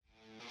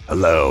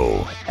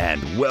Hello,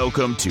 and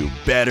welcome to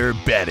Better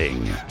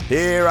Betting.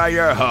 Here are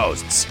your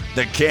hosts,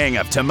 the king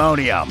of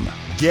Timonium,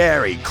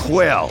 Gary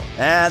Quill,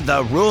 and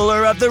the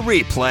ruler of the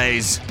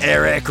replays,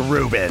 Eric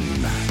Rubin.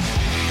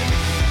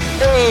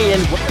 Hey,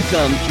 and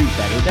welcome to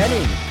Better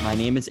Betting. My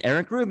name is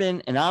Eric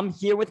Rubin, and I'm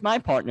here with my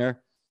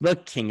partner, the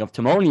king of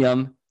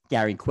Timonium,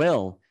 Gary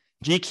Quill.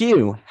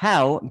 GQ,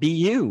 how be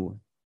you?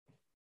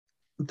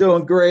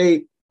 Doing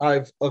great.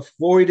 I've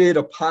avoided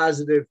a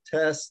positive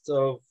test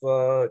of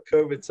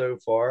COVID so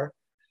far.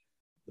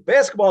 The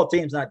basketball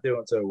team's not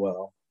doing so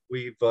well.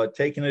 We've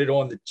taken it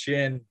on the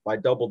chin by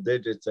double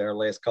digits our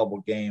last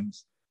couple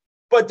games.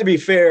 But to be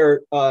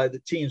fair,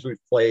 the teams we've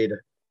played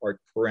are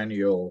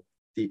perennial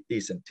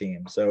decent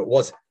teams. So it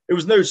was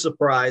no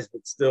surprise,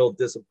 but still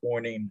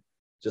disappointing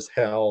just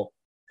how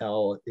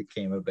it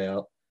came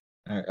about.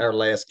 Our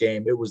last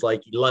game, it was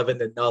like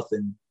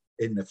 11-0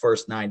 in the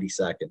first 90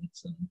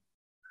 seconds. And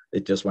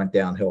it just went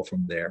downhill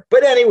from there.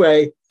 But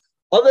anyway,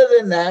 other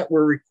than that,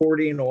 we're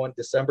recording on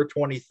December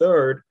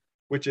 23rd,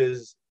 which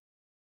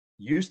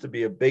used to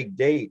be a big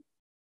date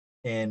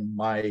in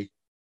my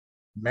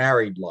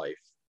married life.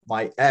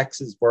 My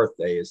ex's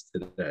birthday is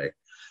today.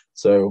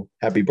 So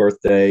happy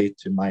birthday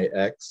to my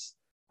ex.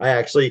 I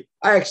actually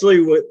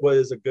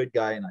was a good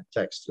guy and I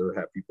texted her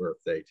happy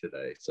birthday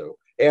today. So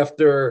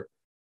after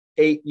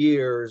 8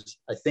 years,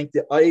 I think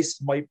the ice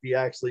might be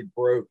actually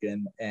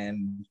broken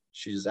and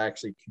she's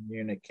actually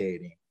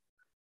communicating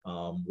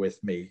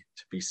with me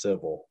to be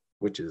civil,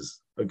 which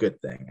is a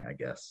good thing, I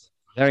guess.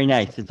 Very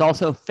nice. It's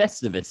also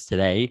Festivus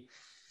today.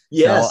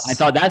 Yes. So I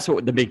thought that's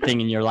what the big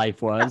thing in your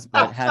life was,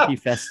 but happy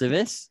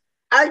Festivus.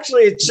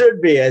 Actually, it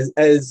should be as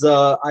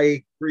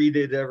I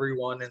greeted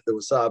everyone in the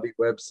Wasabi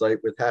website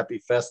with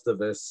happy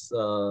Festivus.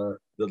 The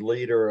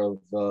leader of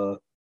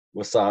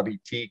Wasabi,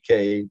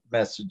 TK,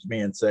 messaged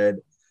me and said,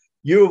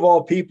 "You of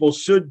all people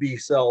should be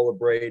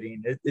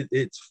celebrating.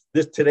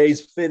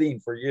 Today's fitting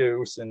for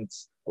you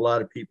since a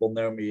lot of people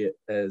know me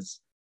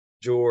as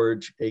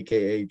George,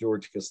 aka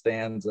George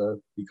Costanza,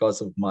 because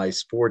of my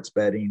sports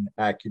betting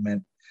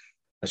acumen.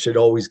 I should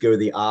always go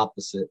the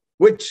opposite.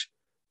 Which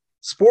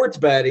sports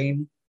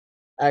betting,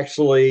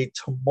 actually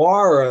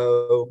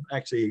tomorrow,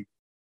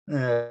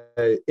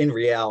 in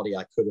reality,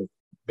 I could have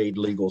made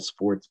legal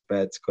sports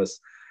bets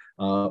because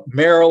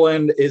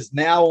Maryland is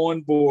now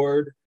on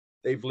board.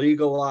 They've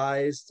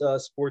legalized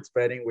sports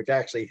betting, which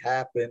actually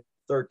happened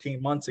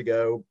 13 months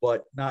ago,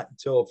 but not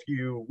until a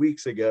few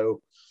weeks ago.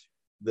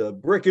 The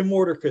brick and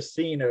mortar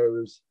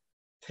casinos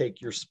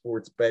take your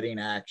sports betting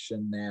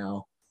action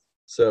now.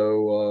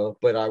 So,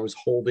 but I was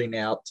holding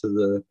out to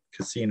the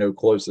casino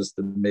closest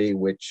to me,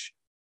 which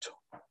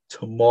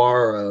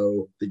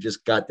tomorrow they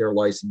just got their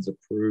license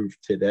approved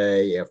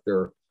today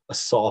after a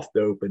soft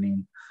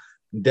opening,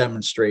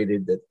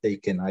 demonstrated that they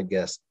can, I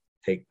guess,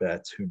 take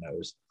bets. Who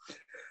knows?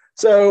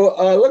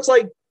 So it looks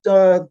like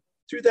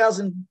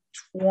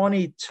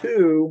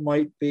 2022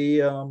 might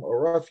be a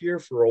rough year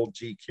for old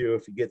GQ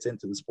if he gets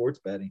into the sports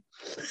betting.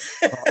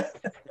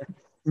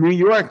 New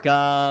York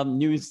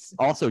news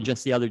also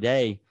just the other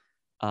day.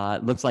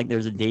 It looks like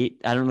there's a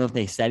date. I don't know if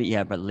they said it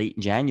yet, but late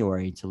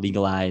January to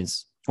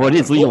legalize. Well, it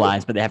is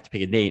legalized, but they have to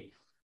pick a date.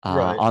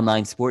 Right.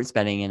 Online sports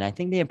betting. And I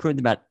think they approved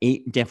about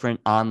 8 different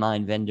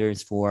online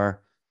vendors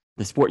for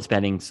the sports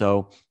betting.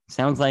 So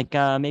sounds like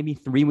maybe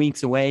 3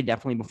 weeks away,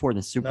 definitely before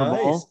the Super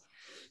Bowl.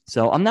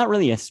 So I'm not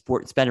really a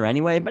sports bettor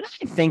anyway, but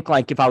I think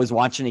like if I was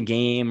watching a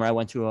game or I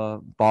went to a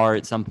bar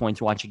at some point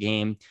to watch a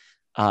game,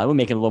 it would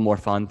make it a little more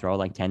fun, throw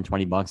like 10,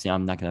 $20.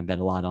 I'm not going to bet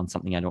a lot on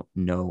something I don't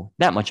know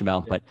that much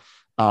about, but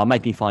it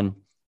might be fun.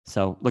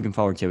 So looking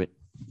forward to it.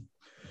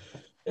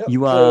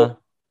 Yep.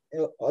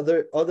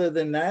 Other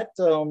than that,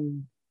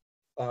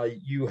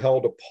 you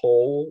held a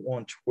poll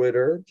on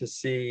Twitter to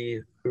see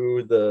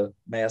who the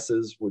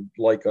masses would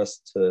like us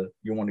to.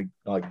 You want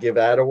to give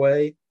that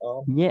away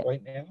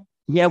right now?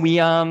 Yeah, we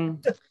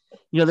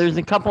there's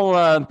a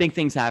couple big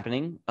things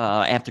happening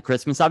after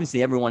Christmas.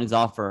 Obviously, everyone is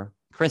off for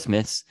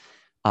Christmas,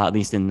 at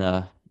least in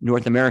the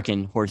North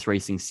American horse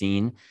racing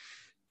scene.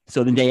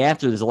 So the day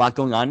after, there's a lot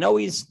going on.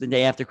 Always the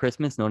day after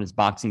Christmas, known as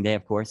Boxing Day,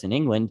 of course, in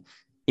England,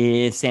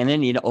 is Santa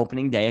Anita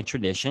opening day, a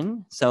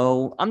tradition.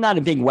 So I'm not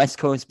a big West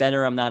Coast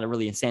bettor. I'm not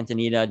really a Santa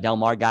Anita Del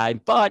Mar guy,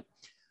 but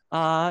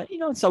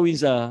it's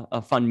always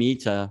a fun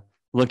meet to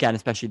look at,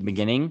 especially at the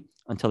beginning,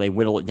 until they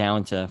whittle it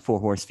down to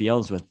 4-horse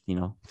fields with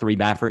 3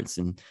 Bafferts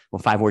and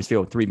 5-horse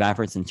field with 3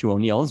 Bafferts and 2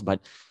 O'Neills. But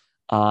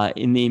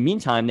in the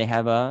meantime, they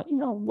have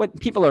what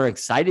people are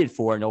excited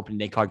for, an opening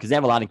day card, because they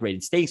have a lot of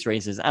graded stakes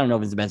races. I don't know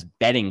if it's the best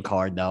betting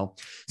card though.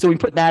 So we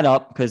put that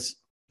up because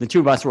the two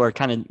of us were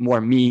kind of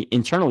more me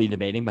internally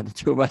debating, but the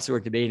two of us were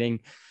debating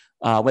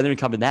whether to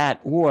cover that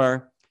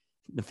or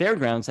the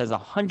Fairgrounds has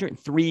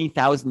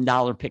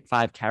 $103,000 pick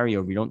 5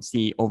 carryover. You don't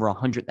see over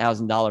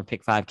 $100,000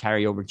 pick 5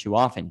 carryover too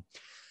often.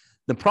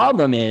 The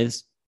problem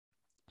is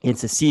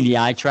it's a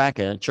CDI track,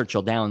 a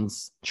Churchill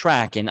Downs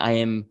track, and I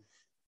am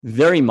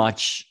very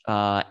much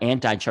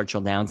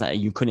anti-Churchill Downs.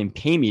 You couldn't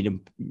pay me to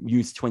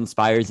use Twin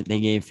Spires if they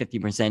gave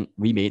 50%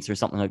 rebates or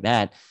something like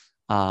that.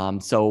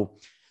 So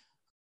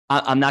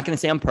I'm not going to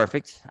say I'm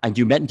perfect. I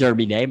do bet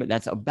Derby Day, but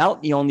that's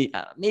about the only,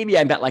 maybe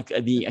I bet like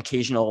the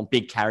occasional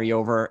big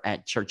carryover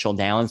at Churchill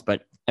Downs,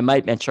 but I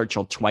might bet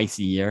Churchill twice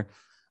a year.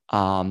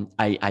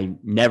 I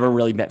never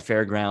really bet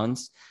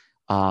Fairgrounds.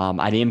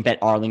 I didn't bet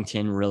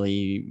Arlington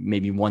really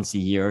maybe once a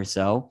year or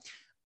so.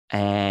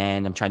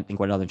 And I'm trying to think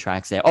what other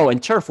tracks there. Oh,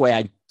 and Turfway,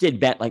 I did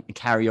bet like the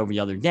carryover the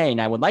other day, and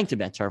I would like to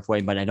bet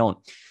Turfway, but I don't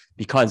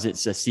because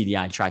it's a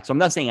CDI track. So I'm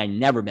not saying I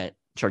never bet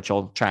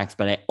Churchill tracks,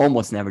 but I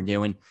almost never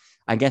do. And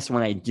I guess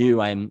when I do,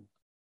 I'm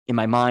in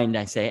my mind,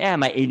 I say,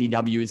 my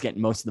ADW is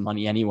getting most of the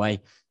money anyway,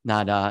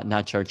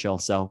 not Churchill.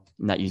 So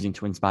I'm not using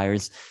Twin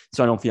Spires.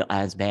 So I don't feel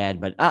as bad,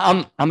 but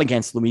I'm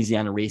against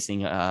Louisiana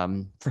racing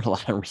for a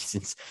lot of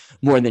reasons,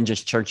 more than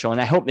just Churchill.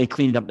 And I hope they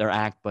cleaned up their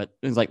act, but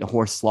it was like the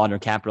horse slaughter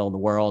capital of the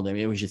world. I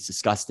mean, it was just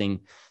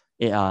disgusting.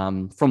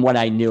 From what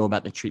I knew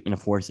about the treatment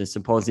of horses,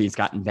 supposedly it's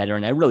gotten better.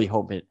 And I really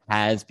hope it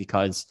has,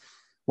 because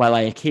while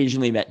I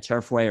occasionally bet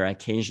Turfway or I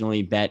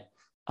occasionally bet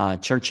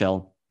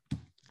Churchill,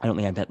 I don't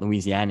think I bet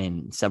Louisiana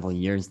in several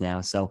years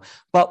now. So,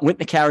 but with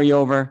the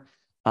carryover,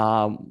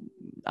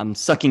 I'm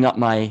sucking up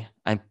I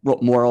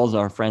wrote morals.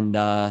 Our friend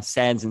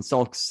Sads and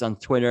Sulks on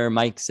Twitter,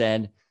 Mike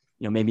said,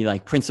 maybe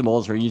like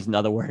principles or use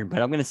another word,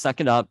 but I'm going to suck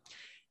it up.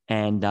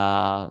 And,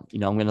 I'm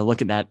going to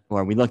look at that,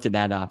 or we looked at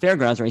that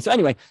Fairgrounds race. So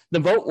anyway, the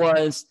vote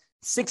was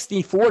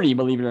 60-40,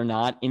 believe it or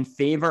not, in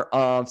favor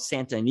of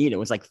Santa Anita. It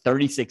was like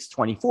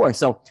 36-24.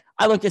 So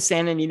I looked at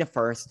Santa Anita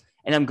first,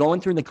 and I'm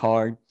going through the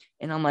card,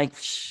 and I'm like,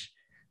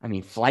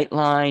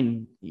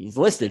 Flightline, he's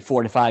listed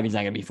 4-5. He's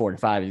not going to be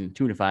 4-5. He's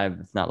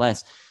 2-5, if not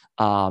less.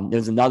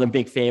 There's another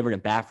big favorite, a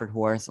Baffert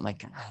horse. I'm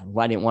like,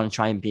 I didn't want to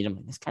try and beat him.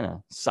 This kind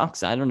of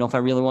sucks. I don't know if I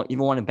really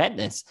even want to bet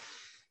this.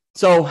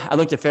 So I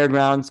looked at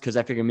Fairgrounds because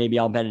I figured maybe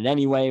I'll bet it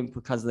anyway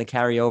because of the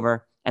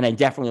carryover. And I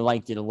definitely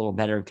liked it a little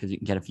better because you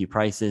can get a few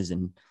prices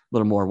and a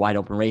little more wide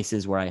open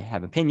races where I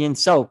have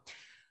opinions. So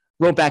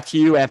wrote back to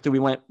you after we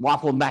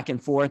waffled back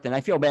and forth. And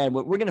I feel bad,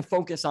 but we're going to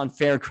focus on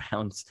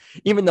Fairgrounds,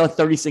 even though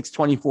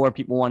 36-24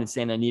 people wanted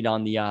Santa Anita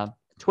on the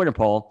Twitter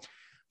poll.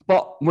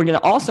 But we're going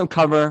to also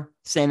cover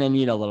Santa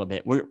Anita a little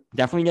bit. We're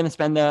definitely going to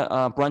spend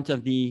the brunt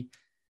of the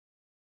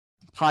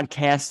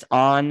podcast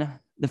on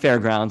the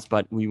Fairgrounds,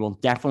 but we will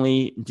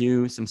definitely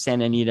do some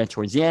Santa Anita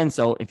towards the end.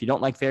 So if you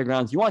don't like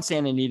Fairgrounds, you want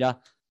Santa Anita,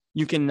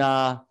 you can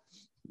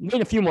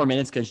wait a few more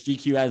minutes because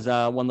GQ has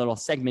one little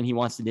segment he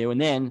wants to do.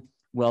 And then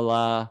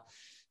we'll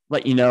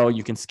let you know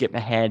you can skip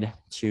ahead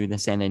to the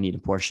Santa Anita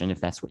portion if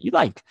that's what you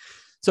like.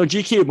 So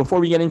GQ, before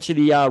we get into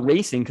the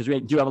racing, because we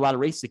do have a lot of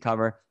races to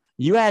cover,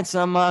 you had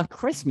some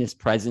Christmas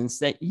presents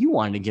that you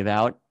wanted to give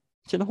out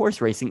to the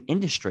horse racing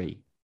industry.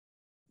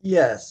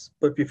 Yes,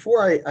 but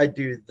before I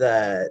do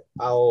that,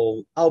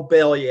 I'll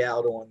bail you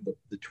out on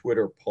the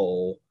Twitter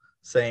poll,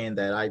 saying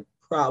that I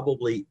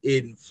probably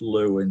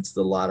influenced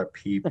a lot of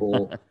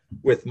people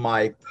with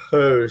my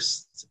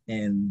post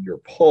in your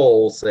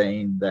poll,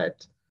 saying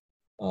that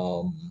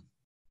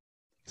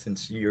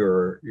since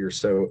you're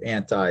so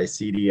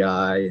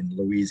anti-CDI in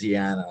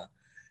Louisiana,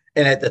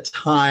 and at the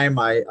time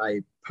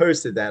I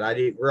posted that, I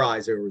didn't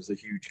realize there was a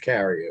huge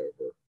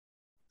carryover.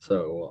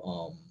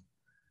 So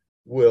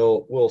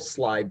we'll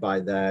slide by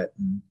that.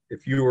 And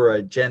if you were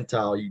a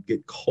Gentile, you'd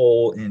get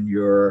coal in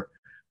your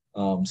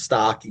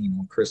stocking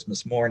on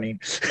Christmas morning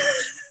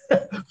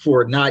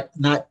for not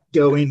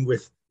going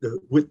with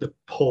the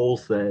poll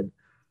said.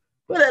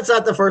 But that's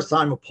not the first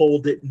time a poll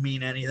didn't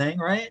mean anything,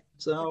 right?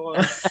 So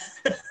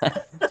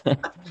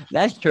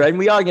that's true. And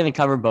we are going to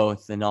cover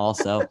both. And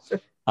also,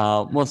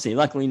 we'll see.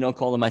 Luckily, no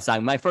coal in my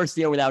stocking. My first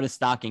year without a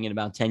stocking in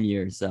about 10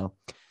 years. So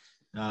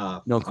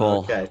no coal.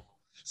 Okay.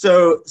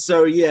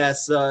 So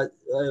yes,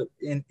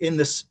 in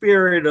the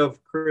spirit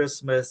of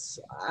Christmas,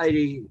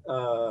 I'm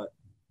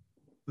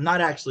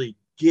not actually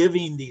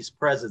giving these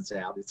presents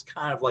out. It's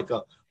kind of like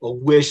a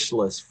wish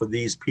list for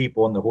these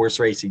people in the horse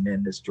racing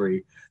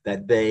industry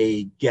that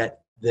they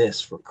get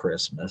this for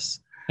Christmas.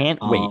 Can't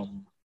wait.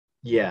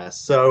 Yeah,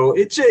 so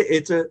it's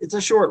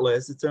a short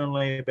list. It's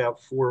only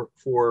about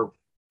four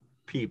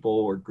people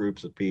or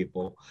groups of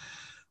people.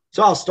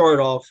 So I'll start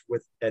off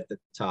with at the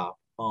top.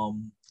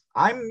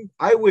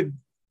 I would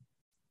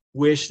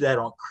wish that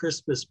on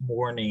Christmas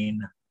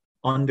morning,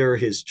 under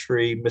his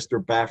tree,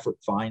 Mr. Baffert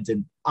finds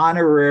an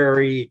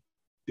honorary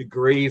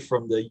degree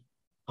from the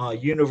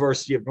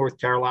University of North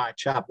Carolina,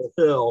 Chapel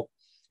Hill.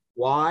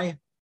 Why?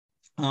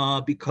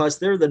 Because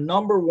they're the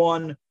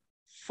 #1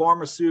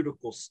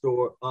 pharmaceutical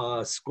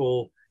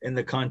school in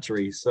the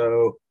country.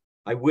 So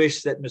I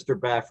wish that Mr.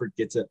 Baffert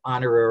gets an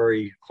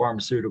honorary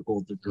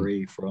pharmaceutical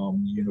degree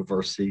from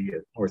University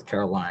of North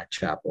Carolina,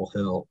 Chapel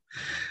Hill.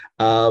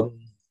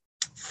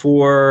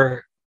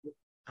 For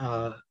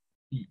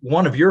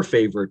one of your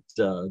favorite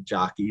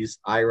jockeys,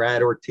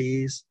 Irad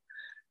Ortiz,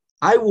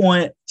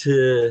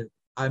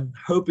 I'm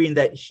hoping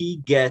that he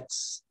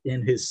gets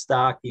in his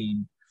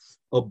stocking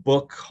a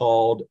book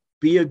called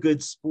Be a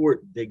Good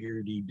Sport,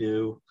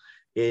 Diggity-Doo.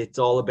 It's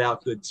all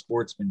about good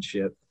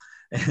sportsmanship.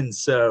 And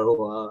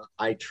so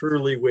I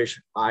truly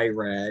wish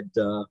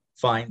Irad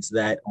finds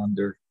that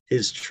under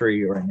his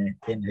tree or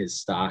in his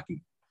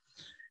stocking.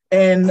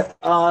 And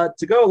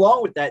to go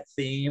along with that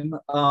theme,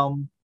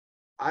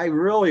 I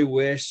really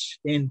wish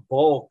in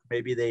bulk,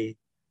 maybe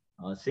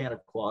Santa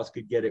Claus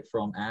could get it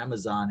from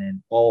Amazon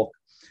in bulk.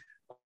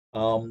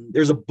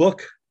 There's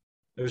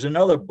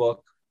another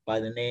book by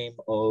the name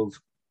of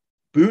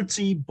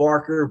Bootsy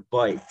Barker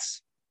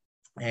Bites.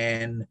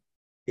 And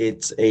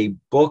it's a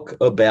book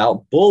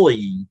about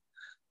bullying,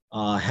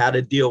 how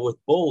to deal with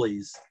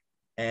bullies.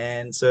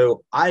 And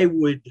so I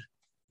would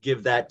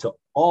give that to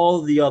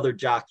all the other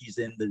jockeys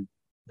in the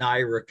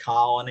Naira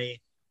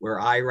colony where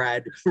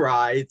IRAD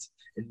rides,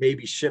 and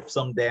maybe ship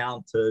some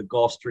down to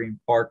Gulfstream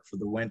Park for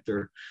the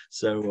winter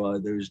so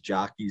those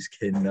jockeys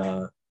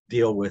can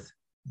deal with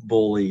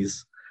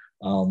bullies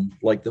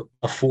like the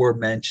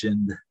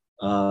aforementioned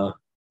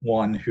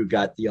one who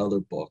got the other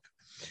book.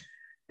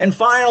 And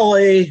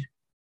finally,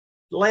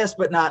 last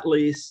but not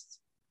least,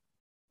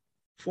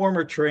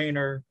 former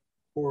trainer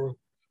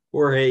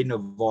Jorge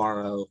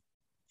Navarro.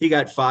 He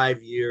got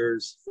 5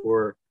 years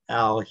for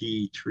how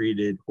he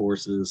treated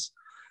horses.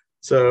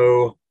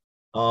 So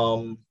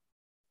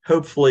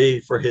hopefully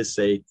for his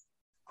sake,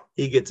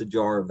 he gets a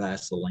jar of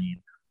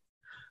Vaseline.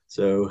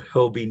 So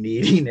he'll be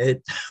needing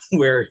it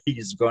where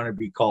he's going to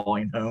be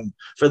calling home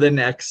for the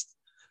next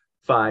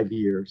 5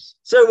 years.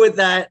 So with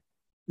that,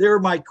 there are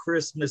my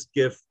Christmas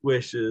gift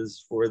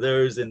wishes for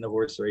those in the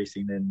horse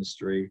racing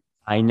industry.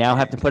 I now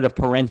have to put a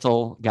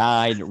parental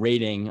guide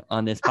rating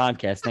on this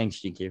podcast. Thanks,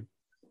 GQ.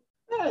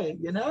 Hey,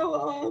 you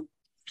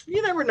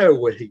never know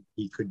what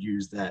he could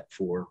use that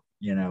for,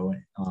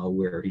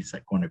 where he's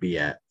going to be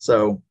at.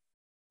 So,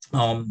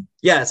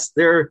 yes,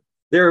 they're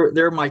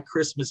my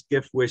Christmas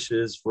gift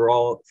wishes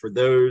for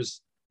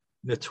those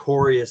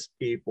notorious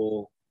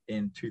people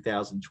in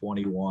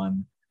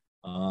 2021.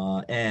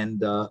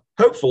 And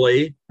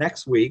hopefully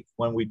next week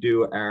when we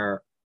do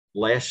our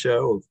last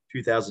show of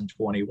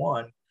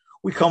 2021,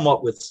 we come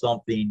up with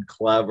something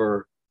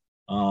clever,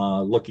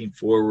 looking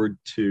forward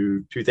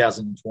to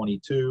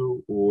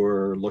 2022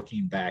 or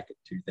looking back at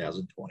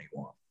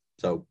 2021.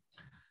 So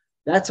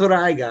that's what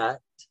I got.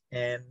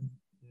 And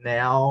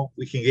now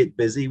we can get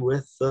busy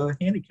with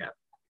handicap.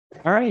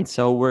 All right.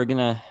 So we're going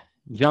to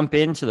jump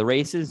into the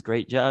races.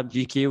 Great job,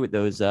 GQ, with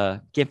those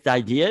gift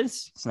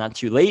ideas. It's not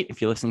too late.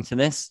 If you're listening to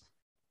this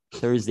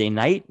Thursday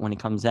night when it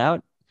comes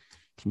out,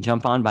 you can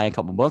jump on, buy a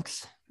couple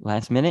books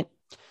last minute.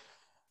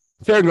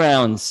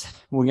 Fairgrounds,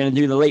 we're going to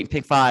do the late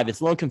pick 5. It's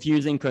a little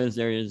confusing because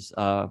there's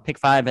pick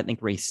 5, I think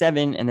race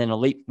 7, and then a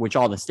late, which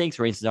all the stakes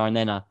races are, and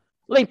then a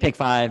late pick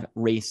 5,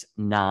 race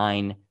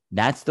 9.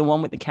 That's the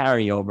one with the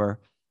carryover,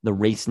 the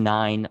race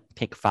 9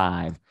 pick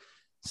 5.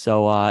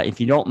 So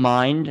if you don't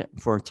mind,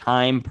 for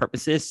time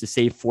purposes, to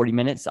save 40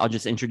 minutes, I'll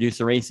just introduce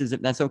the races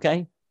if that's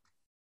okay.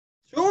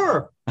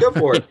 Sure, go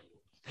for it.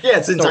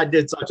 Yeah, since I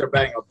did such a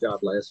bang-up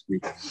job last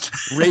week.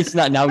 Race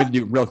 9, now we're going to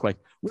do it real quick.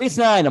 Race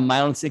 9, a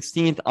mile and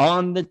 16th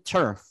on the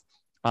turf.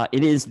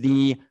 It is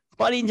the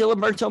Buddy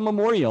Diliberto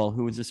Memorial,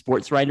 who is a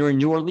sports writer in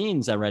New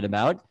Orleans I read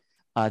about.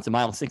 It's a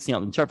mile and 16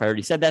 on the turf. I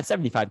already said that.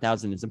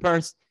 $75,000 is the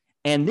purse.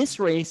 And this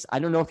race, I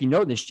don't know if you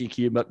know this,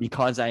 GQ, but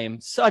because I am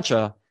such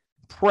a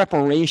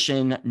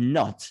preparation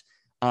nut,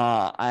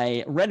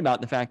 I read about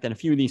the fact that a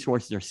few of these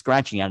horses are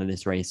scratching out of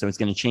this race, so it's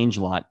going to change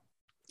a lot.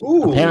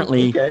 Ooh,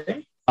 apparently,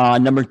 okay.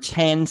 Number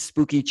 10,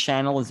 Spooky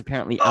Channel, is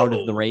apparently out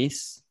of the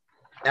race.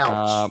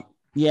 Ouch.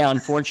 Yeah,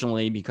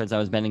 unfortunately, because I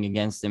was betting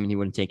against him and he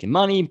would have taken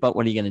money, but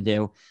what are you going to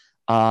do?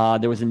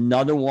 There was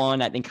another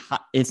one. I think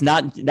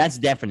that's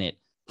definite.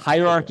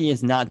 Hierarchy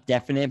is not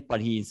definite,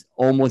 but he's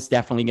almost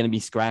definitely going to be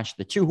scratched.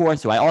 The 2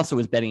 horse, who I also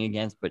was betting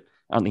against, but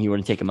I don't think he would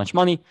have taken much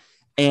money.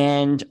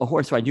 And a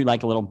horse who I do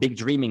like a little, Big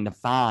Dreaming, the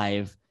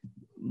 5,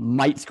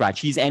 might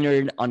scratch. He's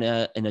entered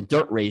in a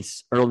dirt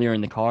race earlier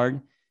in the card.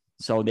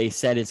 So they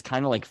said it's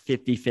kind of like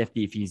 50-50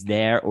 if he's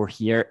there or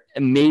here.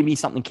 And maybe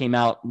something came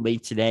out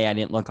late today. I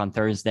didn't look on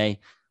Thursday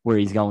where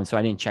he's going, so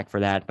I didn't check for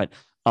that. But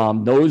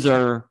those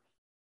are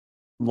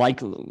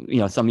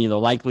likely, some either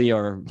likely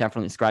or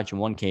definitely scratch in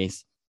one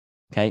case.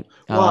 Okay.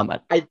 Well,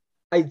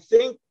 I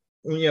think,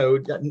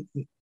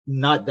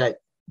 not that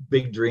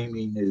Big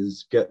Dreaming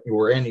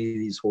or any of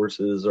these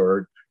horses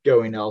are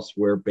going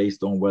elsewhere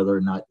based on whether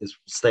or not this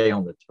will stay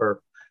on the turf,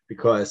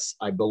 because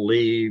I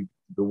believe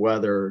the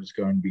weather is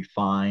going to be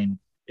fine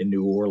in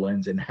New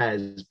Orleans and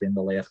has been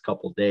the last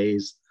couple of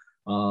days.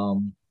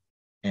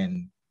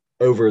 And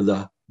over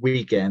the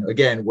weekend,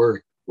 again,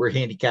 we're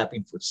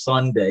handicapping for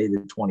Sunday,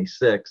 the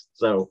 26th.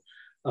 So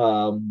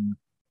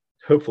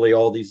hopefully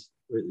all these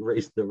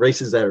the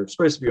races that are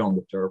supposed to be on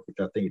the turf, which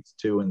I think it's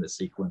 2 in the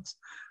sequence,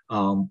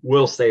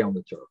 will stay on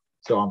the turf.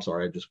 So I'm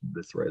sorry, I just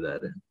wanted to throw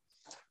that in.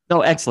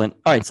 Oh, excellent.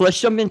 All right, so let's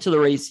jump into the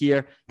race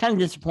here. Kind of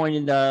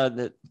disappointed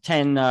the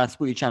 10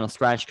 Spooky Channel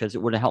scratch because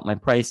it would have helped my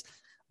price.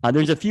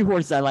 There's a few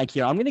horses I like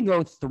here. I'm going to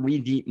go 3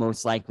 deep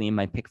most likely in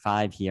my pick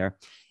 5 here.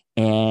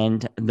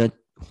 And the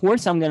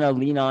horse I'm going to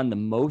lean on the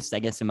most, I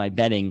guess, in my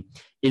betting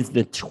is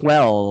the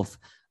 12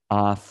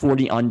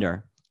 40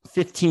 under.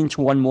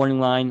 15-1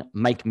 morning line,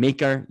 Mike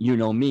Maker, you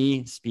know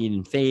me, speed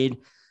and fade.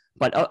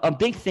 But a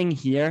big thing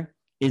here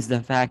is the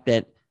fact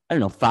that,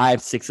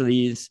 5, 6 of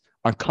these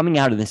are coming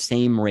out of the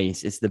same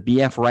race. It's the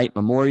BF Wright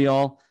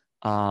Memorial,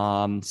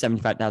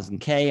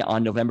 75,000K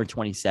on November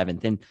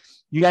 27th. And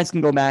you guys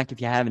can go back if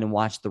you haven't and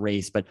watch the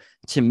race. But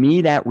to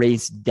me, that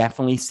race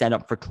definitely set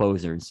up for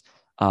closers.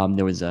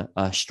 There was a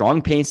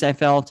strong pace, I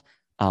felt.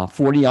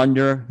 40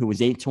 under, who was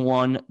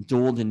 8-1,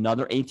 dueled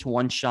another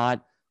 8-1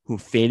 shot, who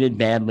faded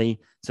badly.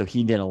 So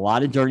he did a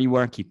lot of dirty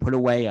work. He put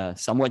away a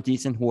somewhat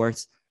decent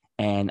horse,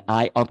 and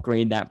I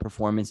upgrade that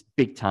performance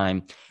big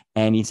time.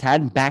 And he's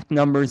had back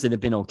numbers that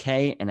have been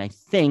okay. And I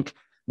think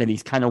that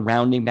he's kind of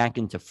rounding back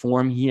into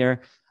form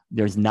here.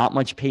 There's not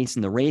much pace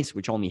in the race,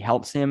 which only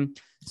helps him.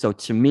 So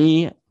to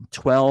me,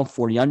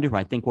 40 under, who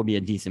I think will be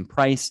a decent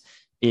price,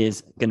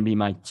 is going to be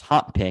my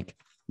top pick.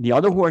 The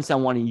other horse I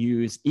want to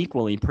use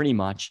equally pretty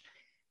much,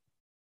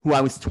 who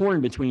I was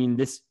torn between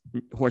this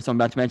horse I'm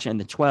about to mention and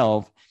the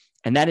 12,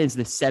 and that is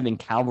the 7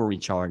 Cavalry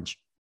Charge.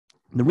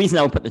 The reason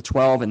I would put the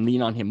 12 and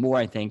lean on him more,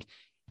 I think,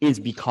 is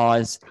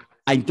because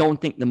I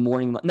don't think the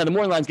morning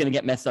line is going to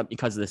get messed up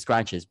because of the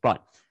scratches,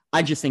 but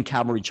I just think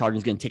Cavalry Charge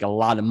is going to take a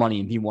lot of money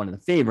and be one of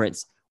the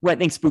favorites. Where I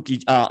think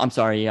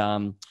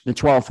the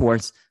 12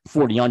 horse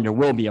 40 under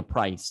will be a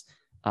price.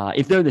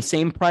 If they're the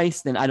same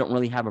price, then I don't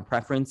really have a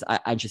preference.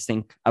 I just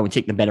think I would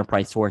take the better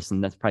priced horse,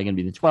 and that's probably going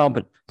to be the 12,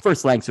 but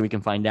first leg so we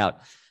can find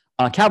out.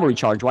 Cavalry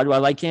Charge, why do I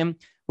like him?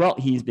 Well,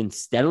 he's been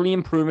steadily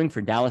improving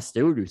for Dallas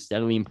Stewart, who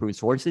steadily improves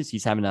horses.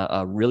 He's having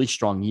a really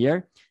strong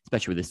year,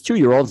 especially with his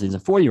 2-year-olds. He's a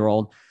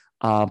 4-year-old.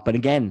 But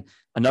again,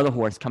 another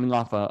horse coming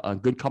off a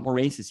good couple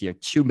races here.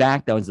 2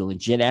 back, that was a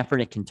legit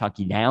effort at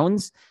Kentucky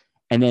Downs.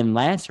 And then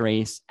last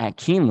race at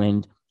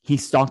Keeneland, he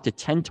stalked a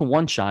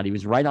 10-1 shot. He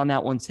was right on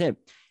that one's hip,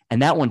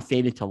 and that one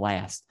faded to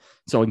last.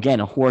 So again,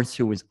 a horse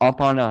who was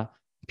up on a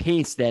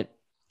pace that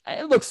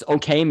it looks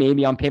okay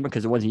maybe on paper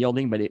because it wasn't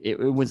yielding, but it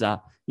was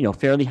a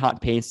fairly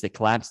hot pace that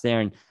collapsed there.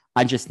 And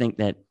I just think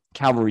that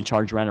Cavalry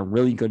Charge ran a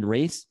really good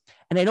race.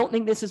 And I don't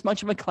think this is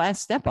much of a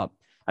class step up.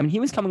 I mean, he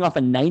was coming off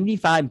a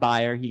 95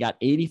 buyer. He got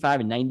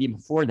 85 and 90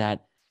 before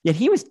that, yet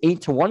he was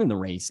 8-1 in the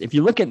race. If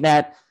you look at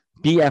that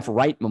BF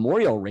Wright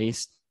Memorial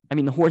race, I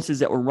mean, the horses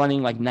that were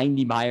running like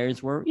 90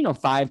 buyers were,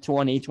 5-1,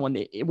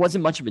 8-1. It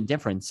wasn't much of a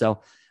difference.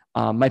 So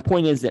my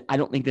point is that I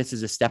don't think this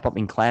is a step up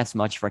in class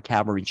much for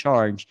Cavalry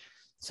Charge.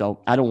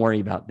 So I don't worry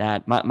about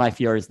that. My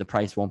fear is the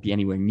price won't be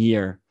anywhere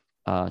near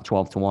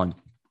 12-1.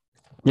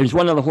 There's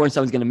one other horse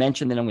I was going to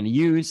mention that I'm going to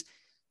use,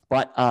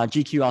 but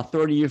GQ, I'll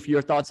throw to you for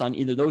your thoughts on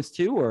either those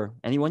two or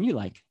anyone you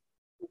like.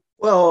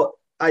 Well,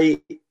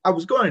 I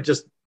was going to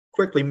just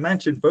quickly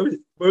mention both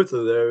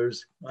of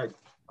those. Like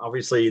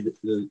obviously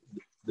the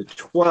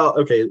 12.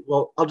 Okay,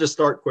 well, I'll just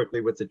start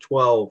quickly with the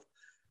 12.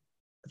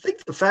 I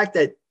think the fact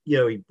that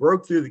he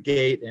broke through the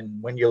gate,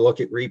 and when you look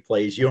at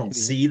replays, you don't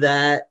see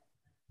that.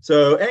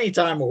 So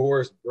anytime a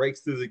horse breaks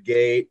through the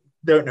gate,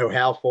 don't know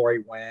how far he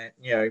went.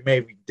 He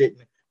maybe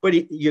didn't, but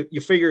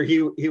you figure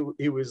he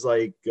was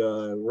like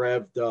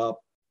revved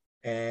up,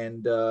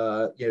 and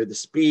the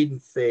speed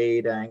and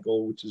fade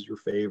angle, which is your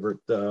favorite.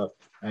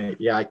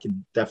 I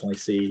can definitely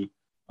see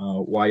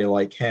why you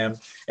like him.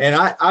 And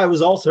I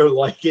was also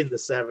liking the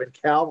 7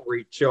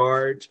 Cavalry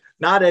Charge.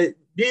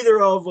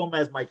 Neither of them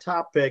as my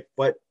top pick,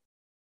 but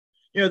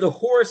the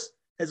horse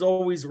has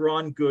always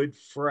run good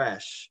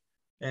fresh.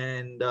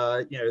 And,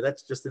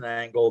 that's just an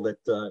angle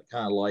that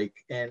kind of like,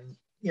 and,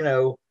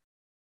 a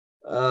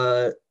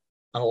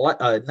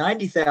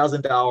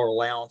 $90,000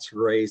 allowance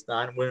race,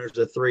 9 winners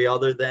of 3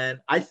 other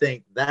than, I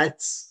think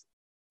that's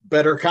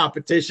better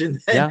competition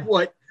than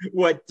what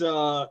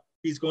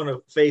he's going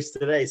to face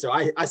today. So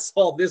I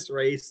saw this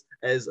race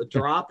as a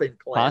drop in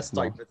class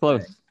type of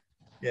Close.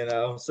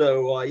 thing,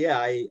 So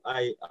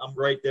I'm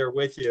right there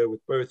with you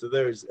with both of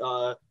those.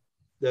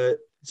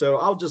 So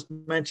I'll just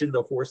mention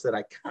the horse that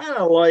I kind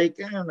of like.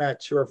 I'm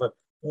not sure if I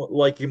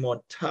like him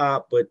on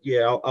top, but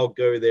yeah, I'll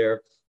go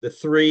there. The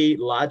 3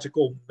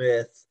 Logical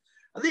Myth.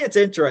 I think it's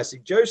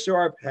interesting. Joe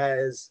Sharp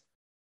has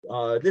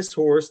this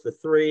horse, the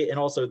 3, and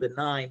also the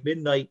 9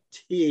 Midnight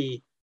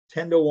T.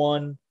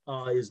 10-1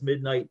 is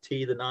Midnight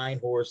T, the 9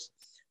 horse.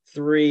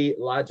 3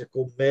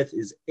 Logical Myth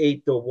is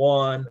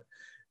 8-1.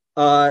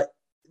 The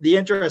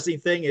interesting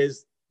thing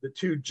is the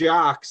 2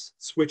 jocks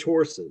switch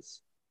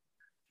horses.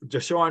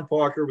 Deshaun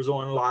Parker was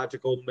on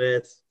Logical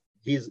Myth.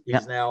 He's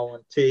now on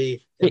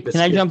T. Can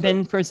I jump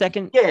in for a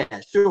second? Yeah,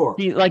 sure.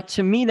 See, like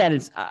to me, that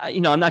is,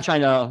 I'm not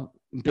trying to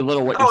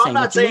belittle what you're saying. I'm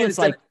not saying it's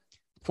like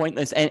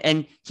pointless.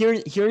 And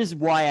here's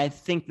why I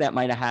think that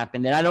might have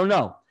happened. And I don't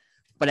know,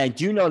 but I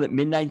do know that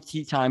Midnight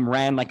Tea Time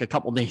ran like a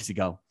couple days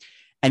ago,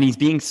 and he's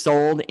being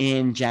sold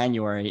in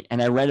January.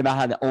 And I read about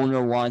how the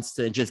owner wants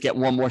to just get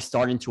one more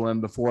start into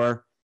him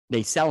before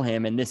they sell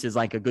him. And this is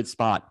like a good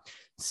spot.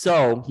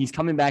 So he's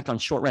coming back on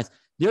short rest.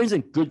 There's a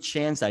good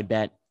chance, I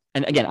bet,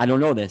 and again, I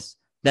don't know this,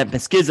 that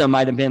Beskiza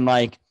might have been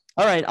like,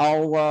 all right,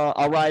 I'll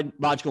ride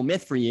Logical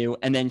Myth for you.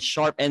 And then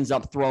Sharp ends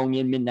up throwing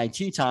in Midnight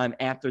Tea Time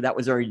after that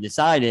was already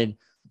decided.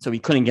 So he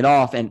couldn't get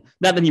off. And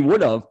not that he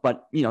would have,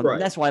 but, right.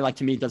 That's why, like,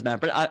 to me, it doesn't matter.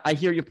 But I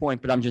hear your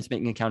point, but I'm just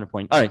making a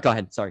counterpoint. All right, go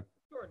ahead. Sorry.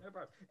 Sure, no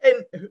problem.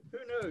 And who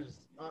knows?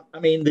 I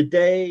mean, the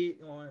day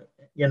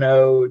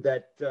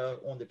that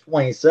on the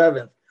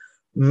 27th,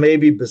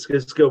 maybe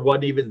Beskiska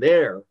wasn't even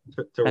there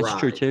to That's ride.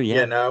 true too.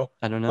 Yeah.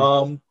 I don't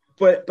know.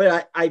 But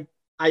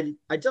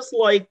I just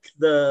like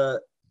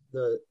the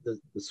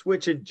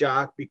switch in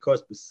jock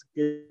because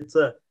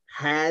Beskiska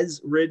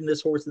has ridden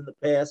this horse in the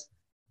past,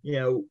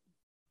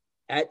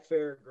 at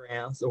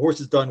fairgrounds. The horse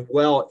has done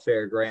well at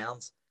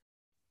fairgrounds.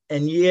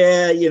 And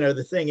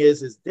the thing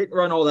is didn't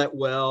run all that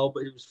well,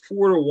 but it was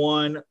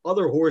 4-1.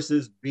 Other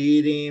horses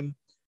beat him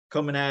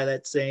coming out of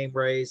that same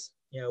race.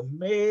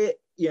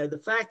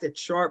 The fact that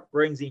Sharp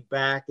brings him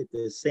back at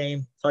the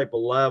same type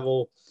of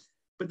level,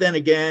 but then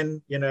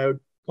again,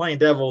 playing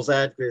devil's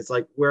advocate, it's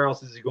like, where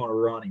else is he going to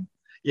run him?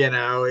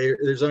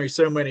 There's only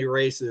so many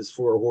races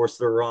for a horse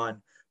to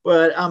run.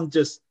 But I'm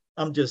just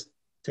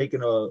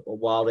taking a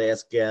wild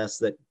ass guess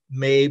that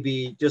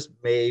maybe, just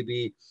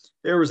maybe,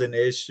 there was an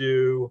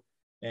issue.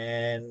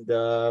 And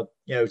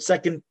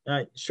second,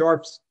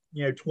 Sharp's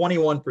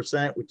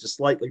 21%, which is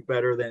slightly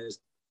better than his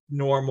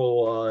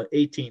normal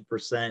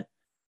 18%.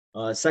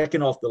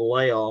 Second off the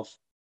layoff.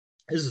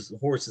 This is the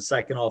horse's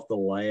second off the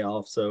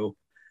layoff. So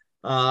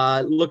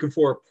looking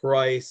for a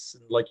price,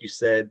 like you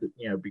said,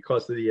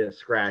 because of the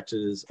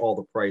scratches, all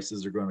the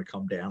prices are going to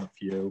come down a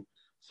few.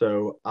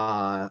 So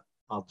I'll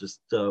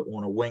just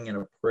on a wing and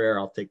a prayer,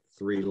 I'll take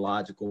 3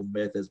 Logical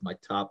Myth as my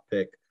top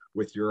pick,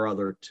 with your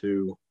other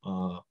 2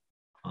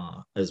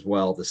 as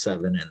well, the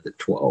 7 and the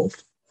 12.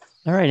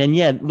 All right. And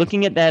yeah,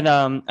 looking at that,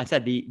 I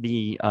said the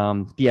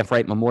BF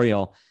Wright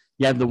Memorial,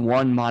 you have the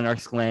 1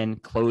 Monarch's Glen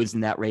closed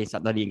in that race. I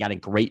thought he got a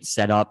great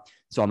setup,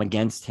 so I'm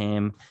against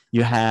him.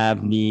 You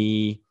have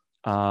the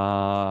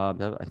I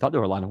thought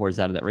there were a lot of horses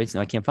out of that race.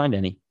 Now I can't find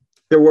any.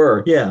 There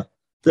were, yeah.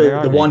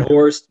 The 1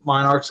 horse,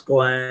 Monarch's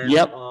Glen.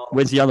 Yep.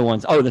 Where's the other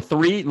ones? Oh, the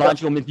 3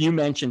 Logical Myth you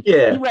mentioned.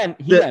 Yeah.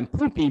 He ran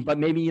poopy, but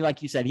maybe,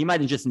 like you said, he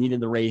might have just needed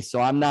the race. So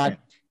I'm not. Yeah.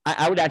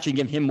 I would actually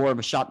give him more of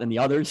a shot than the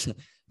others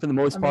for the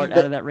most part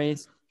out of that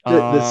race.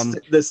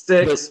 The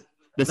 6.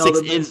 The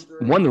 6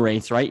 won the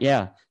race, right?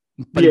 Yeah.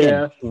 But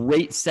again,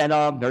 great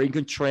setup, very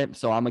good trip.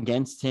 So I'm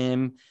against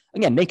him.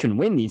 Again, they can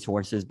win these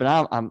horses, but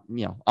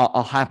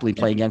I'll happily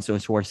play against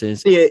those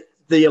horses. The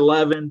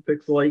 11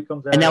 Pixelate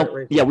comes out. And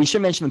now, we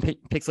should mention the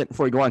Pixelate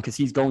before we go on, because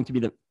he's going to be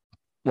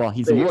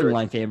he's a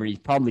borderline favorite. He's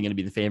probably going to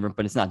be the favorite,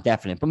 but it's not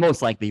definite. But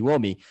most likely he will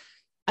be.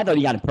 I thought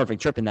he got a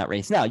perfect trip in that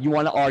race. Now, you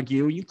want to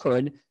argue, you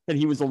could, that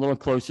he was a little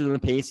closer to the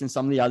pace than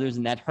some of the others,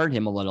 and that hurt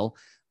him a little,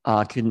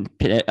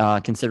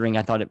 considering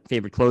I thought it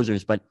favored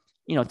closers. But,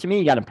 to me,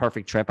 he got a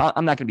perfect trip.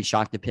 I'm not going to be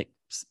shocked if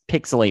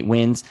Pixelate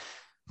wins.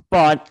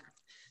 But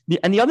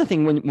the other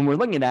thing, when we're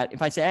looking at that,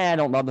 if I say, I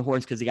don't love the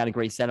horse because he got a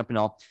great setup and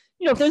all,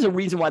 if there's a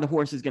reason why the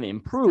horse is going to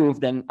improve,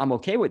 then I'm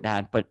okay with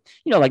that. But,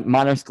 like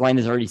Monarch's Glen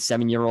is already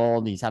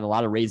 7-year-old. He's had a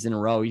lot of races in a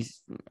row.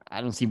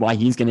 I don't see why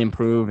he's going to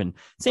improve. And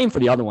same for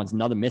the other ones.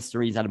 Another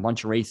Mystery. He's had a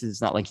bunch of races.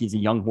 It's not like he's a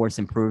young horse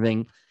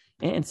improving.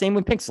 And same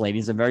with Pixelate.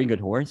 He's a very good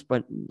horse,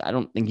 but I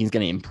don't think he's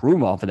going to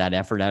improve off of that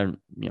effort.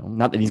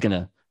 Not that he's going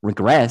to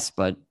regress,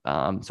 but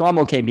so I'm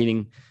okay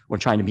beating or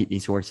trying to beat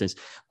these horses.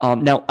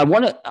 Now I'm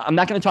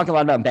not going to talk a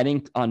lot about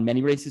betting on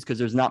many races because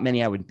there's not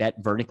many I would bet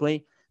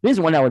vertically. This is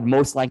one I would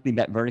most likely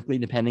bet vertically,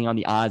 depending on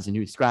the odds and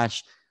who's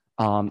scratched.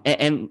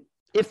 And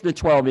if the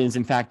 12 is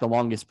in fact the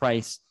longest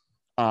price,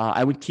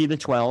 I would key the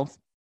 12.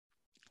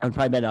 I would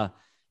probably bet a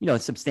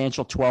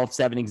substantial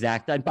 12-7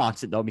 exact. I'd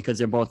box it though, because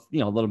they're both, a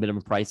little bit of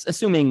a price,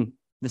 assuming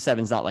the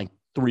 7's not like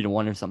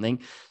 3-1 or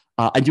something.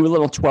 I do a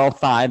little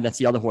 12-5. That's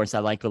the other horse I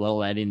like a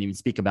little. I didn't even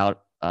speak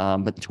about,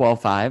 but the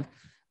 12-5,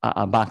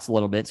 box a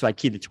little bit. So I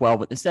key the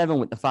 12 with the 7,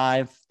 with the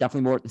 5,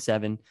 definitely more with the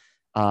 7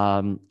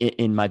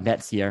 in my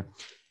bets here.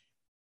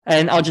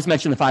 And I'll just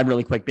mention the 5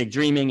 really quick. Big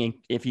Dreaming. And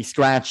if he's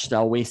scratched,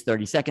 I'll waste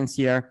 30 seconds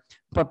here.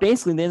 But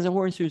basically, there's a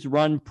horse who's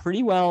run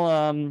pretty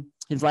well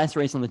his last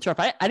race on the turf.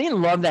 I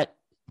didn't love that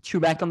 2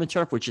 back on the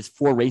turf, which is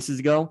 4 races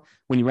ago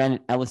when he ran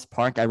at Ellis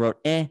Park. I wrote,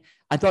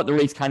 I thought the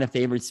race kind of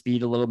favored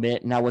speed a little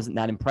bit, and I wasn't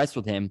that impressed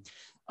with him.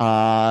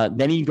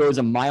 Then he goes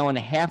 1.5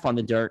 miles on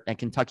the dirt at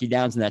Kentucky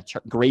Downs in that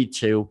grade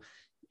 2.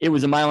 It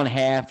was 1.5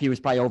 miles. He was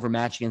probably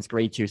overmatched against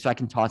grade 2, so I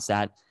can toss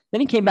that. Then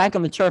he came back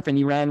on the turf and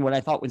he ran what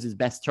I thought was his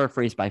best turf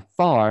race by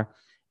far.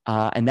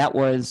 And that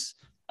was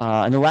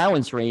an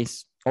allowance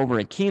race over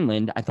at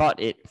Keeneland. I thought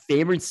it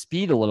favored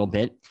speed a little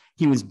bit.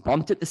 He was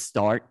bumped at the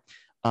start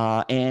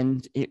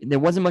and there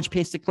wasn't much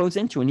pace to close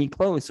into, and he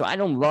closed. So I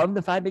don't love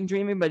the 5 Big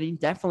Dreaming, but he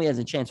definitely has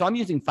a chance. So I'm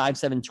using 5,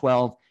 7,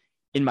 12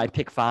 in my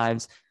pick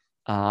 5s.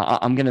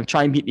 I'm going to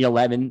try and beat the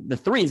 11. The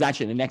 3 is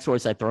actually the next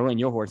horse I throw in.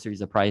 Your horse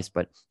is a price,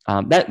 but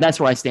that's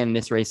where I stand in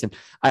this race. And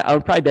I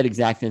would probably bet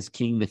Exactness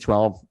King, the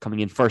 12, coming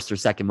in first or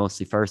second,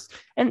 mostly first.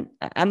 And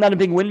I'm not a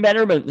big win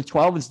better, but the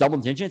 12 is double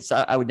digits.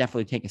 I would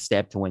definitely take a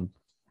stab to win.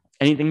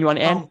 Anything you want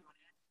to add?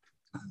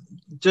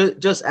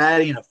 Just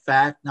adding a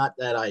fact, not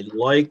that I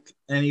like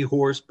any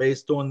horse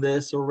based on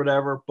this or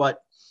whatever,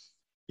 but,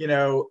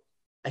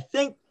 I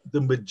think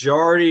the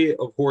majority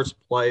of horse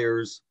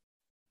players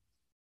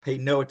pay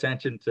no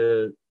attention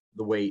to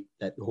the weight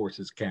that the horse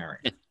is carrying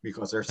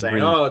because they're saying,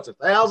 it's a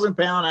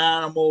 1,000-pound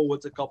animal.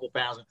 What's a couple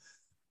pounds?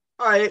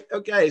 All right.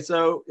 Okay.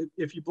 So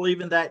if you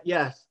believe in that,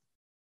 yes.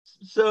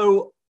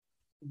 So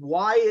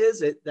why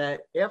is it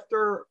that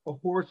after a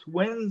horse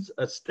wins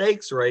a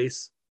stakes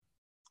race,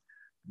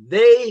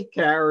 they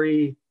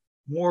carry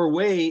more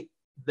weight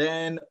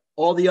than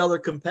all the other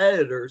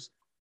competitors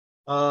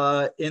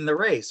in the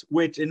race?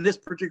 Which in this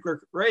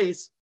particular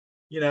race,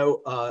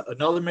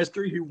 another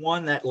mystery who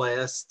won that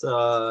last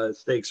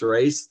stakes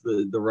race,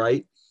 the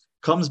right,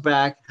 comes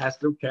back, has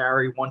to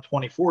carry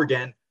 124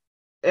 again.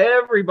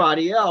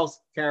 Everybody else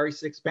carries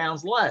 6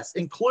 pounds less,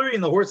 including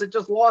the horse that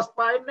just lost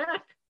by a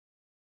neck.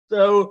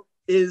 So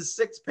is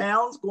 6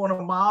 pounds going a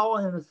mile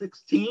and a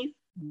 16th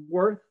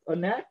worth a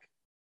neck?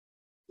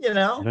 I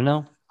don't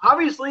know.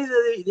 Obviously,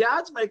 the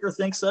odds maker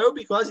thinks so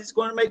because he's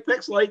going to make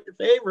Pixelite the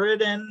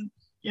favorite, and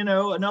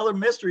another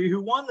mystery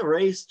who won the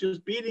race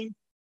just beating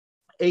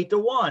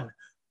 8-1,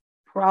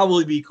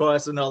 probably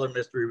because another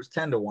mystery was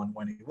 10-1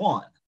 when he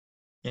won.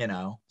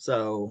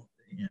 So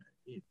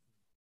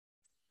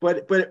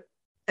but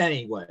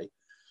anyway,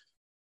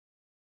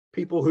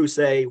 people who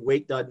say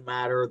weight doesn't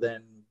matter,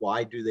 then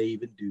why do they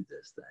even do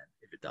this then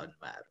if it doesn't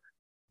matter?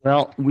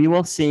 Well, we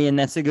will see, and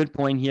that's a good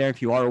point here.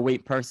 If you are a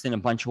weight person, a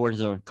bunch of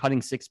horses are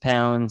cutting 6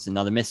 pounds, and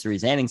other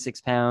mysteries adding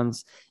 6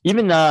 pounds.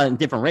 Even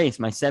different race,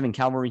 my 7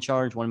 Cavalry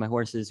Charge, one of my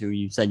horses who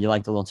you said you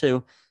liked a little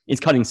too, is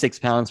cutting 6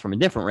 pounds from a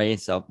different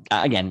race. So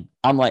again,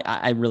 I'm like,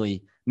 I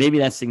really, maybe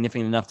that's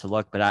significant enough to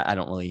look, but I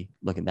don't really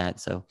look at that.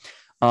 So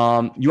you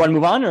want to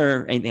move on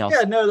or anything else?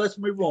 Yeah, no, let's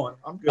move on.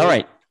 I'm good. All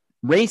right.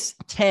 Race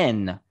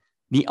 10.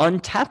 The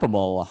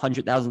untappable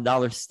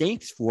 $100,000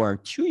 stakes for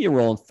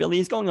 2-year-old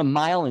fillies going 1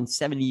 mile and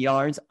 70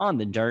 yards on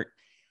the dirt.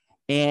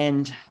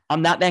 And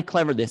I'm not that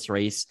clever this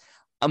race.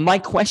 My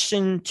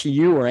question to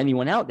you or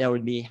anyone out there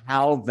would be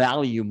how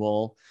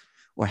valuable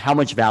or how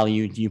much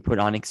value do you put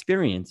on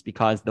experience?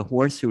 Because the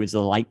horse who is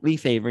the likely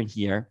favorite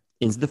here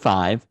is the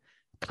 5,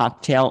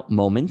 Cocktail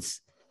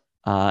Moments.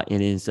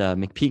 It is a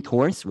McPeak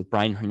horse with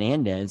Brian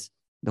Hernandez.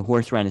 The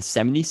horse ran a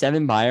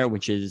 77 Beyer,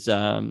 which is,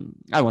 I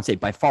won't say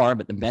by far,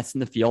 but the best in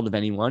the field of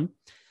anyone.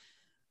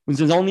 It was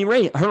her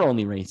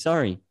only race.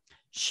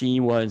 She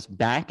was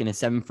back in a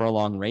 7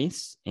 furlong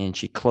race, and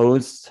she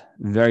closed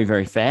very,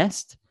 very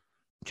fast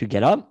to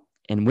get up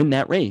and win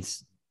that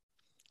race.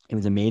 It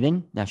was a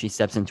maiden. Now she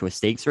steps into a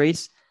stakes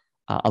race.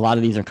 A lot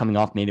of these are coming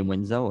off maiden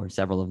wins, though, or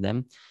several of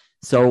them.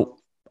 So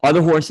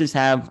other horses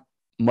have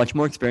much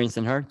more experience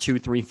than her, 2,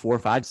 3, 4,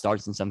 5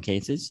 starts in some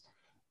cases,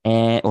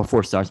 or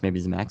 4 starts maybe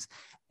is the max.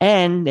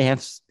 And they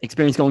have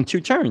experience going 2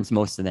 turns,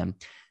 most of them.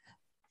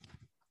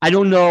 I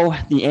don't know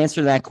the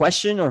answer to that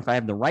question or if I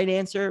have the right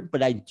answer,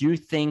 but I do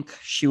think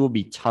she will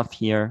be tough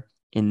here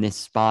in this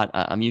spot.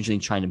 I'm usually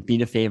trying to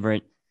beat a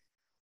favorite.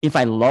 If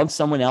I love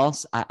someone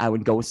else, I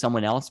would go with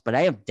someone else, but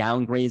I have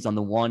downgrades on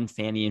the 1,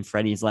 Fannie and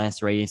Freddie's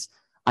last race.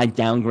 I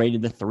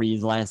downgraded the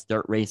 3's last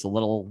dirt race, a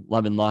little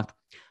love and luck.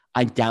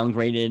 I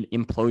downgraded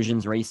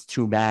Implosion's race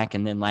 2 back,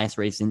 and then last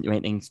race didn't do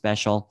anything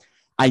special.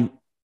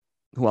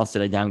 Who else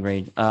did I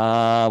downgrade?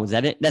 Was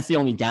that it? That's the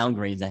only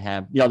downgrades I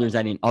have. The others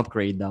I didn't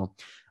upgrade, though,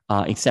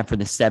 except for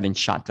the 7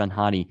 Shotgun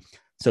Hottie.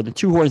 So the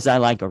 2 horses I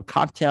like are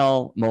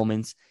Cocktail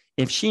Moments.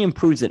 If she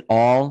improves at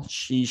all,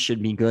 she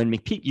should be good.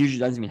 McPeak usually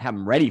doesn't even have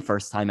them ready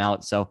first time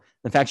out. So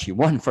the fact she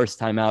won first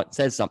time out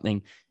says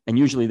something. And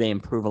usually they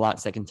improve a lot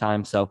second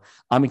time. So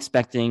I'm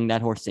expecting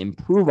that horse to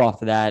improve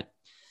off of that.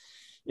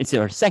 It's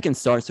her second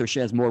start, so she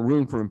has more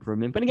room for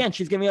improvement. But again,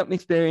 she's giving up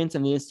experience,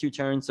 and it is 2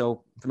 turns.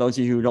 So for those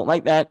of you who don't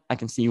like that, I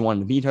can see you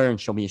wanting to beat her, and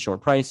she'll be a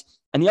short price.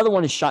 And the other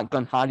one is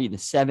Shotgun Hottie, the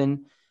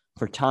 7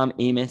 for Tom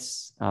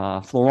Amoss.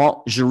 Florent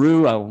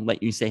Giroux, I'll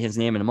let you say his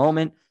name in a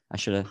moment. I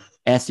should have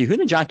asked you who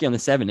the jockey on the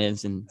 7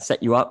 is and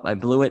set you up. I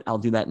blew it. I'll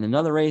do that in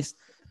another race.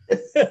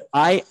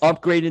 I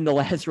upgraded the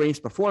last race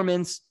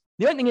performance.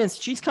 The other thing is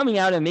she's coming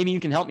out, and maybe you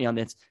can help me on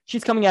this.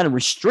 She's coming out of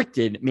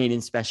restricted maiden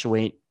special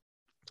weight.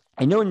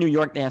 I know in New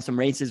York, they have some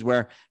races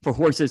where for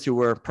horses who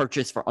were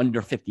purchased for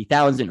under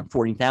 50,000 or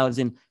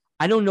 40,000,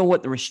 I don't know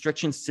what the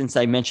restrictions, since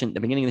I mentioned at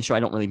the beginning of the show, I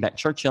don't really bet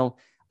Churchill.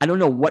 I don't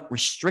know what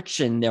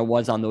restriction there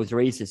was on those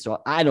races.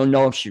 So I don't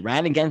know if she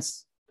ran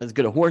against as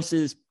good of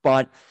horses,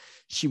 but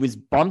she was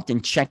bumped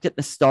and checked at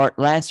the start.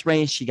 Last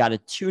race, she got a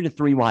 2 to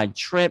 3 wide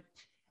trip.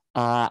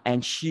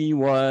 And she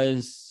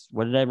was,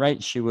 what did I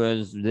write? She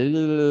was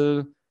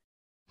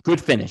good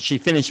finish. She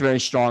finished very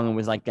strong and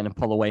was like going to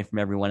pull away from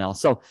everyone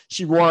else. So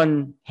she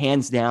won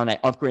hands down. I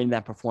upgraded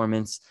that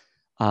performance.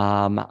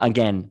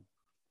 Again,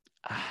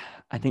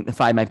 I think the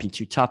 5 might be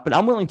too tough, but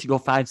I'm willing to go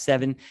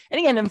 5-7. And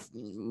again, if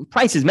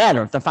prices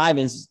matter. If the 5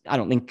 is, I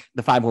don't think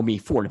the 5 will be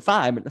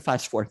 4-5, but the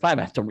 5's 4-5,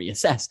 I have to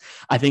reassess.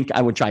 I think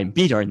I would try and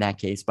beat her in that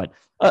case. But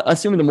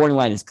assuming the morning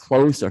line is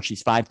close or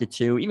she's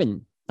 5-2,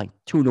 even like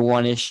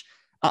 2-1-ish,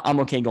 I'm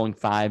okay going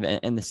 5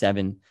 and the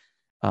 7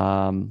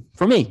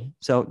 for me.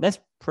 So that's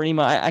pretty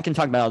much, I can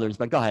talk about others,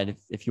 but go ahead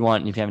if you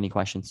want, and if you have any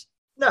questions.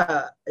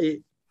 Nah,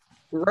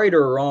 right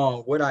or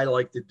wrong, what I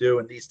like to do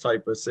in these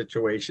type of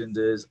situations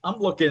is I'm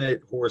looking at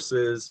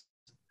horses.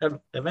 Have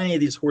any of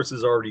these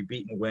horses already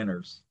beaten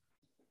winners?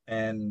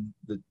 And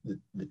the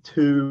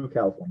 2,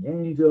 California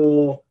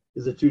Angel,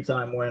 is a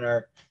 2-time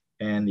winner.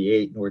 and the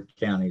 8 North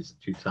County is a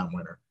 2-time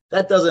winner.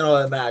 That doesn't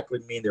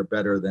automatically mean they're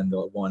better than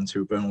the ones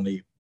who've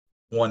only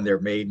won their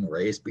maiden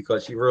race,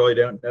 because you really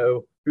don't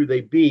know who they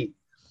beat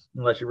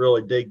unless you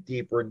really dig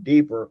deeper and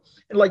deeper.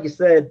 And like you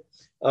said,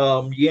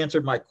 you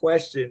answered my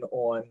question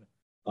on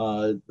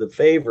the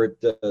favorite,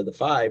 the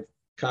 5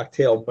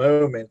 Cocktail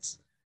Moments.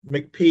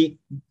 McPeak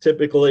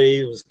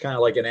typically was kind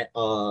of like an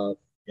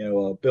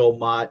Bill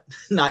Mott,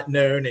 not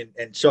known,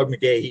 and Shug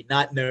McGahee,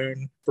 not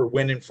known for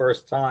winning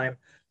first time.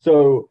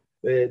 So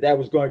that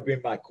was going to be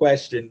my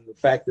question. The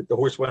fact that the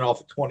horse went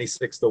off at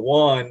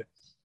 26-1,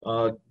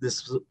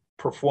 this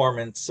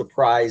performance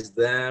surprised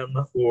them,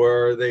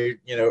 or they,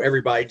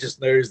 everybody just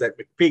knows that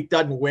McPeak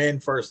doesn't win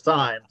first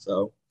time.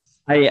 So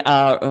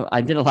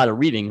I did a lot of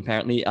reading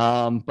apparently,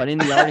 but in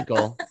the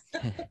article,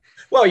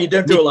 well, you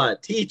don't do a lot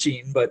of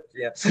teaching, but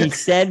yeah, he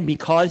said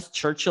because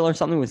Churchill or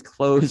something was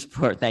closed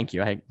for. Thank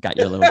you, I got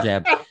your little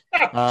jab.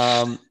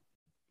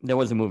 There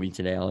was a movie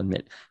today, I'll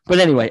admit, but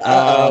anyway,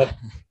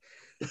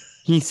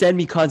 he said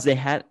because he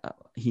had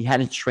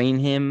to train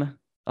him.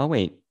 Oh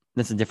wait,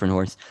 that's a different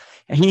horse.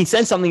 He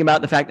said something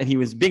about the fact that he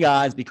was big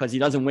odds because he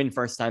doesn't win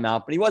first time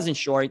out, but he wasn't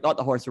sure. He thought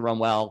the horse would run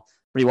well,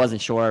 but he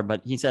wasn't sure.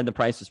 But he said the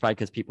price was probably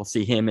because people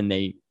see him and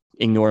they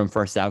ignore him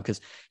first out,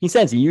 because he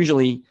says he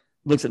usually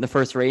looks at the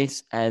first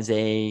race as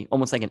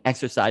almost like an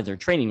exercise or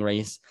training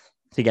race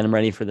to get him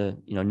ready for the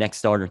next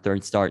start or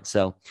third start.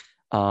 So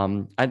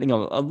I think a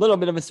little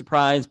bit of a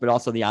surprise, but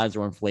also the odds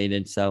were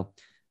inflated. So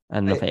I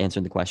don't know if I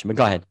answered the question, but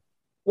go ahead.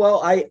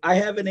 Well, I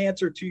have an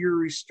answer to your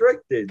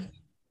restricted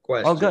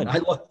question. Oh, good.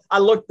 I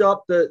looked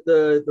up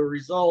the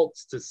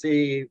results to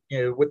see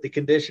what the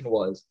condition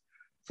was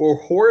for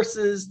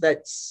horses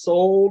that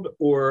sold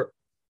or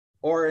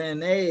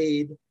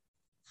RNA'd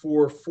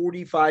for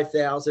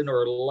 45,000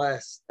 or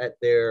less at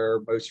their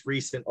most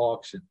recent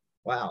auction.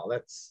 Wow,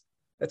 that's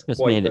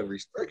quite the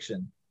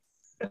restriction.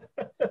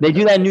 They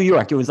do that in New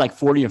York. It was like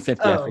 40 or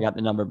 50. I forgot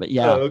the number, but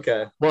yeah. Oh,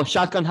 okay. Well,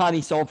 Shotgun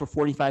Hottie sold for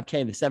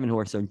 45K, the 7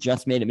 horse, so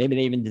just made it. Maybe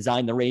they even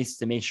designed the race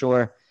to make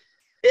sure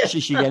she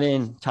should get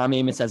in. Tom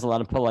Amos has a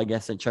lot of pull, I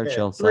guess, at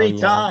Churchill. Yeah, three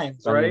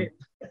times, right?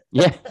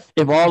 Yeah.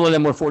 If all of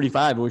them were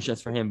 45, it was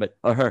just for him,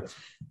 or her.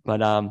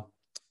 But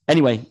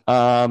anyway,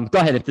 go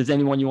ahead. If there's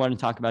anyone you want to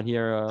talk about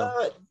here.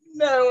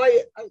 No,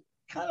 I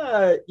kind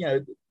of,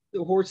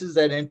 the horses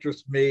that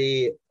interest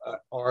me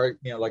are,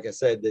 like I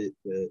said, the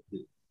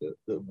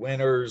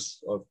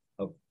winners of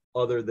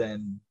other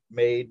than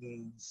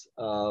maidens.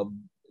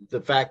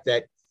 The fact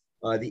that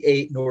the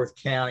 8 North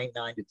County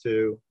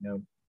 9-2,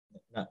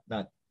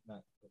 not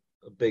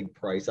a big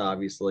price,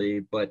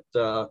 obviously, but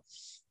one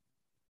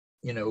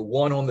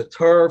on the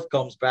turf,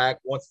 comes back,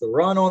 wants to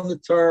run on the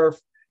turf,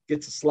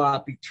 gets a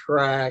sloppy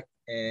track,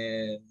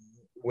 and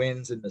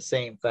wins in the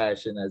same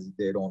fashion as he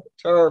did on the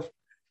turf,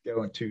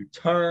 going 2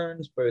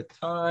 turns both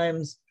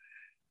times.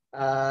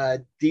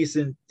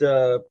 Decent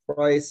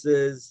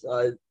prices.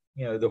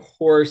 The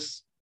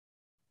horse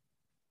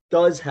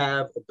does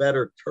have a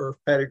better turf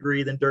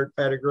pedigree than dirt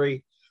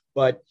pedigree,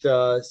 but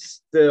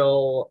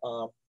still,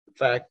 the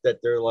fact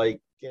that they're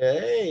like,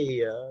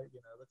 hey,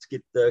 let's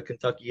get the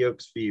Kentucky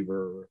Oaks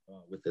fever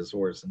with this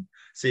horse and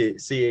see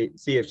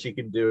if she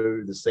can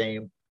do the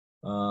same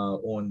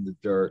on the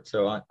dirt.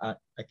 So I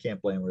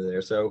can't blame her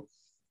there. So,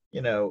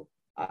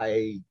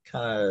 I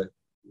kind of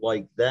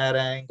like that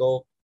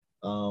angle.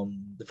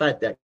 The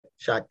fact that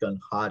Shotgun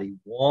Hottie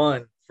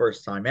won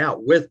first time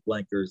out with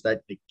blinkers,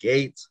 that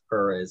negates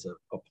her as a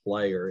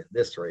player in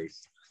this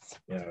race.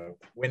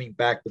 Winning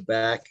back to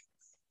back,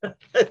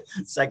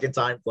 second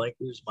time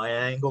blinkers, my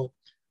angle.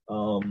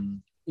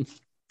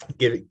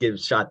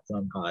 Gives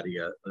Shotgun Hottie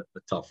a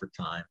tougher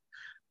time.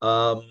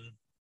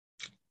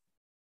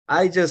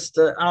 I just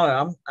I don't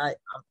know.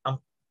 I'm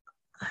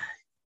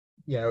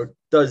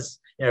does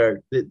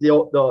the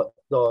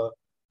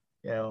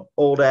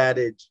old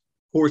adage,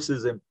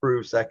 horses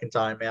improve second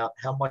time out.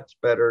 How much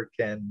better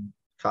can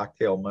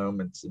Cocktail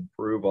Moments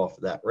improve off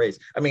of that race?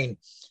 I mean,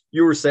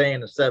 you were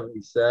saying a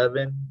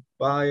 77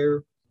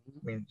 buyer. I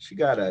mean, she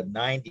got a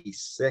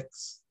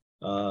 96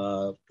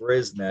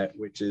 Brisnet,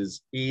 which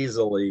is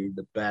easily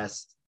the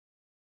best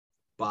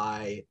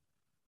by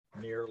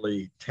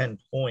nearly 10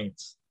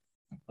 points.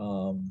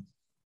 The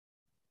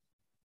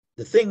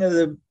thing of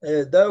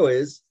though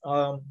is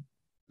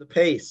the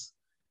pace.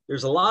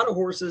 There's a lot of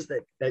horses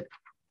that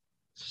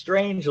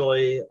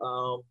strangely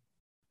don't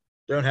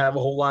have a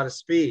whole lot of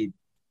speed.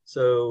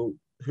 So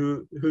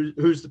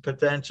who's the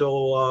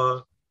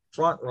potential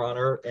front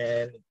runner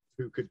and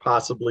who could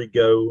possibly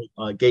go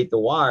gate the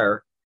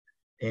wire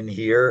in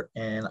here?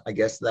 And I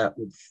guess that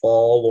would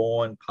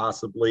fall on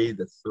possibly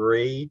the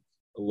 3,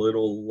 a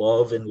little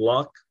Love and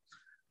Luck.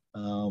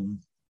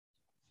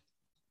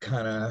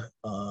 Kind of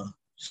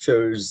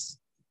shows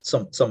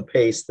some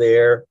pace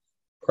there,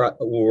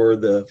 or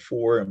the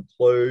 4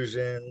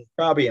 Implosion.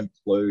 Probably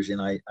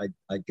Implosion.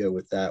 I'd go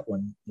with that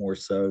one more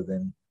so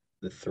than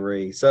the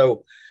 3.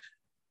 So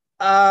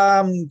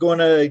I'm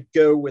gonna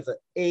go with an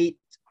 8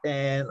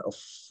 and a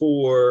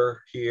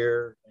 4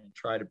 here and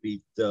try to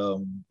beat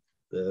the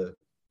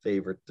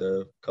favorite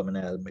coming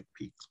out of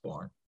McPeak's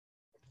barn.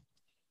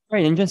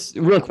 Right, and just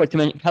real quick to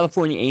mention,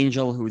 California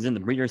Angel, who was in the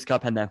Breeders'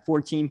 Cup, had that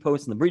 14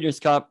 post in the Breeders'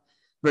 Cup.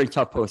 Very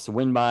tough post to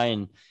win by,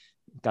 and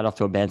got off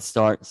to a bad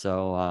start.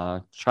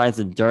 So tries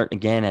the dirt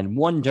again. Had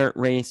one dirt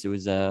race. It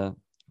was I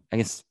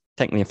guess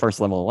technically a first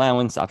level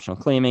allowance, optional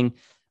claiming.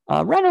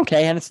 Ran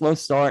okay, had a slow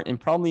start, and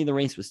probably the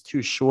race was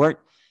too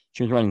short.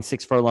 She was running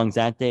 6 furlongs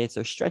that day,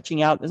 so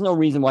stretching out. There's no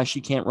reason why she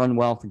can't run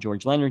well for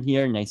George Leonard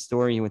here. Nice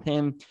story with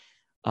him.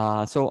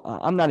 So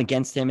I'm not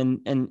against him,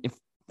 and if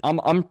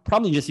I'm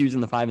probably just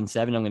using the 5 and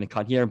 7. I'm going to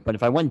cut here, but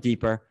if I went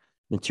deeper,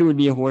 the 2 would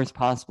be a horse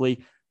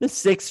possibly. The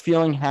 6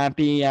 feeling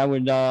happy. I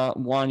would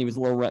one. She was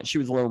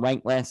a little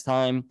ranked last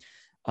time.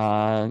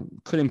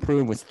 Could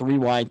improve. Was 3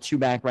 wide, 2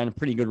 back. Ran a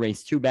pretty good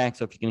race, 2 back.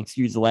 So if you can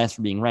excuse the last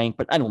for being ranked,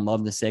 but I don't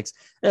love the 6.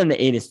 And then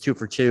the 8 is 2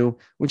 for 2,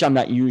 which I'm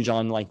not huge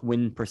on like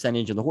win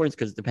percentage of the horse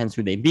because it depends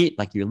who they beat,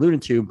 like you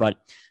alluded to. But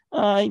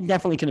I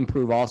definitely can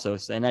improve also.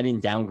 So, and I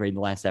didn't downgrade the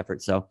last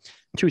effort. So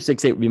 2,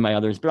 6, 8 would be my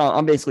others. But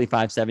I'm basically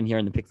 5, 7 here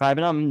in the pick 5,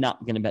 and I'm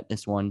not going to bet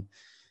this one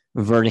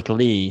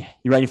vertically.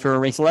 You ready for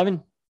race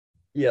 11?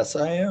 Yes,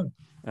 I am.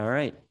 All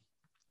right.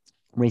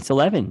 Race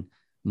 11,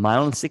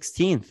 mile and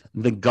 16th,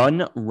 the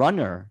Gun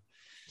Runner.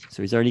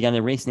 So he's already got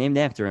a race named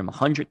after him.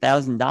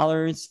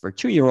 $100,000 for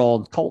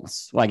 2-year-old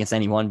colts. Well, I guess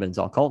anyone, but it's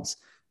all colts.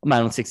 A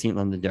mile and 16th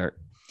on the dirt.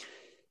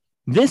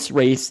 This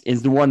race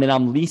is the one that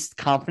I'm least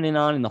confident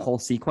on in the whole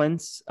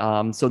sequence.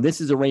 So this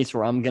is a race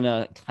where I'm going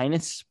to kind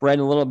of spread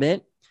a little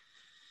bit,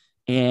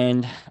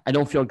 and I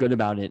don't feel good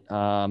about it.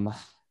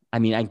 I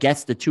mean, I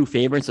guess the 2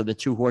 favorites are the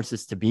 2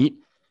 horses to beat.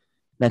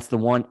 That's the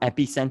one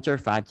Epicenter,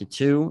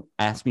 5-2,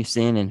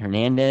 Asmussen and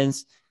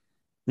Hernandez.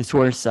 This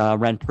horse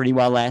ran pretty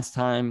well last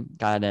time.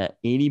 Got a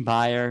 80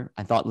 buyer.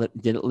 I thought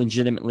did it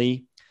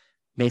legitimately.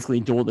 Basically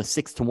dueled a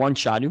 6-1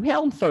 shot who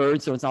held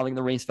third, so it's not like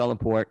the race fell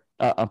apart.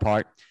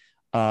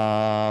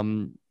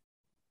 And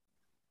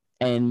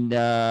what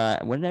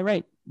did I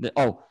write?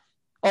 That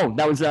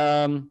was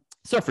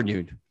Surfer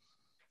Dude.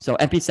 So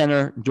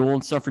Epicenter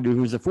dueled Surfer Dude,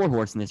 who was a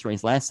 4-horse in this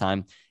race last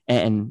time,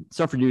 and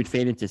Surfer Dude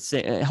faded to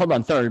 6, held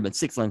on third, but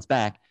 6 lengths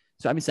back.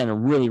 So Epicenter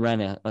really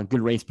ran a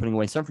good race, putting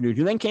away Surfer Dude,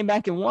 who then came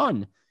back and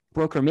won,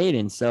 broke her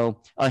maiden.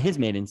 So his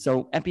maiden.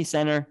 So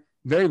Epicenter,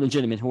 very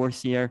legitimate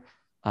horse here.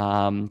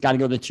 Got to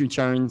go the 2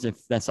 turns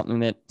if that's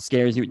something that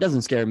scares you. It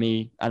doesn't scare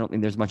me. I don't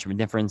think there's much of a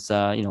difference.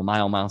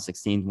 Mile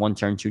 16, 1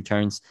 turn, 2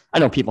 turns. I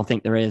know people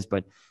think there is, but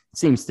it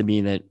seems to be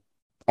that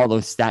all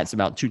those stats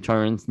about 2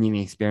 turns,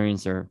 needing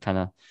experience, are kind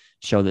of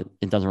show that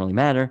it doesn't really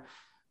matter.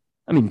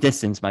 I mean,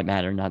 distance might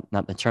matter, not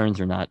the turns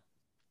or not.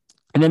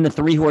 And then the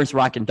 3-horse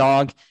Rocket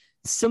Dog,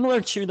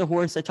 similar to the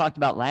horse I talked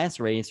about last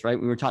race, right?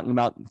 We were talking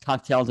about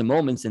Cocktails and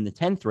Moments in the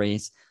 10th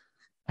race.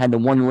 Had the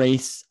 1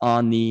 race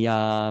on the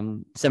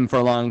 7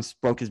 furlongs,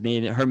 broke her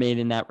maiden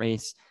in that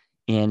race,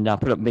 and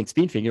put up a big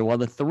speed figure. Well,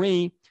 the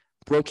 3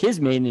 broke his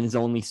maiden in his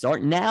only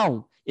start.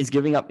 Now is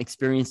giving up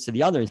experience to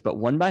the others, but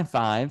 1 by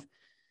 5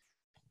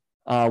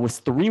 was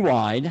 3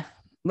 wide.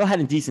 Well,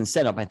 had a decent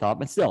setup, I thought,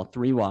 but still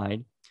 3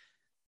 wide.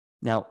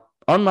 Now,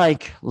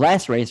 unlike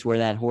last race where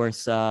that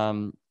horse,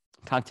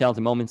 Cocktails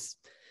and Moments,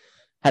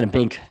 had a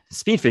big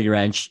speed figure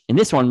edge, in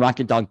this one,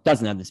 Rocket Dog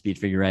doesn't have the speed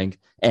figure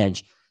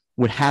edge.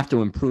 Would have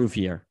to improve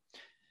here.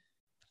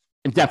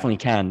 It definitely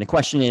can. The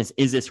question is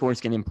this horse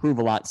going to improve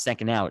a lot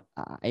second out?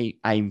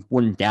 I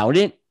wouldn't doubt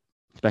it,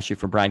 especially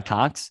for Brad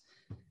Cox.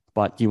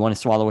 But do you want to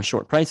swallow a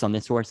short price on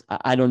this horse?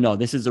 I don't know.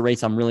 This is a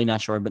race I'm really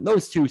not sure. But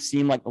those 2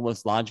 seem like the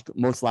most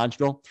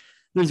logical.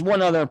 There's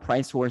one other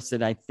price horse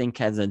that I think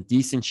has a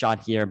decent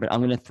shot here, but I'm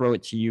going to throw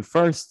it to you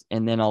first,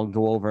 and then I'll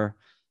go over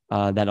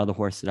that other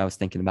horse that I was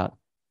thinking about.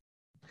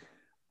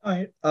 All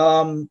right.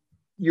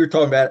 You're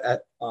talking about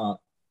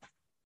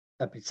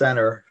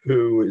Epicenter,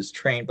 who is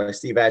trained by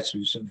Steve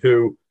Asmussen,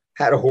 who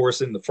had a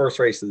horse in the first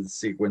race of the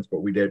sequence,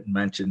 but we didn't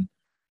mention.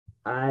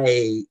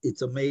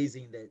 It's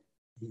amazing that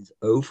he's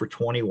 0 for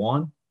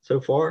 21 so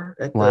far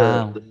at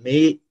the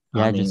meet.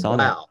 Yeah, I just saw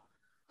that.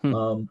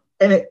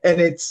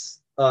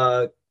 It's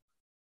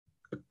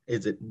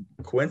is it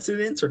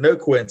coincidence or no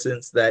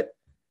coincidence that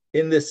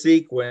in this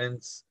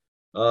sequence,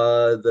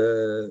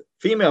 the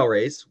female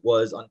race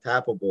was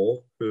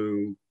Untappable,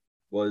 who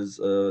was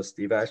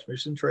Steve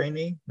Asmussen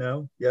trainee?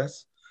 No?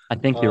 Yes? I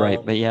think you're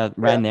right, but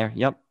ran there.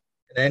 Yep.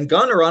 And then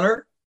Gun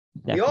Runner,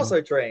 he also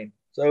trained.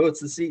 So it's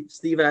the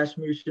Steve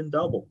Asmussen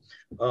double.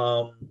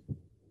 I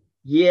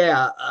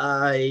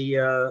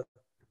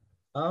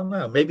don't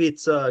know. Maybe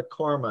it's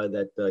karma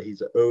that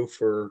he's 0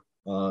 for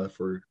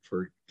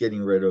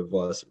getting rid of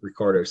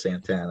Ricardo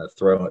Santana,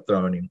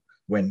 throwing him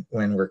when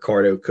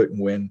Ricardo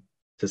couldn't win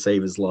to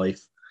save his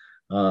life.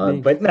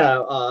 But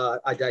no,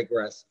 I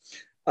digress.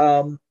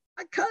 I'm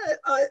kind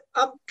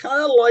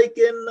of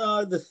liking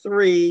the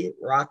 3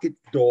 Rocket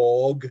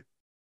Dog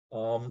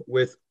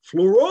with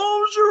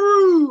Florent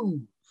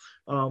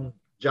Geroux.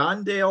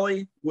 John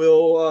Daly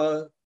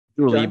will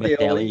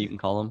Daly, you can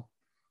call him.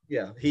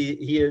 Yeah,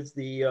 he is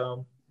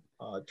the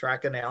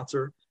track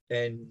announcer,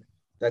 and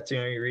that's the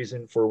only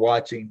reason for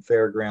watching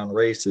fairground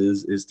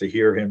races is to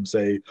hear him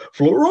say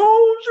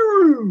Florent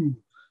Geroux.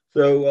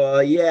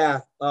 So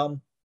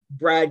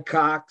Brad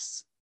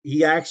Cox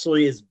he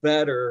actually is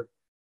better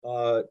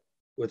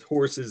with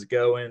horses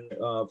going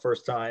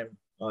first time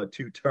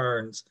 2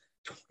 turns.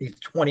 He's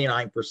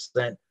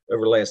 29%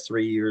 over the last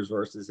 3 years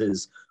versus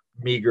his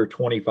meager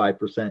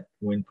 25%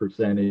 win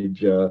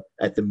percentage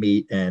at the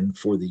meet and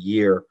for the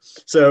year.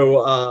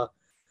 So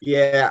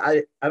yeah,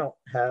 I don't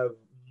have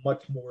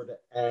much more to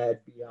add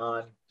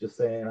beyond just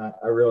saying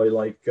I really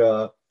like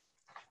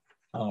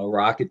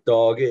Rocket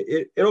Dog.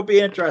 It'll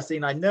be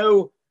interesting. I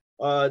know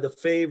the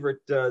favorite,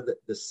 the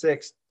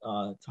sixth,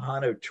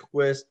 Tejano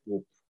Twist,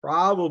 will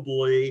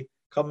probably,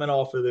 coming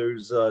off of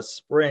those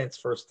sprints,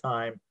 first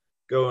time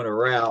going a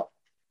route,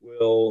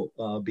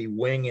 will be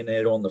winging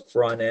it on the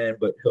front end,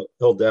 but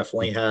he'll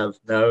definitely have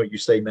no. You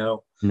say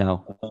no?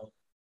 No.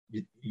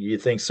 You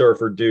think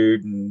Surfer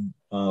Dude and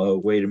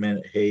wait a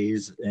minute,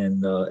 Hayes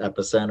and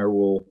Epicenter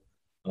will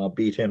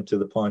beat him to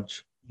the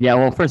punch? Yeah,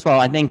 well, first of all,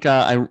 I think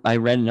I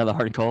read another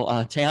article.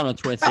 Tejano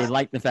Twist, they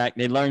like the fact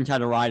they learned how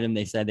to ride him.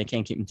 They said they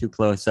can't keep him too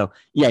close. So,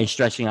 yeah, he's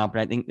stretching out,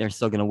 but I think they're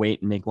still going to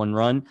wait and make one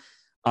run.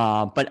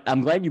 But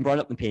I'm glad you brought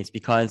up the pace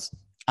because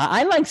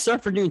I like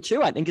Surfer Dude,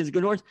 too. I think he's a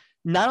good horse.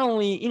 Not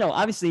only,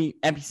 obviously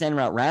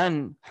Epicenter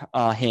outran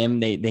him.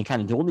 They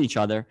kind of dueled each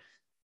other.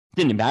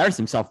 Didn't embarrass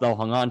himself, though,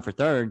 hung on for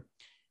third.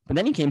 But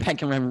then he came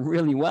back and ran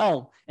really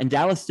well. And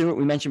Dallas Stewart,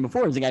 we mentioned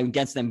before, is a guy who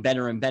gets them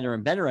better and better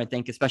and better, I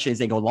think, especially as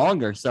they go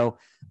longer. So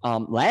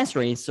last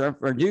race,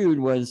 Surfer Dude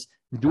was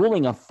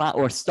dueling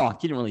or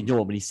stalked. He didn't really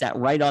duel, but he sat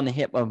right on the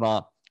hip of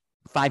a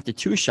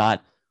 5-2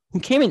 shot who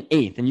came in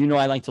 8th. And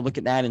I like to look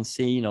at that and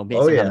see,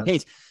 based on the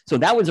pace. So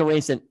that was a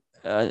race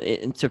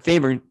that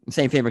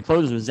favorite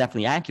closers was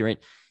definitely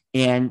accurate.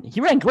 And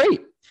he ran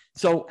great.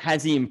 So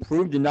has he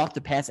improved enough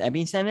to pass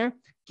Epicenter?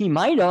 He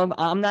might have.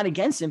 I'm not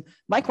against him.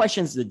 My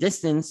question is the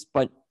distance.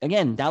 But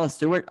again, Dallas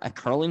Stewart, a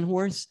curling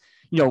horse,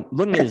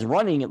 looking at his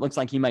running, it looks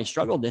like he might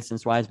struggle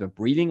distance-wise, but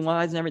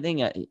breeding-wise and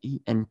everything,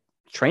 and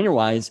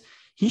trainer-wise,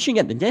 he should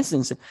get the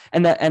distance.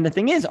 And the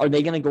thing is, are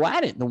they going to go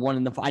at it? The one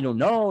in the I don't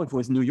know. If it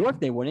was New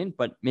York, they wouldn't.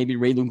 But maybe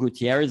Raylu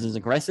Gutierrez is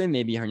aggressive.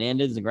 Maybe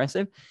Hernandez is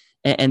aggressive,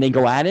 and they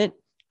go at it.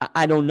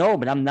 I don't know,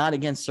 but I'm not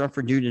against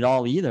Surfer Dude at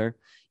all either.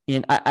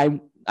 And I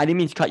didn't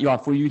mean to cut you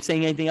off. Were you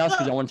saying anything else?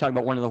 Because I want to talk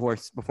about one of the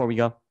horse before we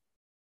go.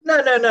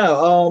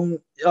 No.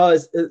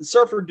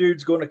 Surfer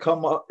Dude's going to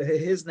come up.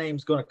 His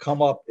name's going to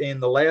come up in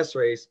the last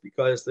race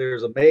because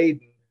there's a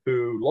maiden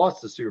who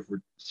lost to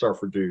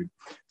Surfer Dude.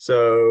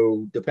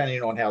 So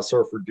depending on how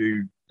Surfer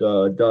Dude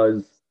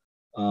does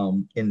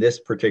in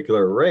this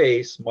particular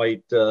race,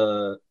 might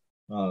you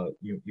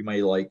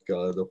may like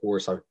the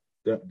horse. I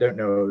don't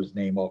know his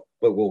name off,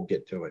 but we'll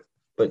get to it.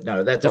 But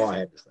no, that's all I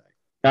had to say.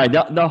 All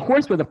right, the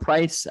horse with a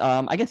price,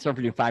 I guess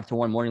Surfer Dude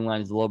 5-1 morning line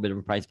is a little bit of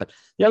a price, but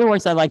the other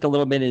horse I like a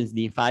little bit is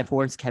the 5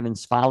 horse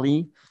Kevin's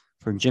Folly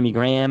for Jimmy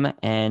Graham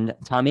and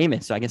Tom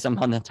Amoss. So I guess I'm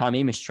on the Tom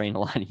Amoss train a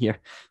lot here.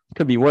 It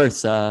could be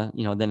worse, than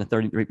a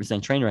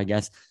 33% trainer, I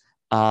guess.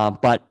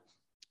 But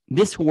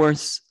this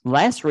horse,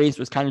 last race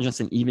was kind of just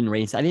an even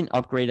race. I didn't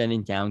upgrade, I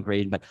didn't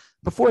downgrade, but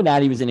before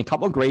that, he was in a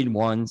couple of grade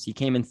ones. He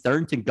came in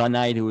third to Gun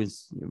Knight, who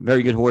was a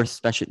very good horse,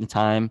 especially at the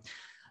time.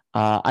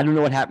 I don't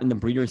know what happened in the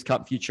Breeders'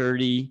 Cup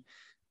Futurity.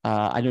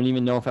 I don't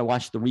even know if I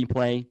watched the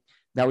replay.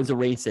 That was a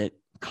race that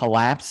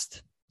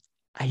collapsed.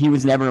 He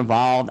was never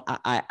involved.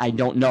 I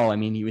don't know. I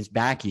mean, he was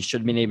back. He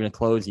should have been able to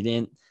close. He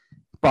didn't.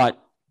 But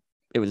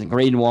it was a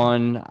grade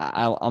 1.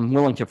 I'm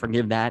willing to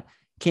forgive that.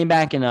 Came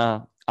back in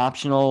a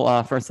optional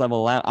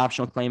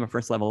optional claim of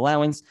first level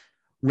allowance.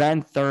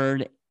 Ran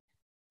third.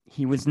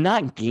 He was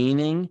not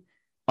gaining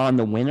on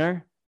the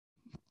winner.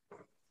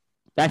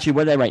 Actually,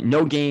 what did I write?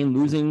 No gain,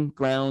 losing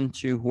ground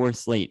to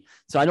horse late.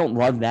 So I don't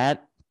love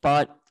that,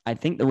 but I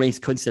think the race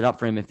could set up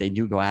for him if they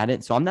do go at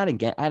it. So I'm not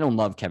against, I don't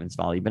love Kevin's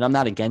Folly, but I'm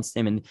not against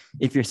him. And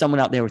if you're someone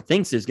out there who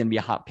thinks there's going to be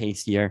a hot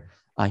pace here,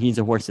 he's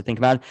a horse to think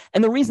about.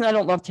 And the reason I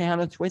don't love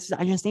Tejano Twist is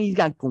I just think he's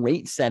got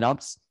great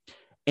setups.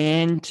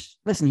 And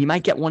listen, he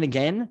might get one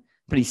again,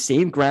 but he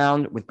saved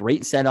ground with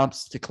great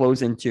setups to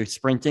close into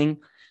sprinting,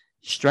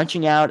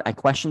 stretching out. I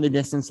question the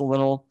distance a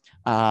little.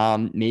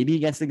 Maybe he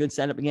gets a good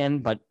setup again,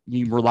 but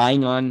you're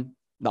relying on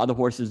the other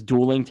horses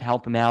dueling to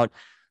help him out.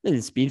 The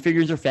speed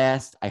figures are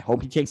fast. I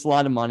hope he takes a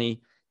lot of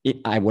money.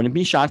 I wouldn't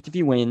be shocked if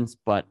he wins,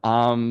 but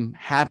I'm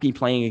happy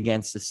playing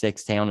against the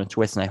 6 Tejano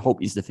Twist, and I hope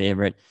he's the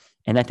favorite.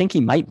 And I think he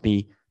might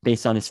be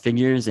based on his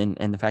figures and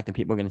the fact that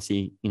people are going to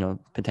see,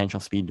 potential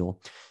speed duel.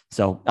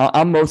 So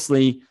I'm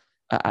mostly,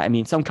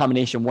 some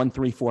combination 1,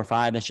 3, 4,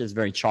 5. That's just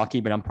very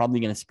chalky, but I'm probably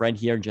going to spread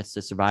here just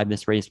to survive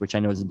this race, which I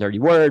know is a dirty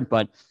word,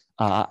 but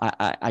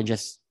I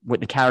just,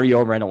 with the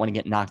carryover, I don't want to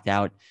get knocked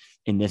out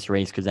in this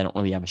race because I don't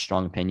really have a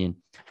strong opinion.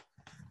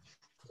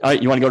 All right,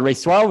 you want to go to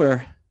race 12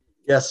 or?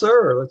 Yes,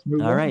 sir. Let's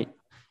move on. All right.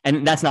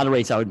 And that's not a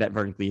race I would bet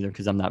vertically either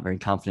because I'm not very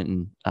confident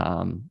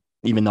in,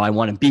 even though I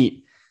want to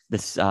beat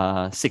this 6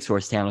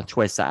 horse Tejano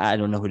Twist, I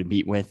don't know who to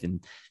beat with,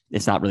 and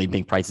it's not really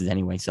big prices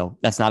anyway. So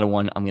that's not a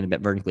one I'm going to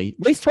bet vertically.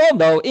 Race 12,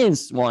 though,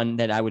 is one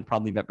that I would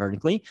probably bet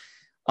vertically.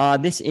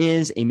 This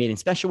is a maiden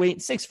special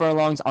weight, 6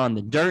 furlongs on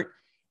the dirt.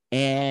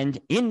 And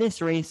in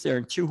this race, there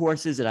are two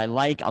horses that I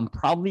like. I'm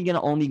probably going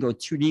to only go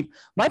too deep.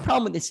 My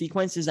problem with the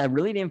sequence is I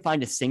really didn't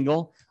find a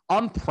single.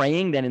 I'm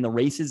praying that in the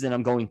races that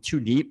I'm going too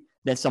deep,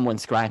 that someone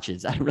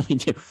scratches. I really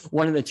do.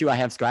 One of the two I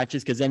have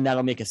scratches, because then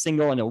that'll make a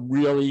single and it'll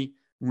really,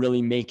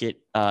 really make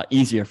it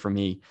easier for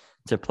me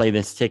to play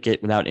this ticket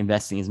without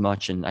investing as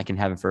much. And I can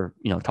have it for,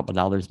 a couple of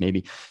dollars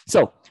maybe.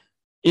 So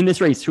in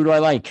this race, who do I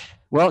like?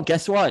 Well,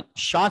 guess what?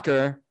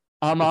 Shocker.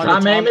 I'm on the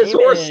Tom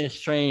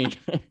Amoss train.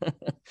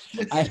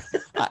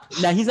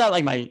 Now, he's not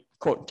like my,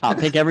 quote, top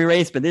pick every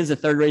race, but this is the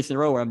third race in a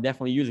row where I'm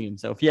definitely using him.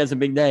 So if he has a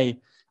big day,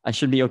 I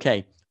should be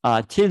okay.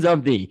 Tis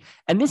of Thee.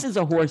 And this is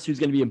a horse who's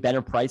going to be a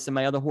better price than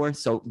my other horse.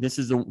 So this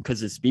is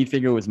because his speed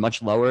figure was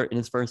much lower in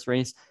his first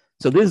race.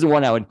 So this is the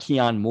one I would key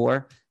on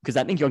more, because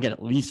I think you'll get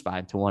at least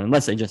 5-1,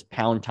 unless they just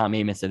pound Tom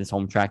Amoss at his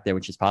home track there,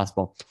 which is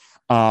possible.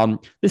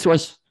 This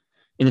horse,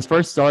 in his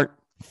first start,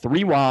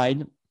 3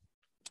 wide,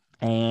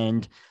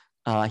 and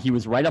he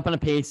was right up on a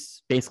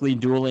pace, basically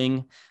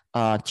dueling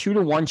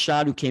 2-1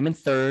 shot who came in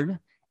third,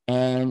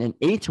 and an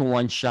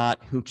 8-1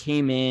 shot who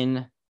came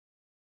in.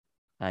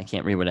 I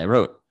can't read what I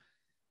wrote.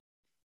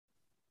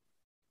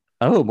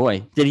 Oh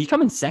boy, did he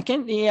come in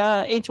second? The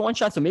 8-1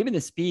 shot. So maybe the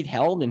speed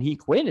held and he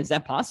quit. Is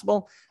that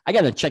possible? I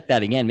got to check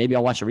that again. Maybe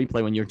I'll watch a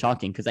replay when you're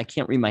talking, because I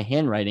can't read my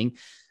handwriting.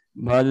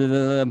 But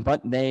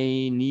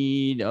they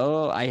need.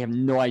 Oh, I have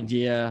no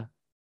idea.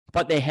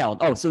 But they held.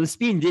 Oh, so the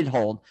speed did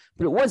hold,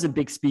 but it was a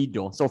big speed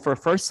duel. So for a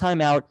first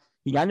time out,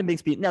 he got in a big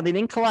speed. Now, they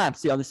didn't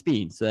collapse the other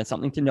speed, so that's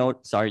something to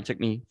note. Sorry, it took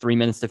me 3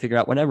 minutes to figure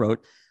out what I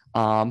wrote.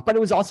 But it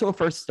was also a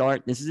first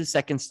start. This is his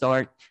second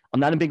start. I'm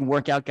not a big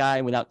workout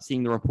guy without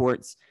seeing the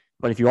reports,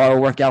 but if you are a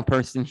workout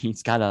person,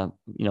 he's got a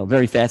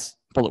very fast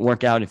bullet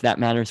workout, if that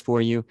matters for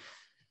you.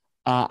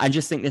 I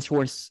just think this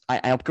horse, I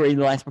upgraded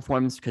the last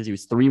performance because he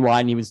was 3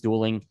 wide and he was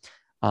dueling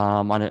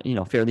on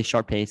a fairly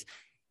sharp pace.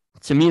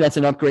 To me, that's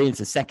an upgrade.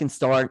 It's a second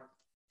start.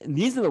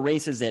 These are the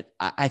races that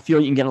I feel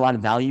you can get a lot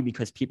of value,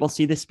 because people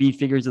see the speed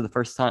figures of the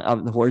first time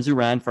of the horse who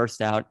ran first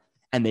out,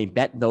 and they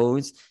bet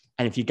those.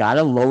 And if you got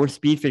a lower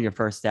speed figure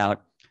first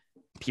out,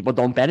 people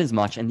don't bet as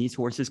much, and these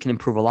horses can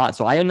improve a lot.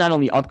 So I not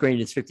only upgraded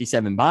his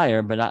 57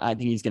 buyer, but I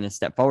think he's going to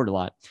step forward a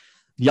lot.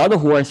 The other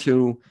horse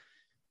who,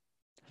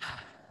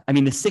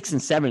 the 6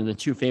 and 7 are the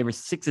two favorites.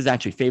 6 is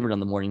actually favored on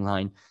the morning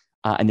line.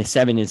 And the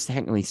 7 is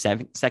technically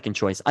second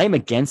choice. I am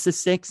against the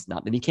 6,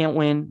 not that he can't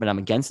win, but I'm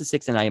against the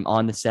 6, and I am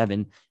on the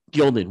 7,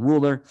 Gilded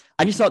Ruler.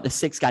 I just thought the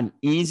 6 got an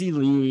easy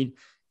lead,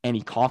 and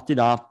he coughed it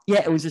up.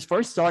 Yeah, it was his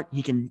first start.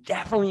 He can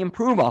definitely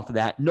improve off of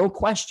that, no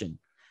question.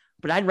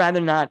 But I'd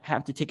rather not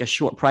have to take a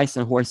short price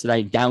on a horse that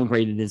I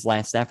downgraded his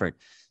last effort.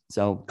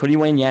 So could he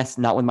win? Yes,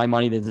 not with my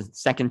money. There's a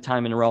second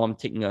time in a row I'm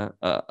taking a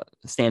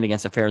stand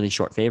against a fairly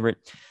short favorite.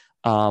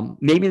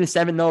 Maybe the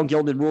 7, though,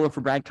 Gilded Ruler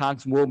for Brad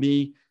Cox will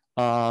be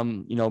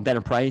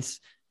better price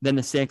than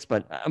the 6,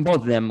 but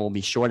both of them will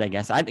be short, I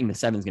guess. I think the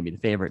 7 is going to be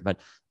the favorite, but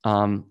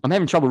I'm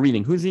having trouble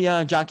reading. Who's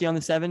the jockey on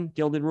the 7,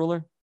 Gilded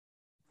Ruler?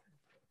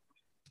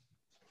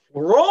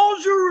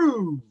 Laurent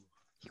Giroux.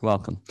 You're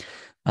welcome.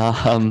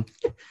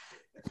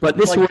 But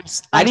this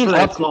was I didn't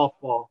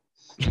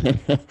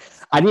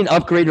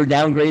upgrade or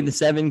downgrade the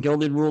 7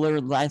 Gilded Ruler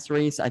last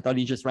race. I thought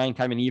he just ran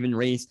kind of an even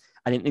race.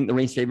 I didn't think the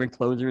race favored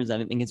closers. I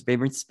didn't think his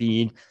favorite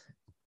speed.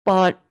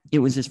 But it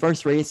was his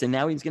first race, and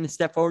now he's going to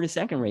step forward to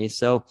second race.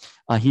 So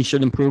he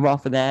should improve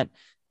off of that.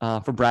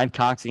 For Brad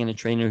Cox, again, a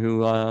trainer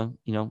who,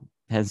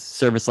 has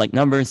service-like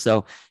numbers,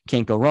 so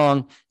can't go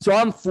wrong. So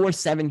I'm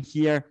 4-7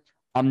 here.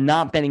 I'm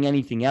not betting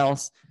anything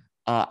else.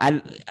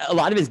 A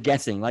lot of his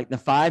guessing, like the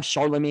 5,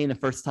 Charlemagne, the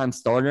first-time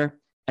starter.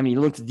 He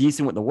looks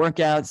decent with the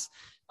workouts.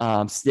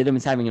 Stidham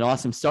is having an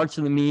awesome start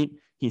to the meet.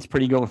 He's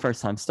pretty good with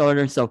first-time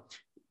starter. So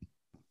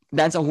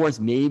that's a horse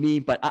maybe,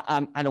 but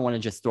I don't want to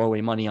just throw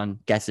away money on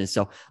guesses.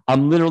 So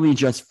I'm literally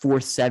just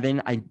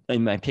 4-7.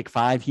 In my pick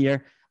 5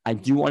 here. I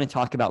do want to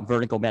talk about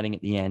vertical betting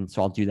at the end,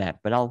 so I'll do that.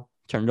 But I'll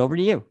turn it over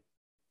to you.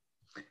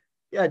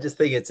 Yeah, I just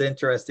think it's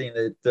interesting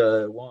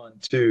that 1,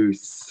 2,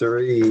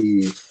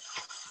 3,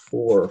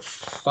 4,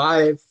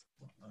 5.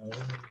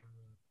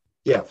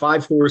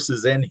 5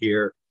 horses in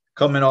here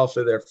coming off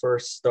of their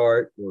first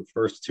start or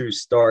first 2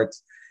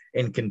 starts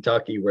in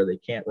Kentucky where they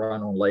can't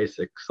run on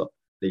Lasix. So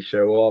they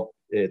show up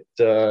at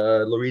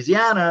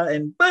Louisiana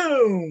and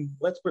boom,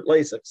 let's put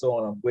Lasix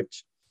on them,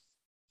 which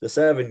the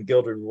 7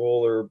 Gilded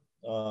Ruler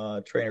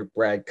trainer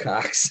Brad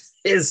Cox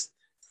is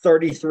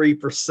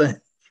 33%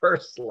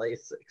 first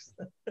Lasix.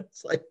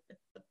 It's like,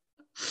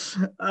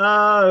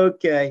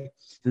 okay.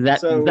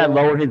 Does that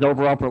lower his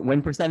overall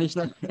win percentage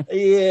then?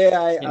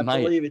 Yeah, I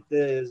believe it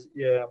is.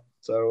 Yeah.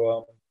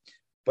 So,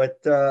 I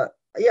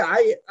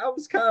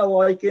was kind of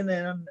liking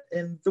him.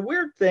 And the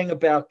weird thing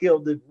about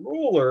Gilded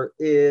Ruler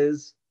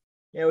is,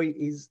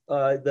 he's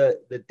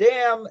the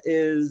dam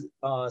is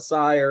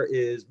sire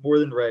is More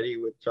Than Ready,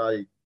 which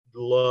I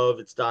love.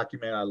 It's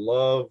documented. I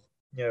love,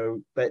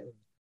 betting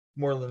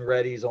More Than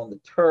Ready's on the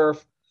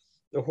turf.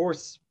 The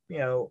horse,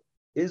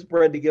 is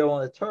bred to go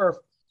on the turf.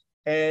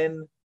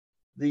 And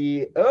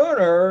the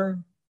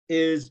owner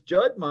is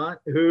Juddmonte,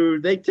 who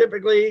they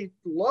typically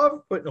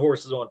love putting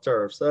horses on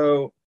turf.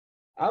 So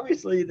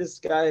obviously this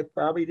guy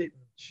probably didn't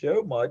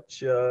show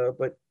much,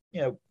 but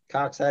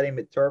Cox had him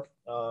at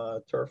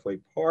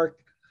Turfway Park,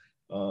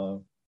 uh,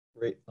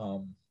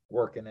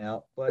 working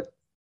out, but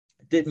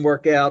it didn't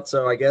work out.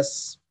 So I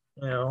guess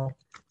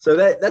so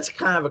that's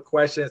kind of a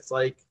question. It's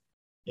like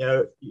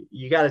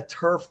you got a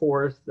turf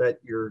horse that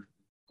you're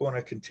going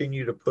to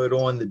continue to put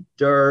on the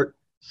dirt,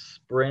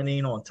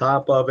 sprinting on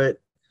top of it.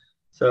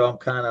 So I'm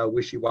kind of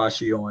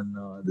wishy-washy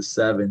on the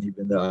 7,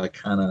 even though I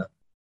kind of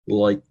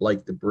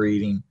like the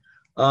breeding.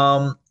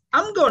 I'm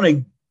going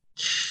to,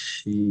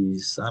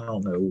 I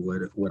don't know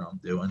what I'm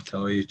doing,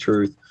 tell you the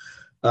truth.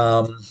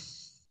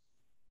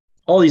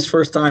 All these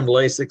first-time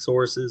Lasix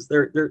horses,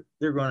 they're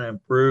going to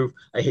improve.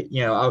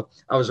 I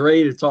was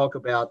ready to talk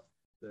about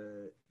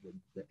the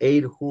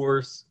 8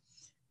 horse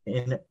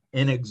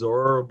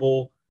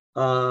Inexorable,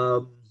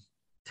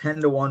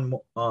 10-1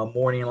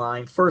 morning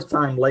line. First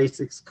time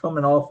Lasix,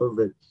 coming off of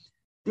a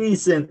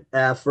decent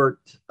effort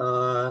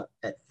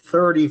at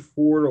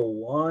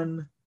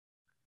 34-1.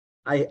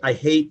 I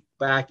hate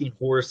backing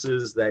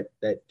horses that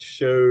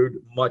showed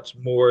much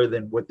more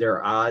than what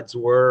their odds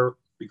were,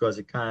 because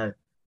it kind of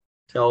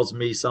tells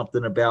me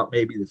something about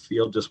maybe the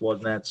field just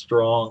wasn't that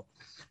strong.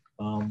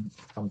 I'm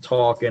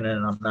talking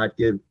and I'm not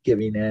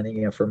giving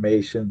any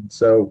information.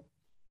 So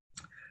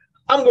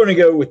I'm going to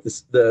go with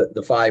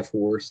the 5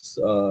 horse,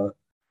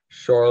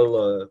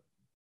 Charlemagne.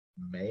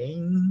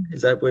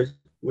 Is that what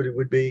it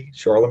would be?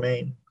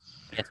 Charlemagne?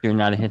 If you're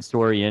not a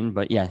historian,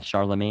 but yeah,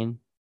 Charlemagne.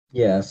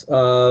 Yes.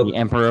 The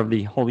emperor of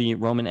the Holy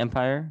Roman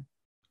Empire.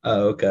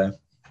 Oh, okay.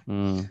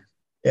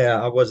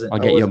 Yeah, I wasn't. I'll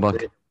get you a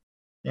book.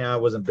 I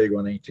wasn't big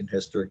on ancient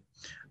history.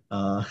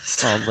 Well,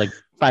 like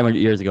 500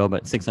 years ago,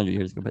 but 600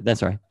 years ago, but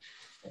that's all right.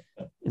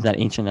 Is that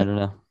ancient? I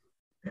don't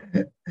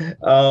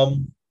know.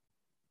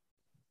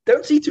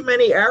 Don't see too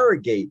many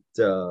Arrogate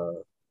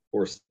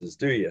horses,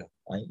 do you?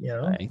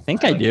 I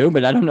think I do,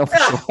 but I don't know for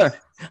sure.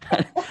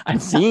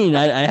 I've seen.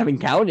 I haven't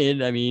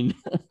counted. I mean,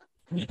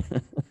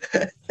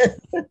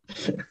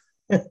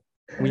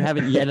 we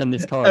haven't yet on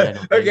this card.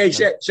 Okay,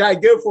 should I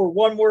go for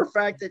one more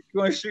fact that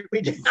you're going to shoot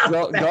me down?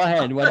 Go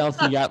ahead. What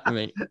else you got for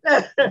me?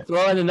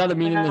 Throw in another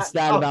meaningless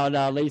stat about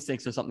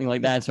Lasix or something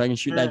like that, so I can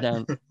shoot that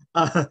down.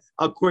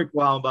 A quick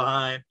while I'm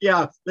behind.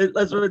 Yeah,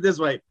 let's put it this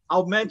way.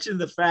 I'll mention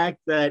the fact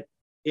that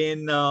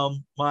in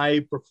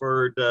my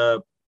preferred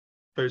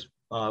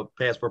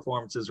past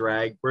performances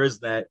rag,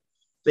 Brisnet,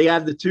 they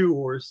have the 2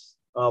 horse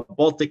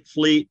Baltic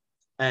Fleet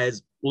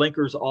as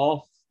blinkers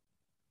off,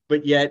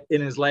 but yet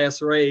in his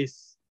last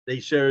race they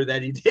show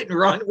that he didn't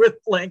run with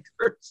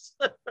blinkers.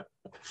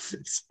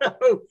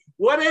 So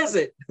what is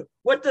it?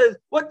 What does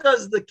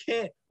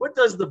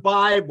the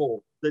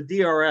Bible, the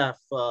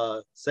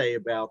DRF, say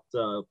about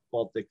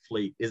Baltic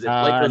Fleet? Is it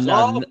blinkers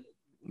off?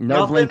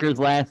 No blinkers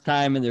last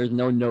time, and there's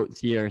no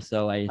notes here,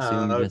 so I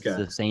assume it's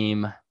the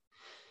same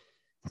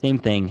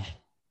thing.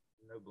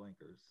 No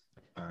blinkers.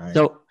 All right.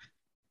 So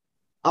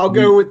I'll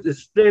go with the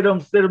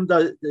Stidham.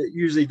 Stidham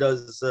usually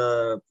does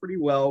pretty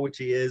well, which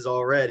he is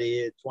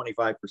already at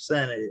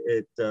 25%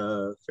 at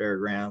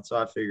Fairground. So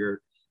I figured,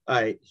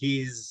 all right,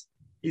 he's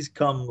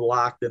come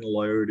locked and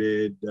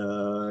loaded.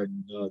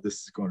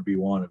 This is going to be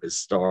one of his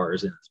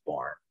stars in his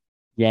barn.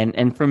 Yeah,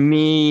 and for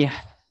me,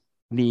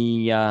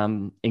 the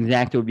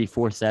exacta would be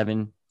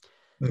 4-7.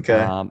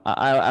 Okay.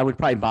 I would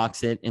probably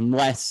box it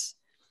unless,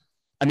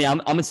 I mean,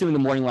 I'm assuming the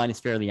morning line is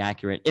fairly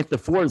accurate. If the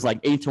 4 is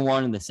like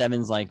 8-1 and the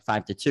 7's like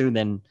 5-2,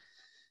 then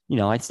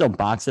I'd still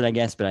box it, I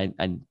guess, but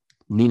I'd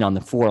lean on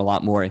the 4 a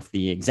lot more if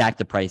the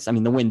exacta price. I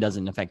mean, the win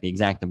doesn't affect the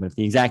exacta, but if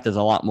the exacta is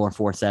a lot more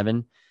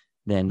 4-7,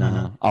 then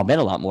I'll bet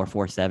a lot more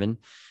 4-7.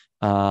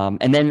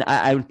 And then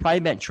I would probably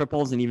bet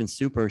triples and even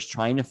supers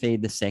trying to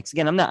fade the 6.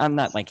 Again, I'm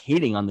not like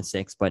hating on the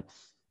 6, but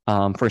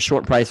for a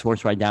short price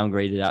horse where I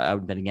downgraded, I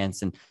would bet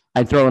against, and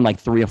I'd throw in like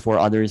 3 or 4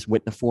 others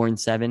with the 4 and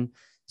 7.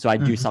 So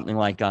I'd do something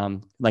like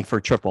for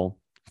triple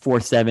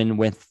 4-7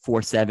 with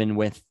 4-7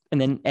 with,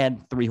 and then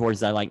add 3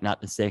 horses I like,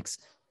 not the 6,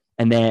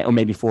 and then, or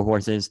maybe 4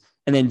 horses,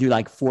 and then do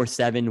like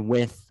 4-7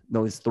 with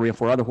those 3 or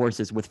 4 other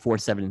horses with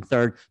 4-7 and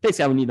third.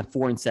 Basically, I would need the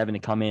 4 and 7 to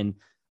come in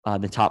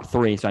the top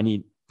 3. So I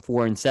need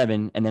 4 and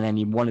 7, and then I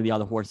need one of the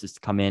other horses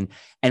to come in,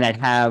 and I'd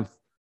have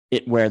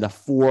it where the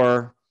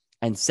 4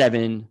 and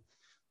 7,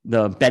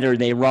 the better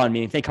they run. I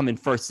mean, if they come in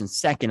first and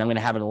second, I'm going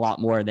to have it a lot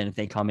more than if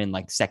they come in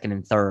like second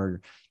and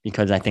third,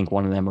 because I think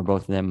one of them or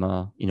both of them,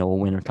 will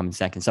win or come in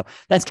second. So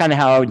that's kind of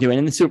how I would do it.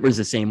 And the super is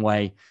the same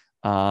way.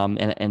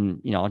 And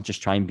I'll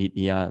just try and beat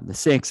the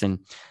 6. And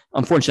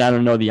unfortunately, I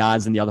don't know the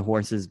odds and the other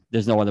horses.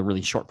 There's no other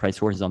really short price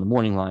horses on the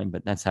morning line,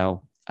 but that's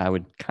how I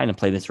would kind of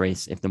play this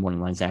race if the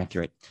morning line is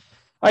accurate.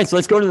 All right, so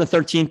let's go to the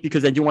 13th,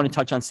 because I do want to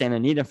touch on Santa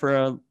Anita for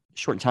a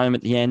short time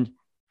at the end.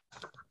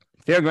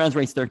 Fairgrounds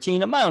race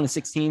 13, a mile and a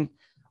 16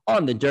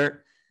 on the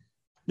dirt.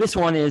 This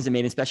one is a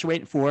maiden special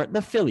weight for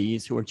the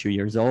fillies, who are 2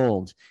 years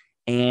old.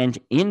 And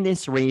in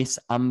this race,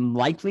 I'm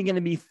likely going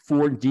to be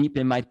 4 deep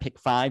in my pick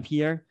 5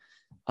 here.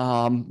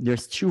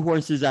 There's 2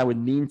 horses I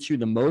would lean to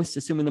the most,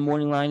 assuming the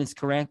morning line is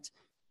correct.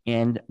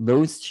 And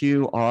those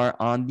 2 are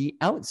on the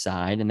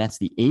outside, and that's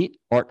the 8,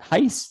 Art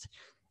Heist,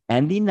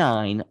 and the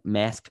 9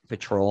 Mask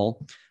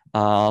Patrol.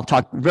 I'll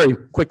talk very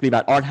quickly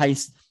about Art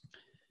Heist.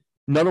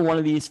 Another one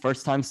of these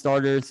second-time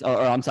starters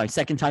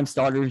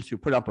who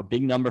put up a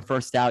big number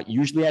first out.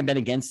 Usually I bet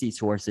against these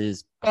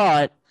horses,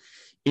 but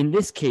in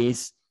this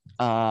case,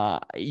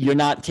 you're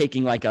not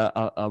taking like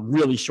a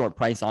really short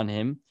price on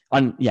him.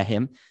 And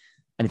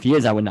if he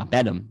is, I would not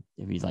bet him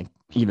if he's like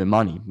even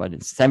money, but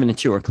it's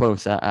 7-2 or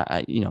close.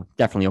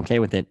 Definitely okay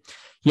with it.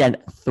 He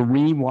had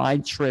 3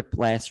 wide trip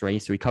last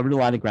race, so he covered a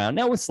lot of ground.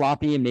 That was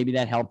sloppy, and maybe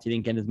that helped. He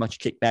didn't get as much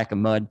kickback of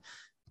mud,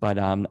 but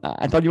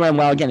I thought he ran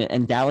well again.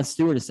 And Dallas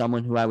Stewart is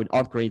someone who I would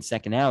upgrade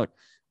second out.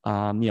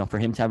 For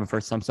him to have a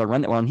first-time start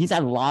run that well. And he's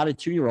had a lot of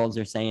 2-year-olds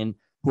they're saying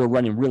who are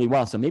running really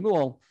well. So maybe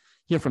we'll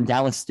hear from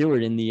Dallas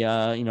Stewart in the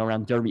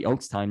around Derby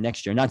Oaks time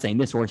next year. Not saying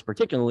this horse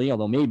particularly,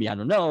 although maybe, I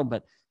don't know,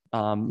 but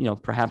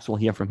perhaps we'll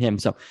hear from him.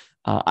 So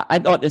I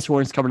thought this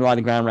horse covered a lot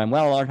of ground, ran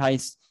well, Art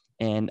Heist.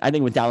 And I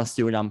think with Dallas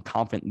Stewart, I'm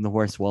confident the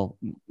horse will,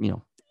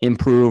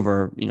 improve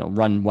or,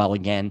 run well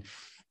again.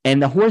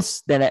 And the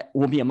horse that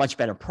will be a much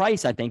better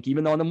price, I think,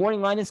 even though the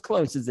morning line is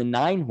close, is the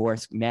 9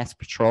 horse Mask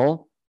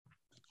Patrol.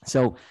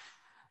 So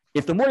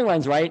if the morning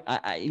line's right,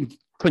 I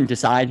couldn't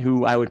decide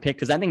who I would pick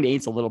because I think the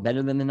 8's a little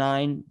better than the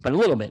 9, but a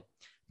little bit.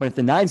 But if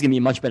the 9's going to be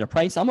a much better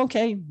price, I'm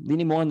okay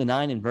leaning more on the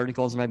 9 and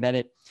verticals if I bet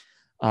it.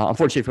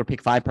 Unfortunately, for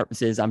pick 5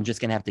 purposes, I'm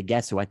just going to have to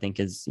guess who I think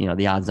is,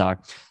 the odds are.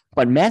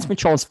 But Mask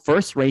Patrol's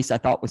first race I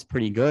thought was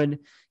pretty good.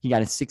 He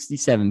got a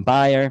 67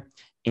 buyer.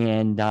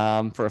 And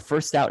for a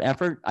first out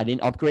effort, I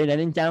didn't upgrade. I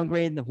didn't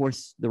downgrade.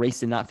 The race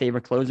did not favor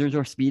closers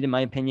or speed, in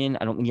my opinion.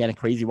 I don't think he had a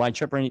crazy wide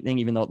trip or anything,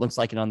 even though it looks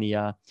like it on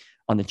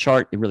the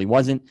chart. It really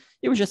wasn't.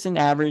 It was just an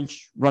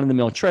average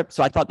run-of-the-mill trip.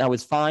 So I thought that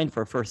was fine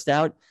for a first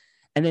out.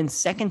 And then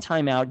second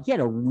time out, he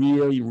had a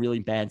really, really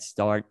bad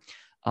start.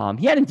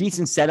 He had a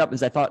decent setup,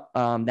 as I thought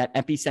that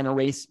Epicenter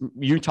race,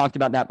 you talked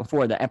about that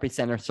before, the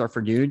Epicenter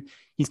Surfer Dude.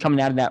 He's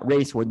coming out of that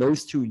race where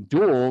those two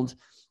dueled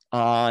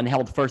and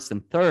held first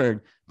and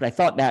third. But I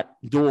thought that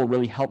duel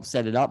really helped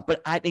set it up.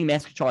 But I think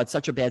Mask Patrol had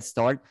such a bad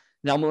start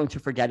that I'm willing to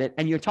forget it.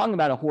 And you're talking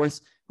about a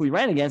horse who he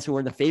ran against who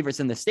were the favorites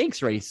in the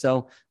stakes race.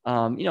 So,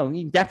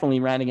 he definitely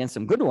ran against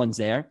some good ones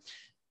there.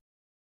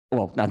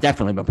 Well, not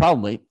definitely, but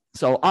probably.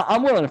 So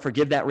I'm willing to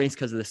forgive that race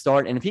because of the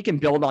start. And if he can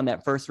build on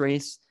that first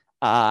race,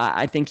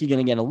 I think you're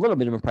going to get a little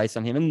bit of a price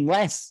on him,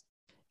 unless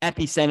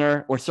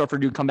Epicenter or Surfer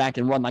Dude come back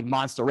and run like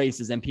monster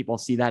races, and people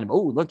see that and,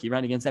 oh, look, he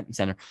ran against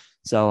Epicenter.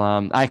 So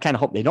I kind of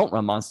hope they don't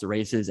run monster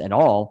races at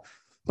all.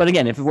 But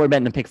again, if we're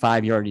betting to pick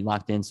 5, you're already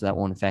locked in, so that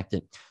won't affect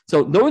it.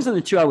 So those are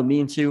the 2 I would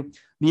lean to.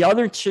 The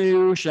other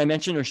 2, should I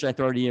mention or should I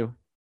throw it to you?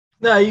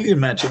 No, you can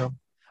mention them.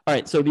 All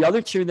right. So the other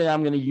 2 that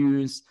I'm going to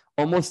use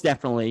almost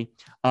definitely,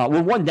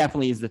 one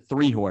definitely is the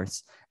 3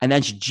 horse, and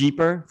that's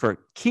Jeeper for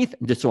Keith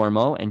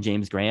DeSormo and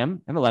James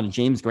Graham. I have a lot of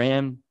James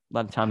Graham, a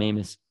lot of Tom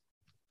Amos.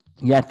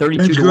 Yeah,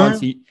 32 to 1.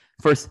 So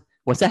first,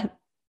 what's that?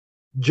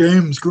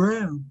 James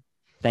Graham.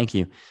 Thank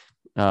you,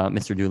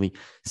 Mr. Dooley.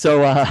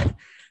 So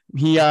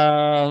he.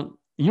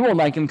 You won't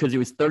like him because he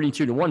was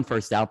 32 to 1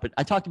 first out. But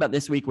I talked about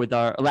last week with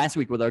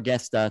our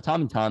guest,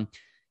 Tom and Tom.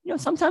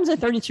 Sometimes they're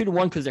 32 to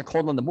 1 because they're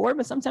cold on the board,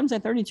 but sometimes they're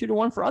 32 to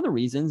 1 for other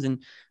reasons.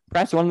 And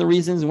perhaps one of the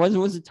reasons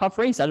was a tough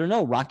race. I don't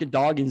know. Rocket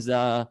Dog is,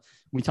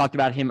 we talked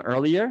about him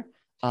earlier,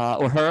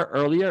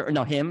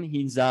 him.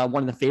 He's one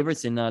of the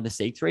favorites in the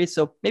stakes race.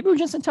 So maybe it was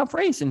just a tough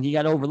race and he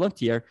got overlooked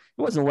here.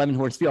 It was an 11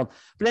 horse field.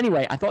 But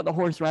anyway, I thought the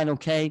horse ran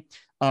okay.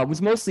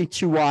 Was mostly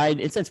 2 wide.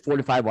 It says 4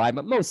 to 5 wide,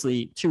 but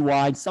mostly 2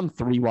 wide, some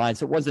 3 wide.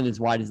 So it wasn't as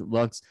wide as it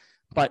looks.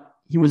 But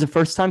he was a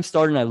first-time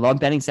starter, and I love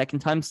betting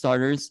second-time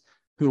starters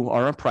who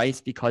are a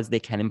price because they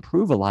can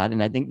improve a lot.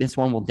 And I think this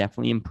one will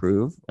definitely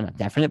improve. Well, not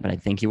definite, but I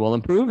think he will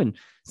improve. And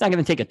it's not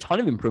going to take a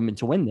ton of improvement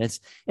to win this.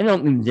 And I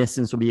don't think the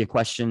distance will be a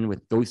question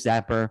with Ghost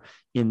Zapper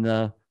in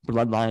the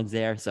bloodlines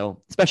there.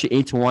 So especially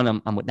 8 to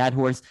 1, I'm with that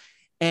horse.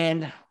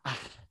 And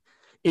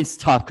it's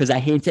tough because I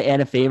hate to add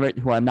a favorite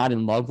who I'm not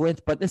in love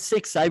with, but the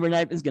 6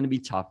 Cyberknife is going to be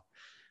tough.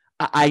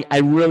 I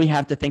really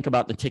have to think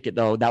about the ticket,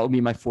 though. That would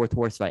be my 4th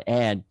horse if I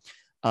add.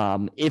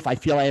 If I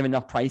feel I have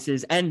enough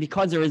prices, and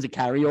because there is a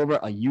carryover,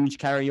 a huge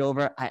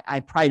carryover,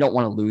 I probably don't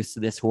want to lose to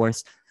this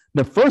horse.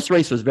 The first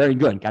race was very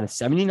good. Got a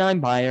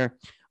 79 buyer,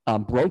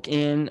 broke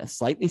in, a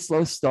slightly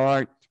slow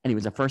start, and he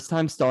was a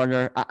first-time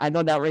starter. I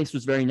thought that race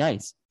was very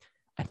nice.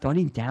 I thought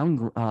he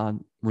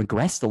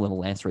regressed a little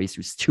last race. He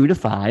was 2 to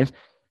 5.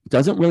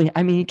 Doesn't really,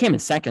 he came in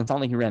second. It's not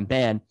like he ran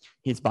bad.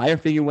 His buyer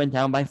figure went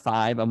down by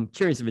 5. I'm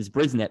curious if his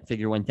Brisnet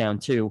figure went down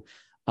too.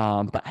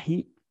 But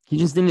he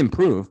just didn't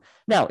improve.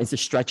 Now, it's a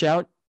stretch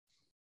out.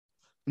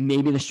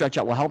 Maybe the stretch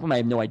out will help him. I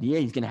have no idea.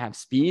 He's going to have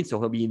speed, so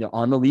he'll be either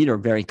on the lead or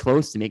very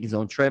close to make his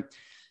own trip.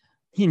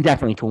 He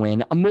definitely can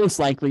win. Most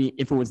likely,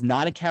 if it was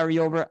not a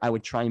carryover, I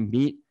would try and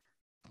beat.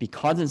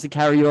 Because it's a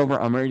carryover,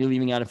 I'm already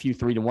leaving out a few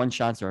 3 to 1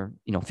 shots or,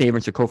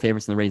 favorites or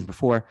co-favorites in the race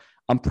before.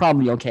 I'm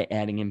probably okay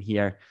adding him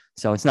here.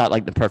 So it's not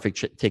like the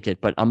perfect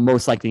ticket, but I'm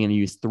most likely going to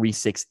use 3,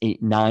 6,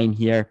 8, 9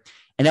 here.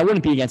 And I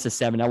wouldn't be against a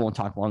 7. I won't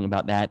talk long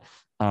about that.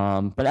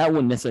 But I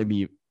wouldn't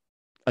necessarily be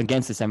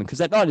against the 7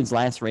 because I thought his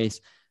last race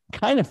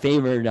kind of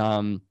favored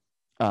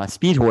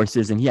speed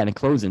horses, and he had to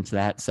close into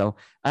that. So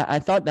I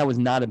thought that was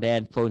not a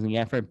bad closing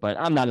effort, but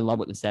I'm not in love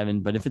with the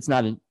 7. But if it's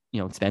not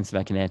expensive,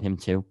 I can add him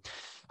too.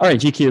 All right,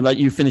 GQ, let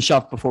you finish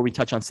up before we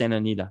touch on Santa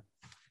Anita.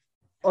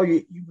 Oh,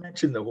 you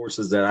mentioned the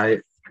horses that I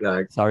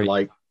Sorry.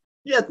 like.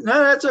 Yeah,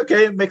 no, that's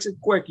okay. It makes it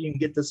quick. You can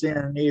get to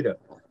Santa Anita.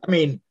 I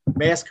mean,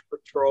 Mask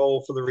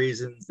Patrol for the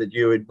reasons that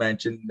you had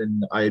mentioned,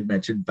 and I had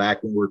mentioned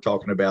back when we were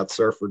talking about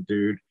Surfer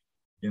Dude.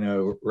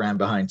 Ran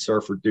behind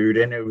Surfer Dude,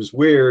 and it was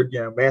weird.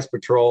 Mask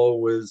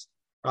Patrol was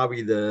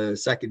probably the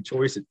second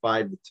choice at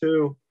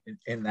 5-2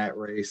 in that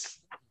race.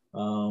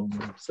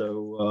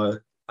 So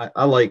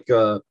I like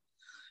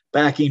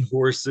backing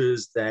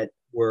horses that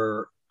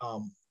were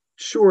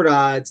short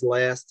odds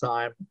last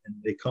time, and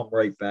they come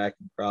right back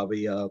and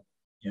probably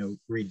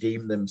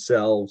redeem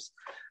themselves.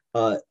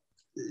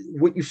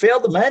 What you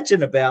failed to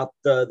mention about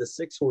the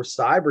 6-horse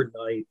Cyber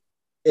Knight,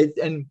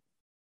 and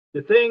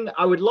the thing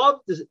I would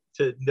love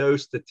to know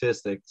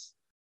statistics,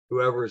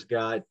 whoever's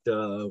got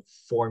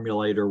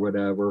Formulate or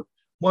whatever,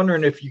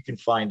 wondering if you can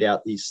find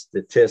out these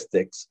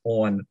statistics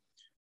on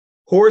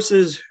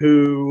horses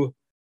who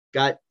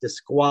got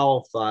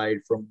disqualified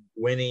from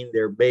winning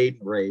their maiden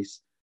race.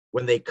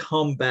 When they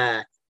come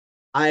back,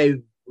 I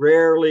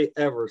rarely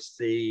ever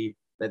see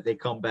that they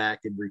come back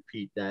and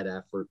repeat that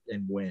effort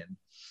and win.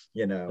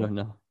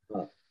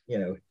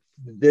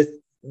 This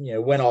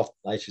went off,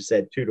 I should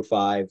say,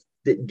 2-5,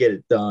 didn't get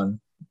it done,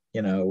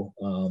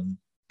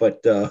 but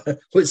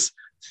was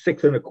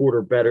 6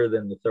 1/4 better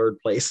than the third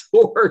place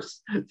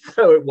horse.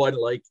 So it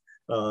wasn't like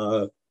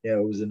it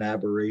was an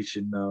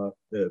aberration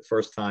the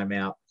first time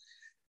out.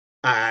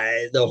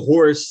 The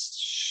horse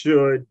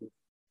should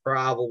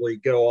probably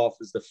go off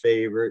as the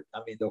favorite.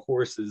 I mean, the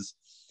horse is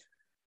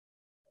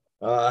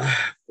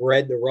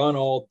bred to run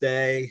all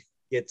day,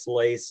 gets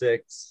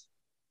Lasix,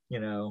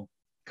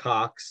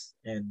 Cox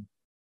and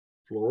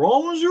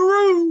Florent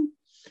Geroux.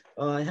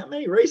 How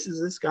many races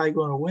is this guy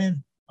going to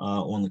win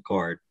on the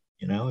card?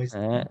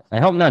 I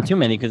hope not too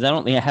many, because I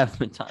don't think I have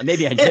time.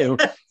 Maybe I do.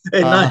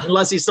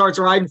 Unless he starts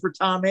riding for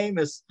Tom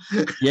Amoss.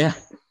 Yeah.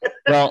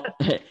 Well,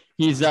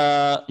 he's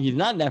not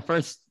in that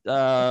first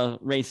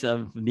race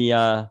of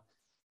the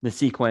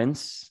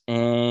sequence,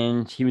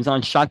 and he was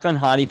on Shotgun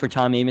Hottie for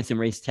Tom Amoss in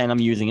race 10. I'm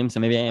using him, so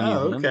maybe I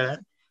am using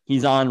him.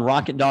 He's on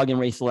Rocket Dog in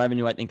race 11,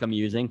 who I think I'm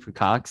using for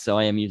Cox, so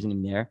I am using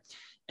him there.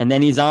 And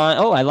then he's on,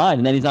 I lied.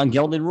 And then he's on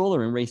Gilded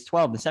Ruler in race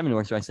 12, the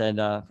 7-horse, who I said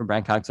for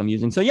Brad Cox I'm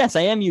using. So yes,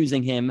 I am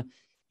using him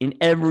in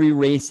every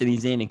race that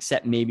he's in,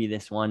 except maybe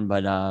this one.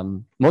 But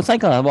most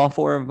likely I'll have all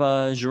 4 of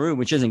Geroux,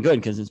 which isn't good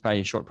because it's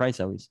probably a short price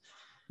always.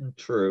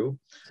 True.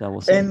 So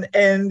we'll see.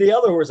 And the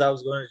other horse I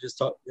was going to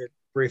just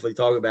briefly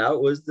talk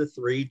about was the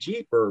 3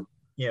 Jeeper.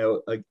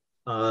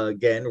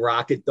 Again,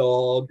 Rocket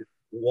Dog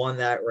won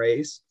that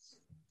race.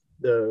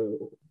 The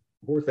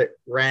horse that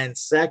ran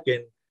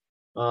second,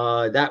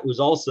 that was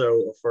also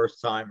a first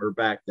timer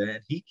back then.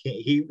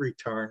 He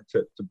returned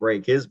to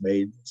break his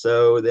maiden.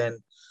 So then,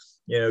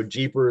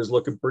 Jeeper is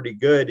looking pretty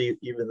good,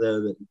 even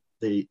though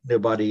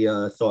nobody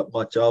thought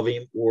much of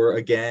him. Or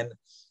again,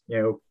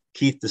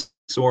 Keith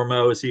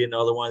DeSormo, is he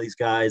another one of these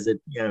guys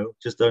that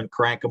just doesn't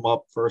crank him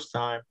up first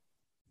time?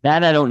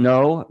 That I don't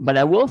know, but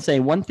I will say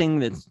one thing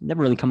that's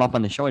never really come up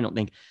on the show, I don't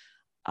think.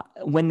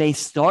 When they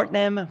start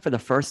them for the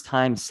first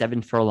time,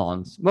 7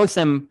 furlongs, most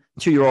of them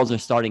 2-year-olds are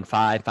starting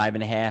 5,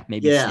 5.5,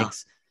 maybe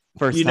 6.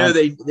 First time.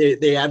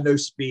 They have no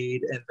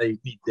speed and they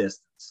need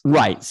distance.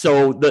 Right.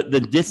 So the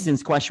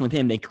distance question with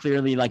him, they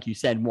clearly, like you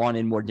said,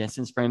 wanted more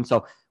distance for him.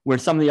 So where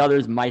some of the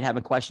others might have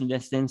a question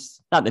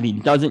distance, not that he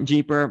doesn't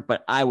Jeeper,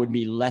 but I would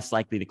be less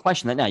likely to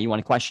question that. Now you want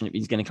to question if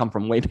he's going to come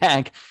from way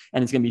back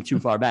and it's going to be too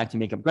far back to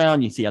make up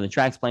ground. You see how the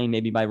track's playing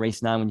maybe by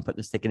race 9 when you put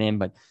this ticket in.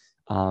 But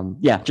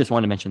just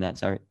wanted to mention that.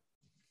 Sorry.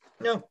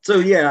 No. So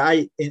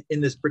yeah,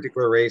 in this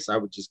particular race, I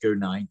would just go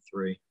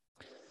 9-3.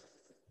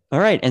 All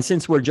right. And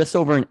since we're just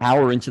over an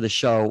hour into the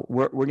show,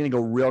 we're going to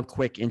go real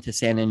quick into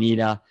Santa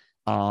Anita.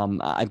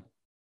 I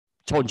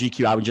told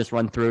GQ I would just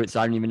run through it, so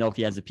I don't even know if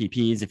he has the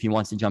PPs. If he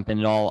wants to jump in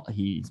at all,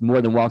 he's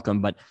more than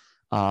welcome. But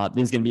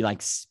there's going to be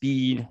like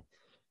speed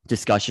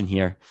discussion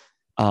here.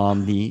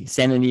 The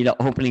Santa Anita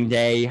opening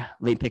day,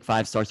 late pick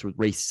 5 starts with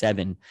race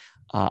 7.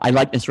 I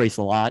like this race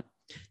a lot.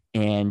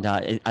 And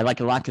I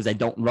like it a lot because I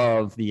don't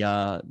love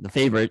the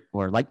favorite,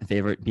 or like the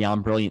favorite,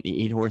 Beyond Brilliant,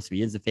 the 8-horse.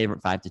 He is the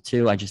favorite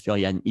 5-2. I just feel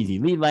he had an easy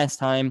lead last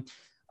time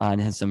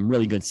and has some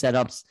really good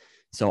setups.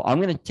 So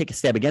I'm going to take a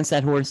stab against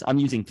that horse. I'm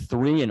using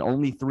 3 and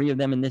only 3 of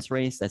them in this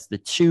race. That's the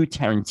 2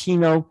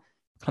 Tarantino,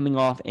 coming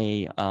off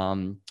a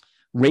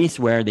race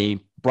where they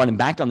brought him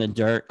back on the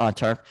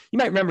turf. You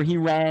might remember he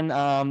ran,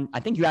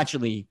 I think you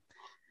actually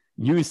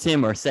used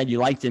him or said you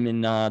liked him in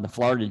the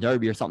Florida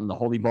Derby or something, the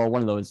Holy Ball,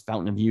 one of those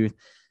Fountain of Youth.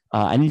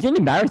 And he didn't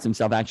embarrass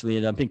himself, actually,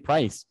 at a big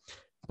price.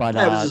 But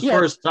that was his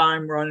first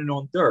time running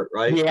on dirt,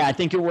 right? Yeah, I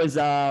think it was,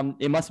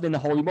 it must have been the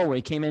Holy Ball where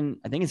he came in,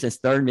 I think it says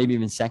 3rd, maybe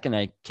even 2nd.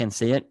 I can't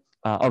see it.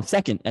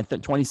 2nd at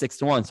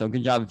 26-1. So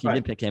good job if you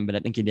did pick him, but I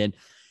think you did.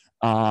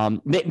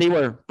 They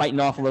were biting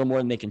off a little more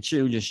than they can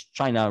chew, just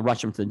trying to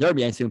rush him to the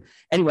Derby, I assume.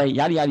 Anyway,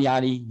 yada, yada,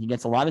 yada. He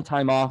gets a lot of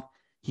time off.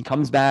 He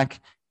comes back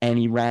and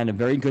he ran a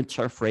very good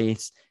turf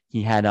race.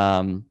 He had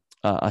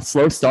a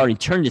slow start. He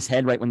turned his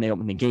head right when they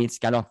opened the gates,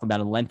 got off about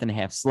a length and a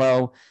half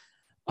slow.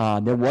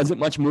 There wasn't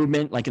much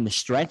movement. Like in the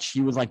stretch,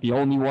 he was like the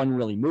only one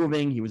really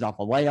moving. He was off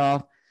a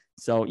layoff.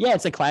 So, yeah,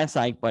 it's a class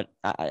hike, but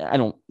I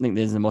don't think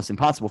this is the most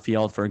impossible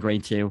field for a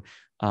grade 2.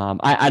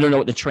 I don't know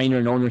what the trainer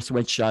and owner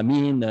switch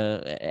mean.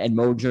 The Ed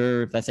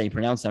Moger, if that's how you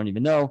pronounce it, I don't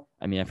even know.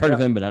 I mean, I've heard of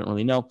him, but I don't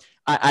really know.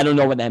 I don't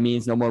know what that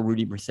means. No more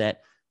Rudy Brissett.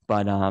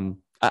 But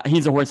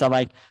he's a horse I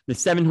like. The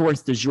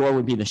 7-horse De Jour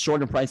would be the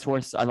shorter price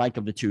horse I like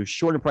of the 2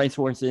 shorter price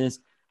horses,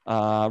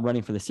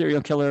 running for the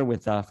Serial Killer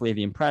with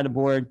Flavien Prat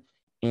aboard.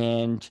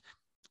 And,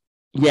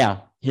 yeah,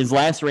 his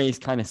last race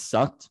kind of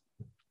sucked,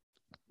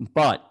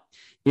 but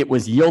it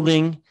was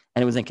yielding,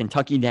 and it was in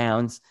Kentucky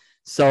Downs.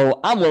 So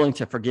I'm willing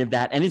to forgive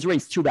that. And his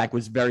race 2-back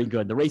was very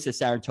good. The race at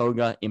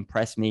Saratoga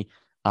impressed me.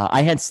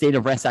 I had State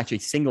of Rest actually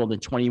singled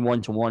at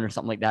 21-1 or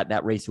something like that.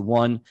 That race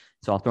won.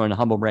 So I'll throw in a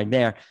humble brag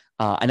there.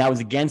 And I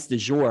was against De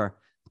Jour.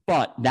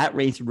 But that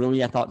race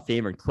really, I thought,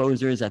 favored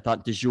closers. I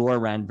thought De Jour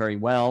ran very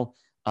well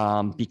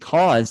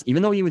because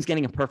even though he was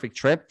getting a perfect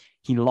trip,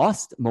 he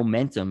lost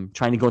momentum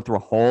trying to go through a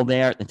hole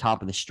there at the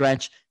top of the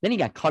stretch. Then he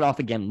got cut off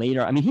again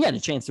later. I mean, he had a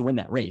chance to win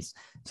that race.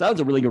 So that was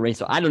a really good race.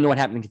 So I don't know what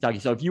happened in Kentucky.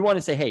 So if you want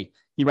to say, hey,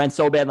 he ran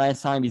so bad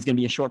last time, he's going to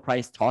be a short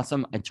price, toss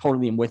him. I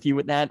totally am with you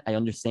with that. I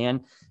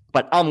understand.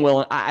 But I'm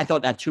willing. I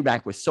thought that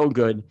 2-back was so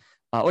good.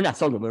 Or not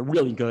so good, but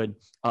really good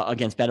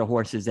against better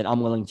horses that I'm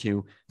willing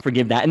to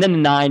forgive that. And then the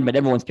 9, but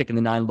everyone's picking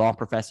the 9 Law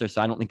Professor.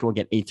 So I don't think we'll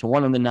get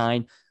 8-1 on the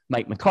 9.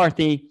 Mike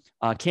McCarthy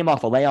came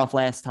off a layoff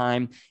last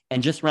time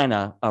and just ran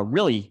a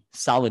really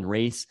solid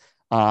race.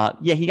 Yeah,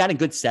 he got a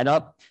good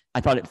setup.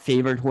 I thought it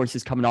favored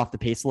horses coming off the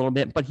pace a little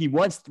bit, but he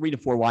was 3 to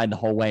 4 wide the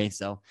whole way.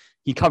 So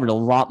he covered a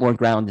lot more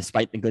ground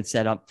despite the good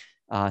setup.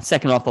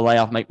 Second off the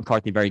layoff, Mike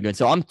McCarthy, very good.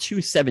 So I'm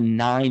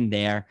 279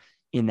 there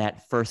in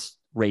that first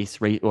race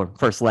or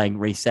first leg,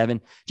 race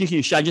 7.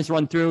 GQ, should I just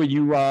run through?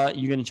 You going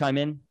to chime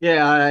in?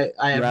 Yeah,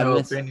 I have no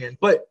opinion.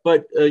 But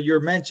your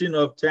mention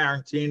of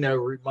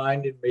Tarantino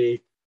reminded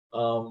me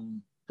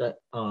that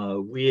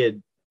we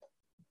had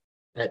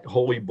at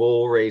Holy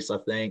Bull race, I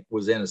think,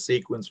 was in a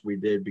sequence we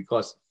did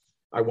because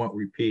I won't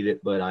repeat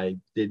it, but I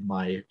did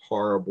my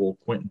horrible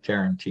Quentin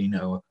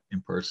Tarantino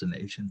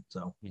impersonation.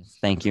 So yes,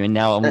 thank you. And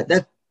now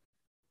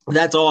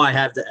that's all I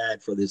have to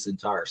add for this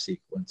entire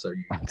sequence. So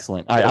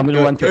excellent. All right, I'm going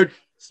to run through.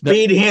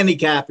 Speed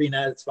handicapping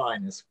at its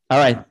finest. All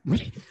right.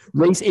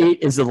 Race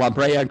 8 is the La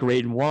Brea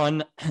grade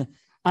 1.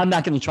 I'm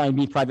not going to try and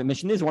beat Private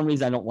Mission. There's one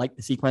reason I don't like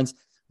the sequence,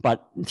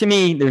 but to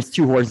me, there's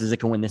 2 horses that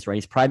can win this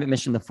race. Private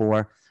Mission, the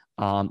 4.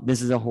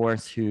 This is a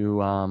horse who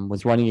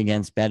was running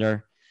against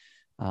better,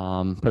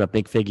 put up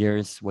big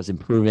figures, was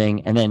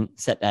improving, and then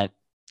set that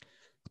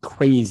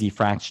crazy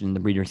fraction in the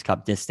Breeders'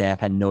 Cup Distaff,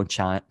 had no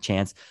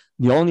chance.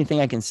 The only thing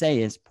I can say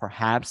is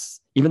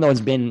perhaps, even though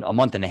it's been a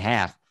month and a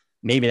half,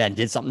 maybe that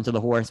did something to the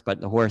horse,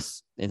 but the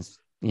horse is,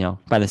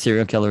 by the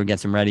Serial Killer who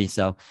gets him ready.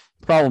 So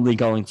probably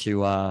going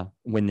to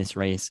win this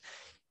race.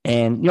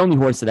 And the only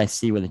horse that I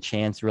see with a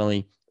chance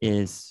really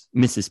is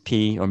Mrs.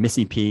 P or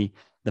Missy P,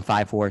 the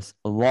 5-horse.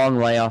 A long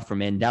layoff for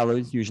Mandela,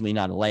 who's usually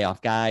not a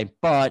layoff guy,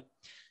 but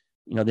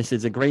this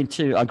is a grade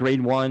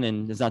 1,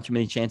 and there's not too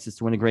many chances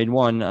to win a grade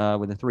 1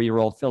 with a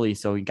 3-year-old filly.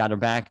 So he got her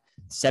back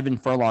 7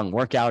 furlong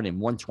workout in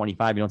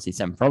 125. You don't see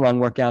 7 furlong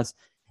workouts,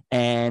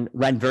 and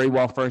ran very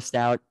well first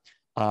out.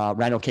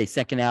 Ran okay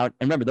second out.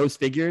 And remember, those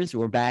figures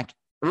were back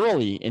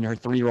early in her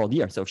 3-year-old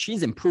year. So if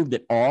she's improved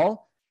at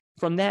all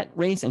from that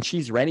race and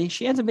she's ready,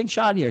 she has a big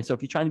shot here. So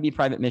if you're trying to be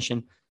Private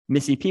Mission,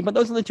 Missy P, but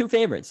those are the 2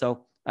 favorites.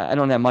 So I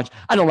don't have much.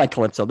 I don't like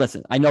Calypso.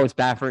 Listen, I know it's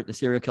Baffert. The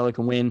Serial Killer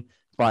can win,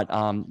 but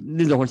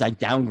this is a horse I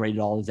downgraded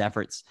all his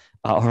efforts,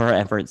 her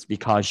efforts,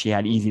 because she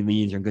had easy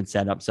leads or good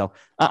setup. So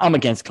I'm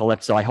against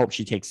Calypso. I hope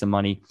she takes some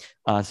money.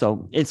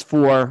 So it's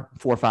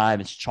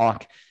 4-5. It's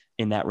chalk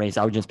in that race.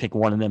 I would just pick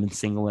one of them and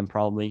single them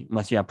probably,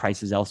 unless you have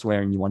prices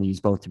elsewhere and you want to use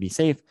both to be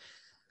safe.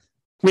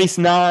 Race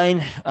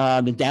 9,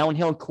 the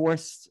downhill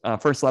course,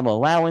 first level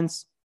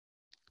allowance.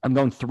 I'm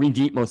going 3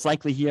 deep most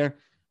likely here.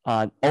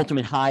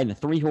 Ultimate High, the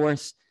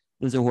 3-horse.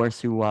 This is a horse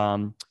who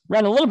ran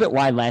a little bit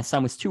wide last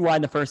time, was 2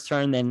 wide the first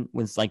turn, then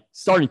was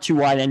started 2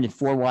 wide, ended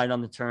 4 wide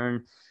on the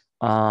turn.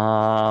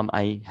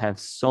 I have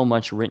so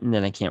much written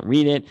that I can't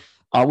read it.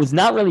 Was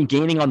not really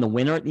gaining on the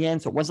winner at the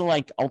end, so it wasn't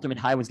like Ultimate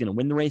High was going to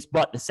win the race,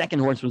 but the second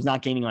horse was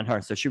not gaining on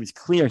her, so she was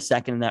clear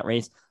second in that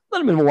race. A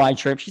little bit of a wide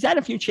trip. She's had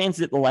a few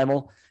chances at the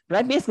level, but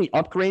I basically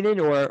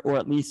upgraded, or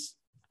at least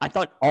I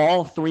thought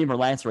all 3 of her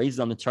last races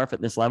on the turf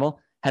at this level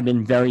have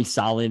been very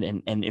solid,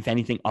 and if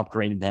anything,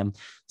 upgraded them.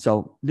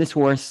 So this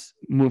horse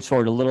moves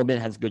forward a little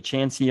bit, has a good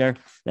chance here.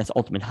 That's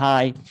Ultimate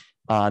High.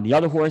 The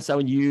other horse I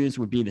would use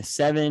would be the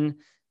 7,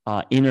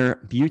 Inner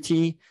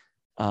Beauty.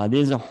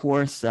 There's a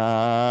horse,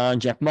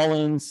 Jeff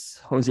Mullins,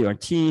 Jose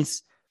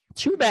Ortiz.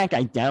 2-back,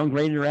 I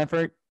downgraded her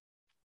effort.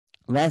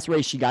 Last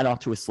race, she got off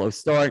to a slow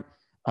start,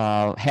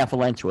 half a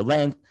length to a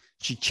length.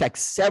 She checked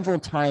several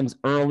times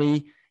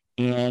early,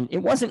 and it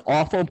wasn't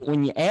awful, but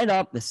when you add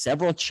up the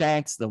several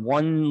checks, the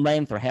 1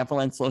 length or half a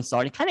length slow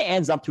start, it kind of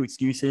adds up to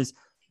excuses.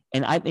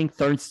 And I think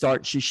third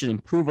start, she should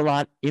improve a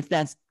lot. If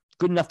that's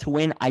good enough to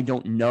win, I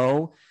don't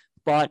know.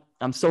 But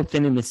I'm so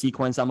thin in the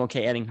sequence, I'm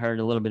okay adding her at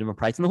a little bit of a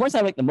price. And the horse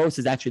I like the most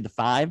is actually the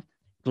 5,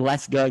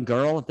 Gleska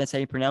Girl, if that's how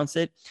you pronounce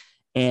it.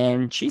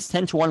 And she's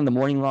 10-1 in the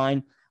morning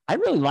line. I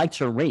really liked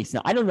her race.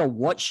 Now, I don't know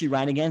what she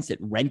ran against at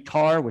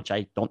Redcar, which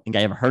I don't think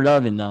I ever heard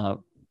of in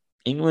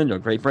England or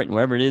Great Britain,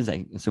 wherever it is.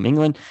 I assume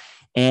England.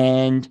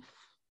 And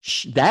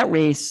that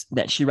race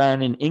that she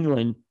ran in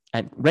England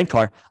at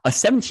Redcar, a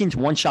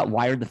 17-1 shot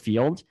wired the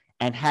field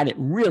and had it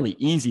really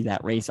easy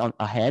that race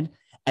ahead.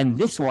 And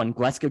this one,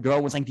 Gleska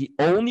Girl, was like the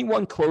only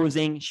one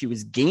closing. She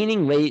was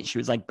gaining late. She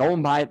was like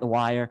going by at the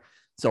wire.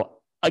 So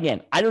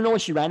again, I don't know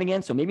what she ran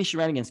against. So maybe she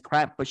ran against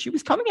crap, but she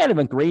was coming out of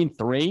a group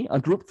 3,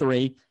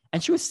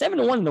 and she was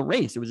 7-1 in the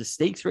race. It was a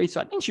stakes race.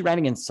 So I think she ran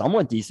against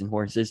somewhat decent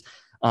horses.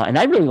 And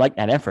I really liked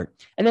that effort.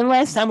 And then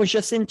last time was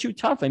just in too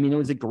tough. I mean, it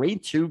was a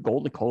grade 2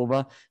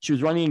 Goldakova. She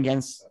was running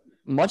against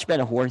much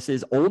better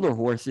horses, older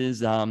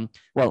horses.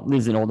 Well, this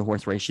is an older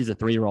horse race. She's a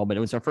 3-year-old, but it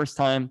was her first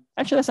time.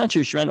 Actually, that's not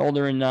true. She ran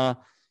older in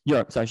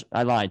Europe. So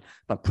I lied.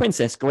 But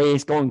Princess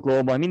Grace, Going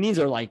Global. I mean, these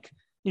are like,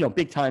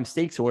 big time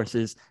stakes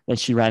horses that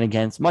she ran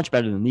against, much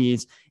better than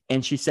these.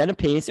 And she set a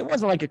pace. It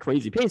wasn't like a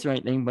crazy pace or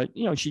anything, but,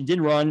 she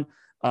did run.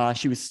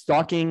 She was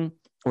stalked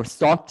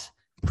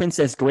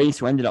Princess Grace,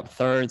 who ended up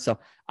 3rd. So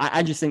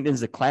I just think this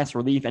is a class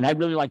relief. And I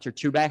really liked her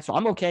 2-back. So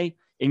I'm okay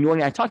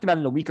ignoring it. I talked about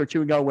it a week or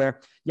 2 ago where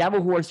you have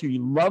a horse who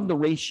you love the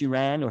race she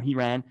ran or he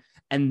ran,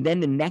 and then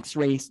the next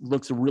race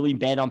looks really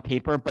bad on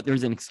paper, but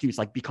there's an excuse,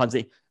 like because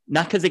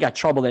not because they got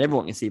trouble that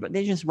everyone can see, but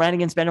they just ran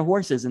against better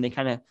horses and they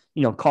kind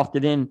of, coughed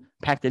it in,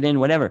 packed it in,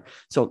 whatever.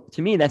 So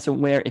to me, that's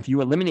where if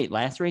you eliminate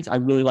last race, I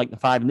really like the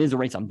 5, and this is a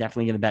race I'm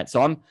definitely going to bet.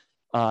 So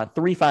I'm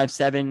 3, 5,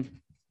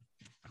 7,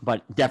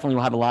 but definitely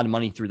will have a lot of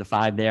money through the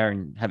 5 there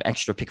and have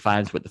extra pick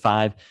 5s with the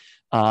 5.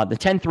 The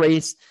 10th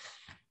race,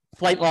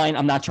 Flightline,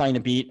 I'm not trying to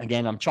beat.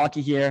 Again, I'm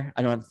chalky here.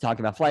 I don't have to talk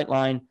about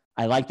Flightline.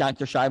 I like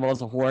Dr. Scheibel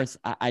as a horse.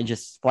 I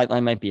just,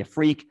 Flightline might be a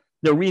freak.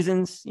 There are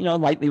reasons,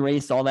 lightly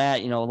raced, all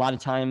that, a lot of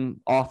time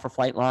off for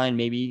Flightline.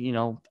 Maybe,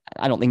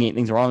 I don't think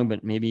anything's wrong,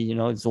 but maybe,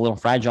 it's a little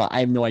fragile.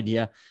 I have no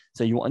idea.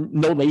 So you want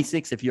no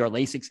Lasix. If you're a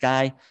Lasix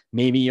guy,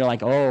 maybe you're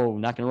like, oh,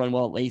 not going to run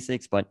well at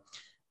Lasix, but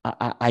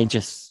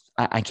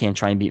I can't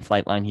try and beat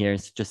Flightline here.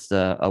 It's just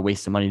a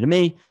waste of money to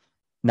me.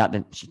 Not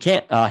that he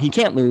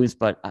can't lose,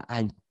 but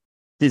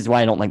this is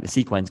why I don't like the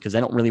sequence, because I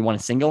don't really want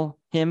to single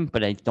him,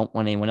 but I don't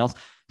want anyone else.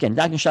 Again,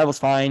 Dr. Scheibel's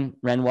fine.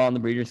 Ran well in the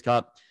Breeders'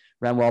 Cup.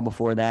 Ran well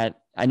before that.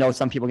 I know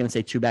some people are going to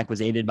say 2-back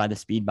was aided by the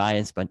speed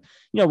bias, but,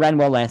 ran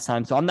well last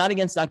time. So I'm not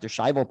against Dr.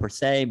 Scheibel per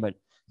se, but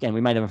again,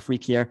 we might have a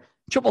freak here.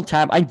 Triple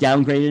Tap, I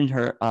downgraded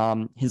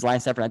her his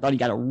last effort. I thought he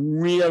got a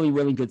really,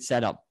 really good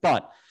setup,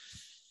 but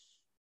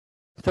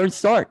third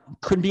start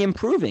could be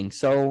improving.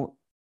 So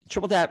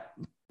Triple Tap,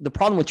 the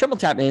problem with Triple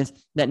Tap is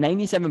that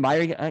 97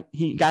 buyer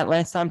he got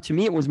last time. To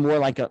me, it was more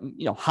like a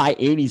high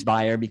 80s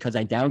buyer because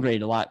I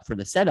downgraded a lot for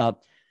the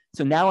setup.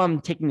 So now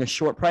I'm taking a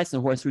short price on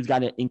a horse who's got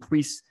to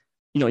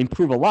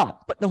improve a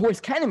lot. But the horse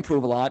can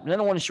improve a lot, and I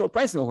don't want a short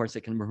price on a horse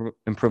that can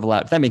improve a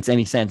lot, if that makes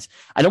any sense.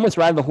 I'd almost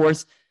rather the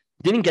horse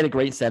didn't get a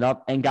great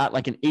setup and got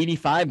like an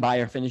 85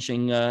 buyer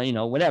finishing,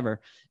 whatever.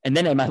 And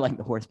then I might like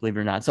the horse, believe it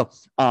or not. So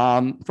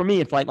for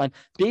me, at Flightline,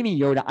 Baby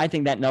Yoda, I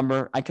think that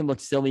number, I can look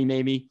silly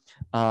maybe.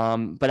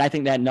 But I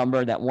think that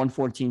number, that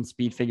 114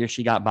 speed figure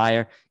she got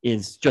buyer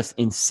is just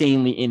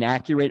insanely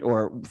inaccurate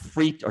or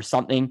freaked or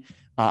something.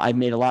 I've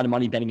made a lot of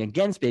money betting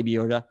against Baby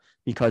Yoda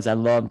because I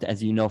loved,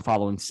 as you know,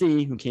 Following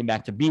C, who came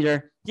back to beat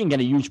her. Didn't get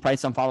a huge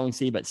price on Following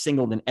C, but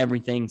singled in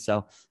everything.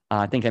 So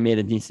I think I made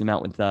a decent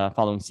amount with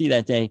Following C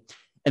that day.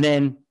 And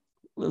then,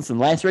 listen,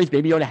 last race,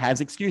 Baby Yoda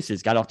has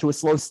excuses. Got off to a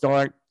slow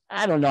start.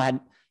 I don't know,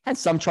 had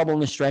some trouble in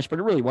the stretch, but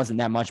it really wasn't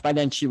that much. By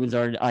then, he was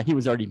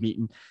already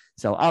beaten.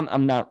 So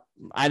I'm not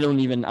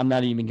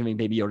even giving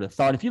Baby Yoda a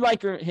thought. If you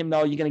like him,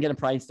 though, you're going to get a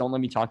price. Don't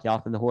let me talk you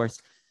off of the horse.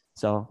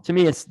 So to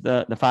me, it's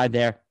the 5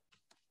 there.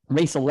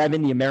 Race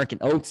 11, the American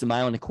Oaks, 1.25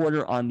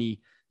 miles on the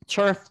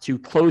turf to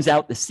close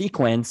out the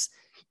sequence.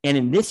 And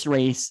in this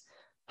race,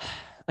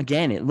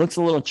 again, it looks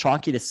a little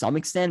chalky to some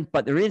extent,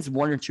 but there is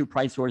 1 or 2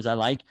 price orders I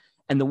like.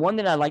 And the one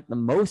that I like the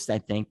most, I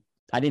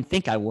didn't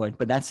think I would,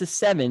 but that's the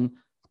 7,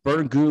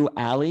 Burgoo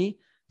Alley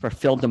for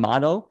Phil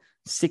D'Amato,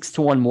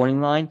 6-1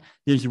 morning line.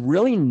 There's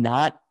really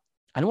not,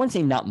 I don't want to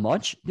say not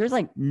much. There's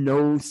like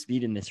no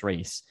speed in this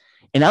race.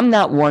 And I'm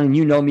not one, and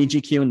you know me,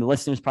 GQ, and the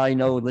listeners probably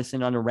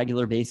listen on a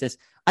regular basis.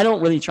 I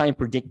don't really try and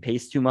predict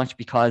pace too much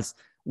because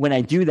when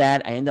I do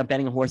that, I end up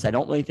betting a horse I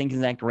don't really think is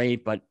that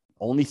great, but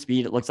only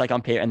speed, it looks like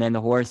on paper, and then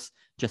the horse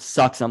just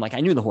sucks. I'm like, I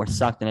knew the horse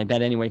sucked, and I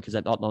bet anyway because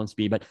I thought low in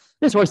speed, but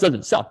this horse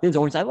doesn't suck. This is a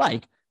horse I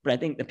like, but I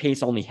think the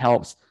pace only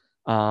helps.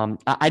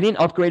 I didn't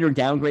upgrade or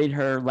downgrade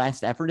her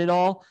last effort at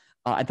all.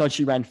 I thought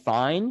she ran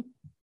fine.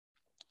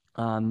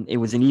 It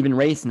was an even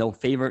race, didn't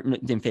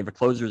favor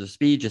closers or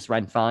speed, just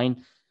ran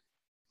fine,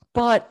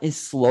 but is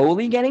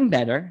slowly getting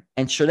better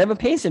and should have a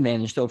pace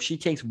advantage. So if she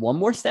takes one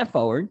more step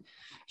forward,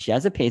 she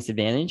has a pace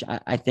advantage.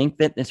 I think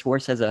that this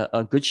horse has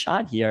a good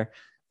shot here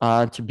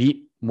to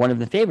beat one of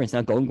the favorites.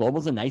 Now, Going Global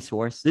is a nice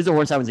horse. This is a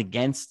horse I was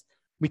against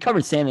we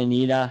covered Santa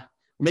Anita.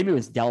 Maybe it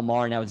was Del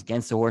Mar, and I was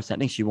against the horse. I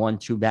think she won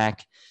 2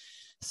 back.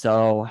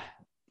 So,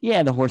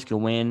 yeah, the horse could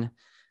win.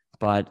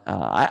 But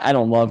I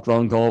don't love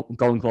going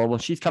global.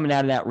 She's coming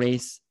out of that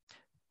race.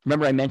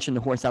 Remember I mentioned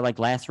the horse I liked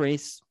last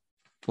race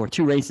or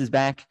 2 races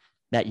back?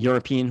 That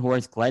European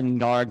horse,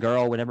 Glengar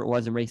Girl, whatever it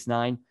was in race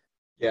 9.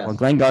 Yeah. Well,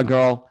 Glengar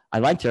Girl, I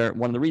liked her.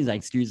 One of the reasons I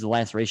excused the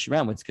last race she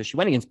ran was because she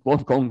went against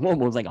Going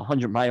Global. It was like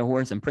 100-mile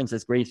horse, and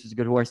Princess Grace was a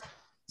good horse.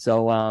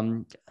 So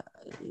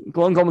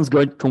Going Global's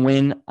good, can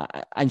win.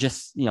 I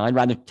just, I'd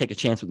rather take a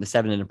chance with the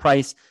 7 and the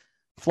price.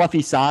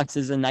 Fluffy Socks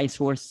is a nice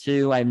horse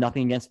too. I have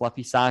nothing against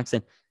Fluffy Socks.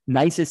 And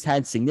Nicest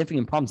had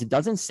significant problems. It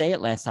doesn't say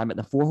it last time, but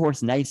the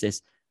 4-horse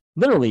Nicest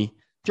literally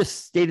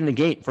just stayed in the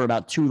gate for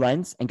about 2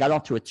 lengths and got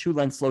off to a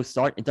 2-length slow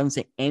start. It doesn't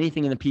say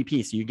anything in the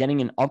PP. So you're getting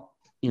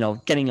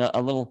getting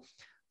a little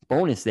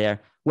bonus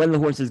there. Whether the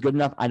horse is good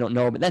enough, I don't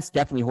know, but that's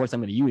definitely a horse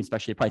I'm going to use,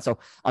 especially at price. So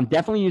I'm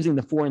definitely using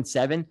the 4 and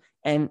 7.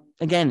 And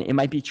again, it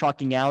might be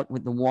chalking out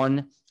with the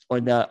 1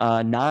 or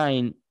the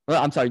 9.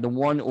 Well, I'm sorry, the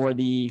 1 or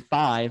the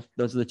 5.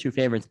 Those are the 2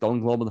 favorites,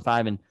 Going Global, the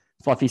 5, and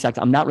Fluffy Socks.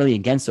 I'm not really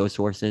against those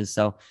horses.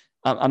 So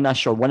I'm not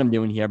sure what I'm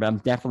doing here, but I'm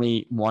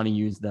definitely want to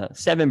use the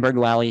 7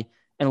 Burgo Alley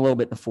and a little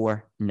bit the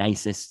 4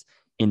 Nicest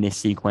in this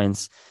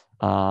sequence.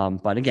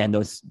 But again,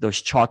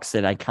 those chalks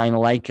that I kind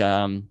of like,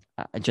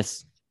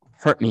 just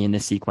hurt me in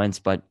this sequence,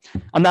 but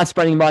I'm not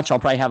spreading much. I'll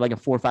probably have like a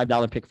 $4 or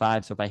 $5 pick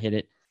 5. So if I hit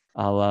it,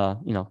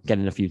 I'll, get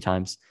it a few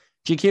times.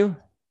 GQ,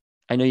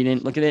 I know you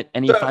didn't look at it.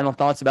 Any final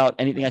thoughts about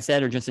anything I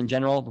said or just in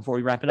general before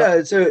we wrap it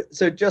up?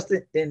 So just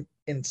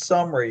in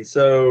summary,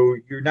 so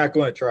you're not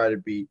going to try to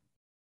beat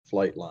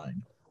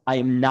Flightline. I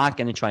am not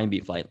going to try and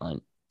beat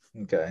Flightline.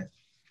 Okay.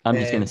 I'm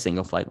just going to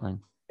single Flightline.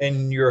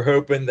 And you're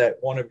hoping that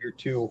one of your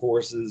 2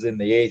 horses in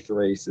the 8th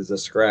race is a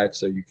scratch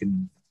so you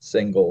can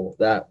single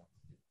that.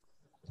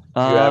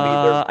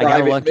 I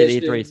gotta look at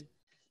 8th race.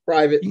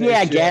 Private mission.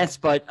 I guess,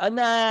 but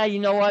nah, you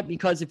know what?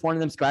 Because if one of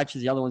them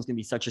scratches, the other one's gonna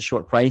be such a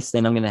short price,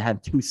 then I'm gonna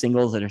have 2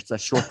 singles that are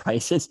such short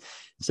prices.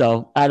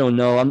 So I don't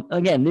know.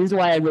 This is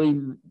why I really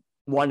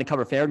wanted to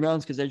cover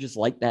Fairgrounds, because I just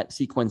like that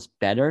sequence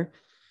better.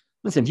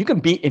 Listen, if you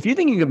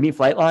think you can beat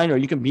Flightline or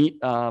you can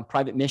beat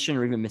Private Mission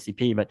or even Missy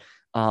P, but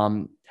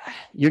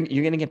you're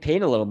gonna get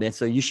paid a little bit,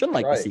 so you should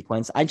like the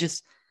sequence.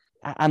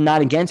 I'm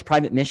not against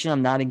Private Mission.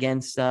 I'm not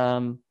against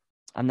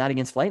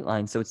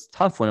Flightline. So it's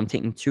tough when I'm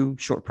taking 2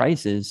 short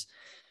prices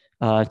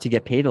to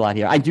get paid a lot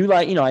here. I do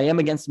like, I am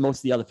against most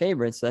of the other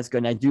favorites, so that's good.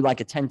 And I do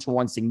like a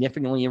 10-1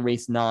 significantly in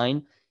race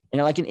 9,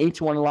 and I like an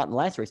 8-1 a lot in the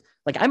last race.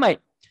 Like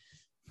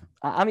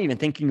I'm even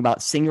thinking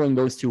about singling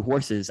those 2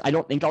 horses. I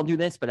don't think I'll do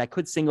this, but I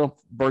could single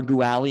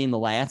Burgo Alley in the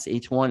last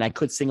 8-1. I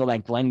could single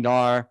that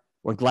Glengar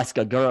or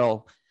Gleska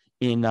Girl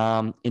in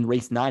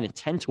race 9 at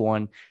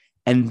 10-1.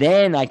 And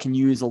then I can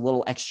use a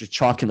little extra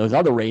chalk in those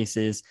other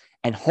races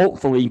and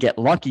hopefully get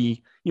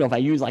lucky. If I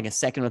use like a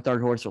 2nd or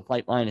 3rd horse with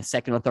Flightline, a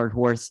 2nd or 3rd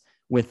horse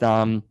with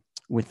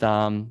what's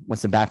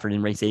the Baffert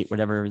in race 8,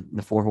 whatever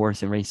the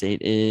 4-horse in race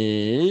 8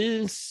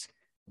 is,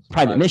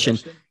 Private Mission.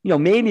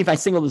 Maybe if I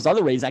single those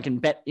other races, I can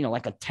bet,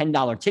 like a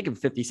 $10 ticket for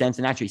 50 cents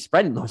and actually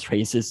spread in those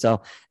races.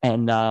 So,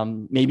 and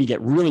maybe get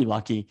really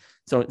lucky.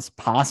 So it's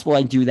possible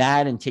I do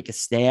that and take a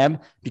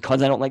stab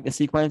because I don't like the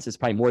sequence. It's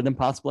probably more than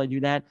possible I do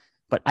that.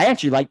 But I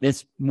actually like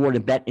this more to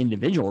bet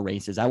individual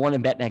races. I want to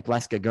bet that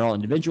Gleska Girl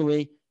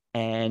individually,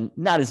 and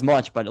not as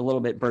much, but a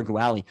little bit Burgo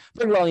Alley.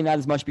 Burgo Alley not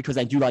as much because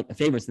I do like the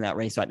favorites in that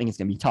race, so I think it's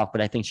going to be tough,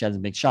 but I think she has a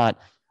big shot.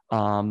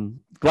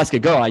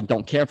 Gleska Girl, I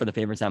don't care for the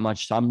favorites that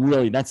much, so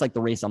that's like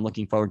the race I'm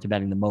looking forward to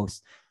betting the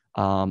most,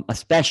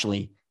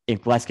 especially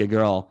if Gleska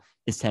Girl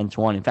is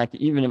 10-1. In fact,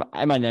 even if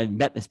I might not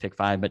bet this pick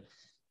 5, but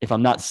if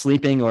I'm not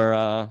sleeping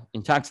or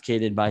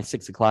intoxicated by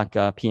 6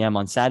 o'clock p.m.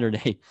 on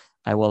Saturday,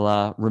 I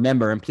will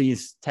remember, and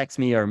please text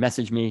me or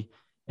message me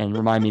and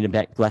remind me to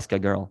bet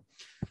Gleska Girl.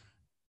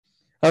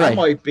 All right. I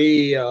might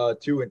be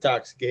too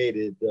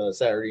intoxicated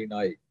Saturday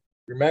night.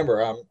 Remember,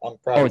 I'm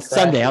probably. Oh, it's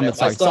Sunday. I'm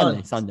sorry,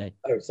 Sunday.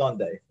 Oh,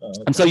 Sunday. Oh,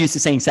 okay. I'm so used to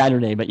saying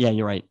Saturday, but yeah,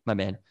 you're right. My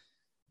bad.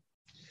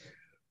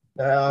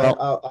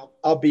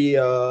 I'll be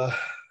okay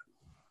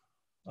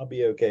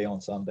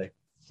on Sunday.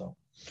 So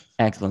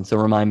excellent. So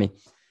remind me.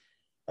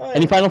 Right.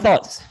 Any final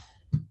thoughts?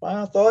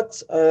 Final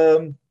thoughts.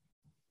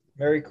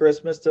 Merry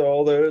Christmas to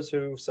all those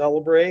who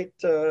celebrate.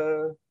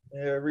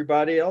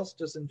 Everybody else,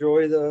 just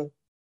enjoy the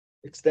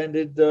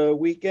extended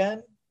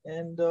weekend,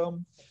 and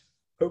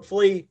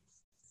hopefully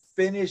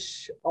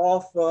finish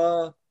off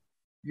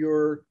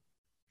your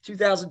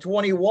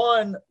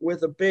 2021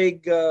 with a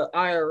big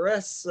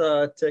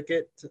IRS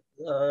ticket,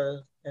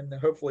 and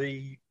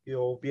hopefully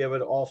you'll be able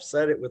to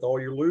offset it with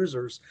all your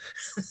losers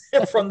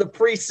from the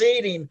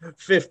preceding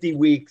 50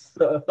 weeks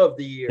of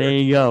the year. There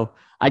you go.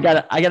 I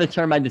gotta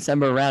turn my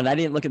December around. I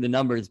didn't look at the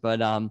numbers, but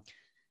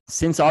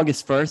since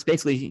August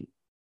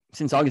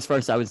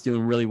 1st, I was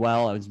doing really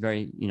well. I was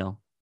very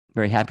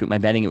happy with my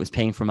betting. It was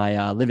paying for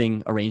my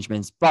living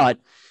arrangements, but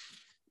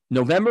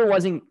November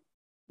wasn't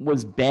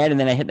was bad, and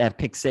then I hit that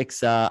pick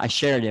six. I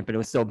shared it, but it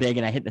was so big,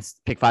 and I hit this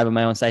pick five on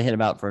my own. So I hit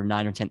about for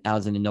 9 or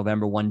 10,000 in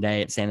November one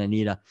day at Santa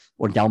Anita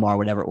or Del Mar,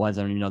 whatever it was.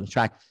 I don't even know the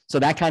track. So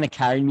that kind of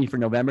carried me for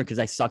November because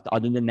I sucked.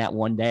 Other than that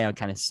one day, I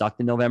kind of sucked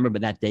in November,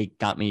 but that day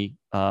got me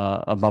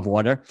above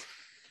water.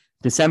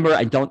 December,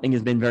 I don't think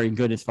has been very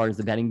good as far as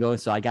the betting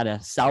goes. So I got to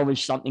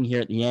salvage something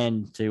here at the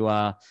end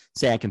to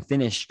say I can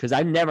finish, because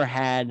I've never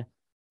had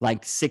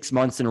like 6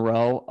 months in a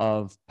row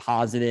of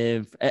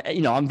positive.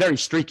 I'm very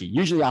streaky.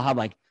 Usually I'll have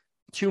like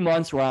 2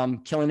 months where I'm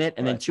killing it,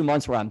 and then 2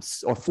 months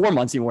or 4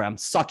 months even where I'm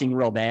sucking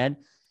real bad.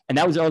 And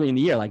that was early in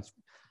the year. Like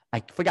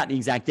I forgot the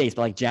exact dates,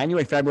 but like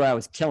January, February, I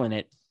was killing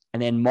it.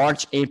 And then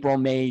March, April,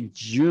 May,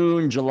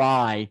 June,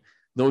 July,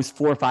 those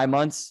 4 or 5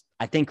 months,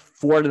 I think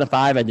 4 out of the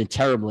 5, I did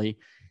terribly.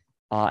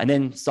 And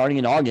then starting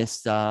in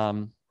August,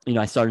 I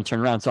started to turn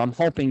around. So I'm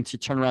hoping to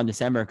turn around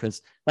December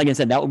because, like I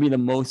said, that would be the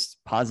most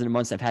positive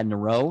months I've had in a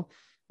row,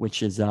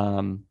 which is,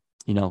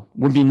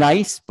 would be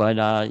nice. But,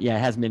 it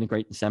hasn't been a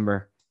great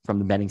December from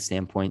the betting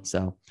standpoint.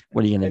 So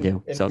what are you going to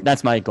do? So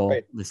that's my goal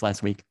this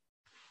last week.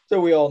 So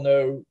we all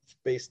know,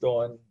 based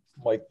on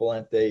Mike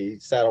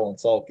Valente, Saddle and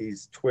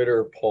Sulky's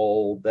Twitter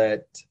poll,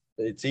 that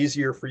it's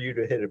easier for you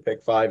to hit a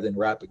pick five than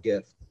wrap a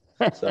gift.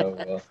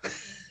 So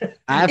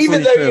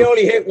even though you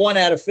only hit 1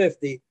 out of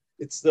 50,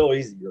 it's still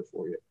easier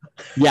for you.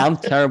 Yeah, I'm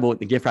terrible with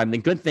the gift wrapping. The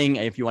good thing,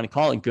 if you want to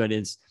call it good,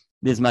 is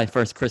this is my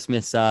first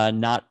Christmas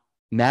not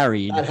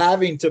married, not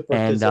having to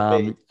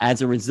participate. And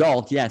as a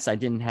result, yes, I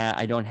don't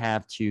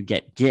have to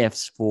get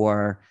gifts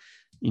for,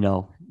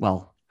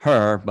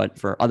 her, but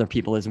for other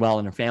people as well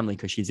in her family,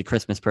 because she's a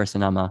Christmas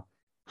person. I'm a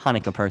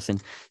Hanukkah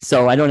person,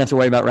 so I don't have to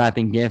worry about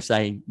wrapping gifts.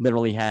 I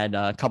literally had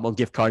a couple of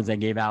gift cards I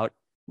gave out,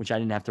 which I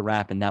didn't have to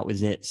wrap, and that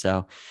was it.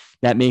 So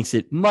that makes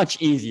it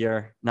much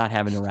easier not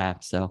having to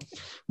wrap. So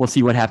we'll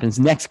see what happens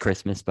next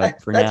Christmas,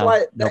 but for now,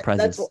 no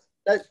presents.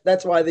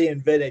 That's why they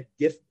invented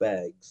gift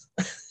bags.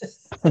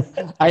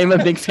 I am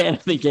a big fan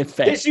of the gift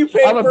bag.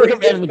 I'm a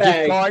big fan of the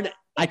gift card.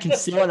 I can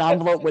seal an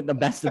envelope with the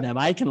best of them.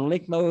 I can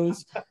lick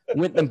those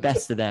with the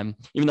best of them,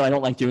 even though I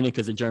don't like doing it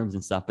because of germs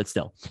and stuff, but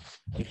still.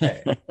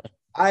 Okay.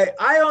 I,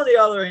 on the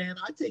other hand,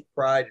 I take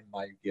pride in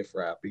my gift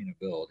wrapping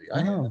ability.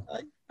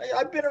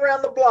 I've been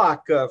around the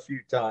block a few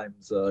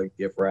times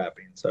gift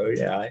wrapping. So,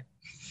 yeah,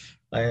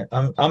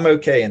 I'm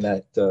okay in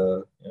that.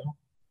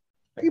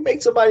 I can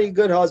make somebody a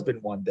good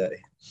husband one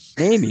day.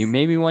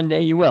 Maybe one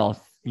day you will.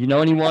 You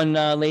know anyone,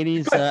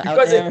 ladies, out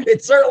there? Because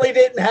it certainly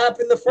didn't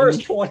happen the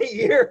first 20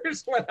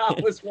 years when I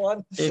was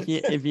one.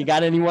 If you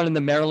got anyone in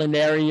the Maryland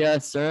area,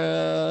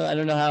 sir, I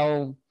don't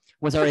know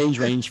what's our age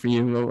range for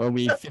you? Are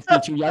we 50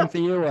 too young for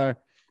you, or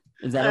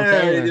is that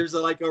okay? There's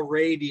a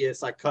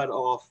radius I cut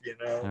off,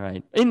 All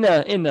right. In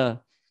the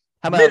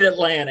how about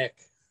Mid-Atlantic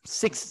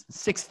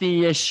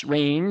 60-ish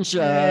range,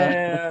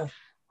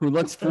 who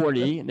looks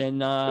 40, then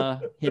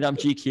hit up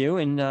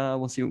GQ and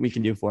we'll see what we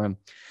can do for him.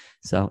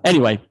 So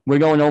anyway, we're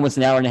going almost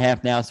an hour and a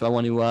half now, so I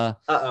want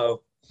to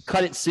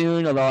cut it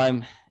soon, although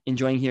I'm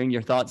enjoying hearing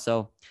your thoughts.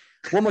 So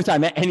one more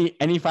time,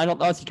 any final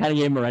thoughts? You kind of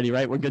gave them already,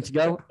 right? We're good to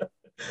go?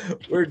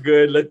 We're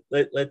good.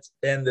 Let's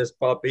end this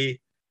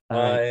puppy.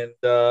 Right.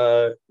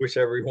 And wish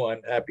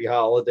everyone happy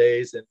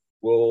holidays, and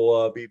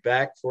we'll be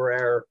back for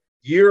our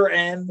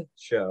year-end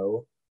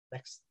show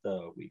next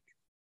week.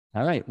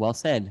 All right. Well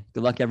said.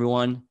 Good luck,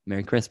 everyone.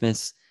 Merry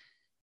Christmas.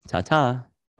 Ta-ta.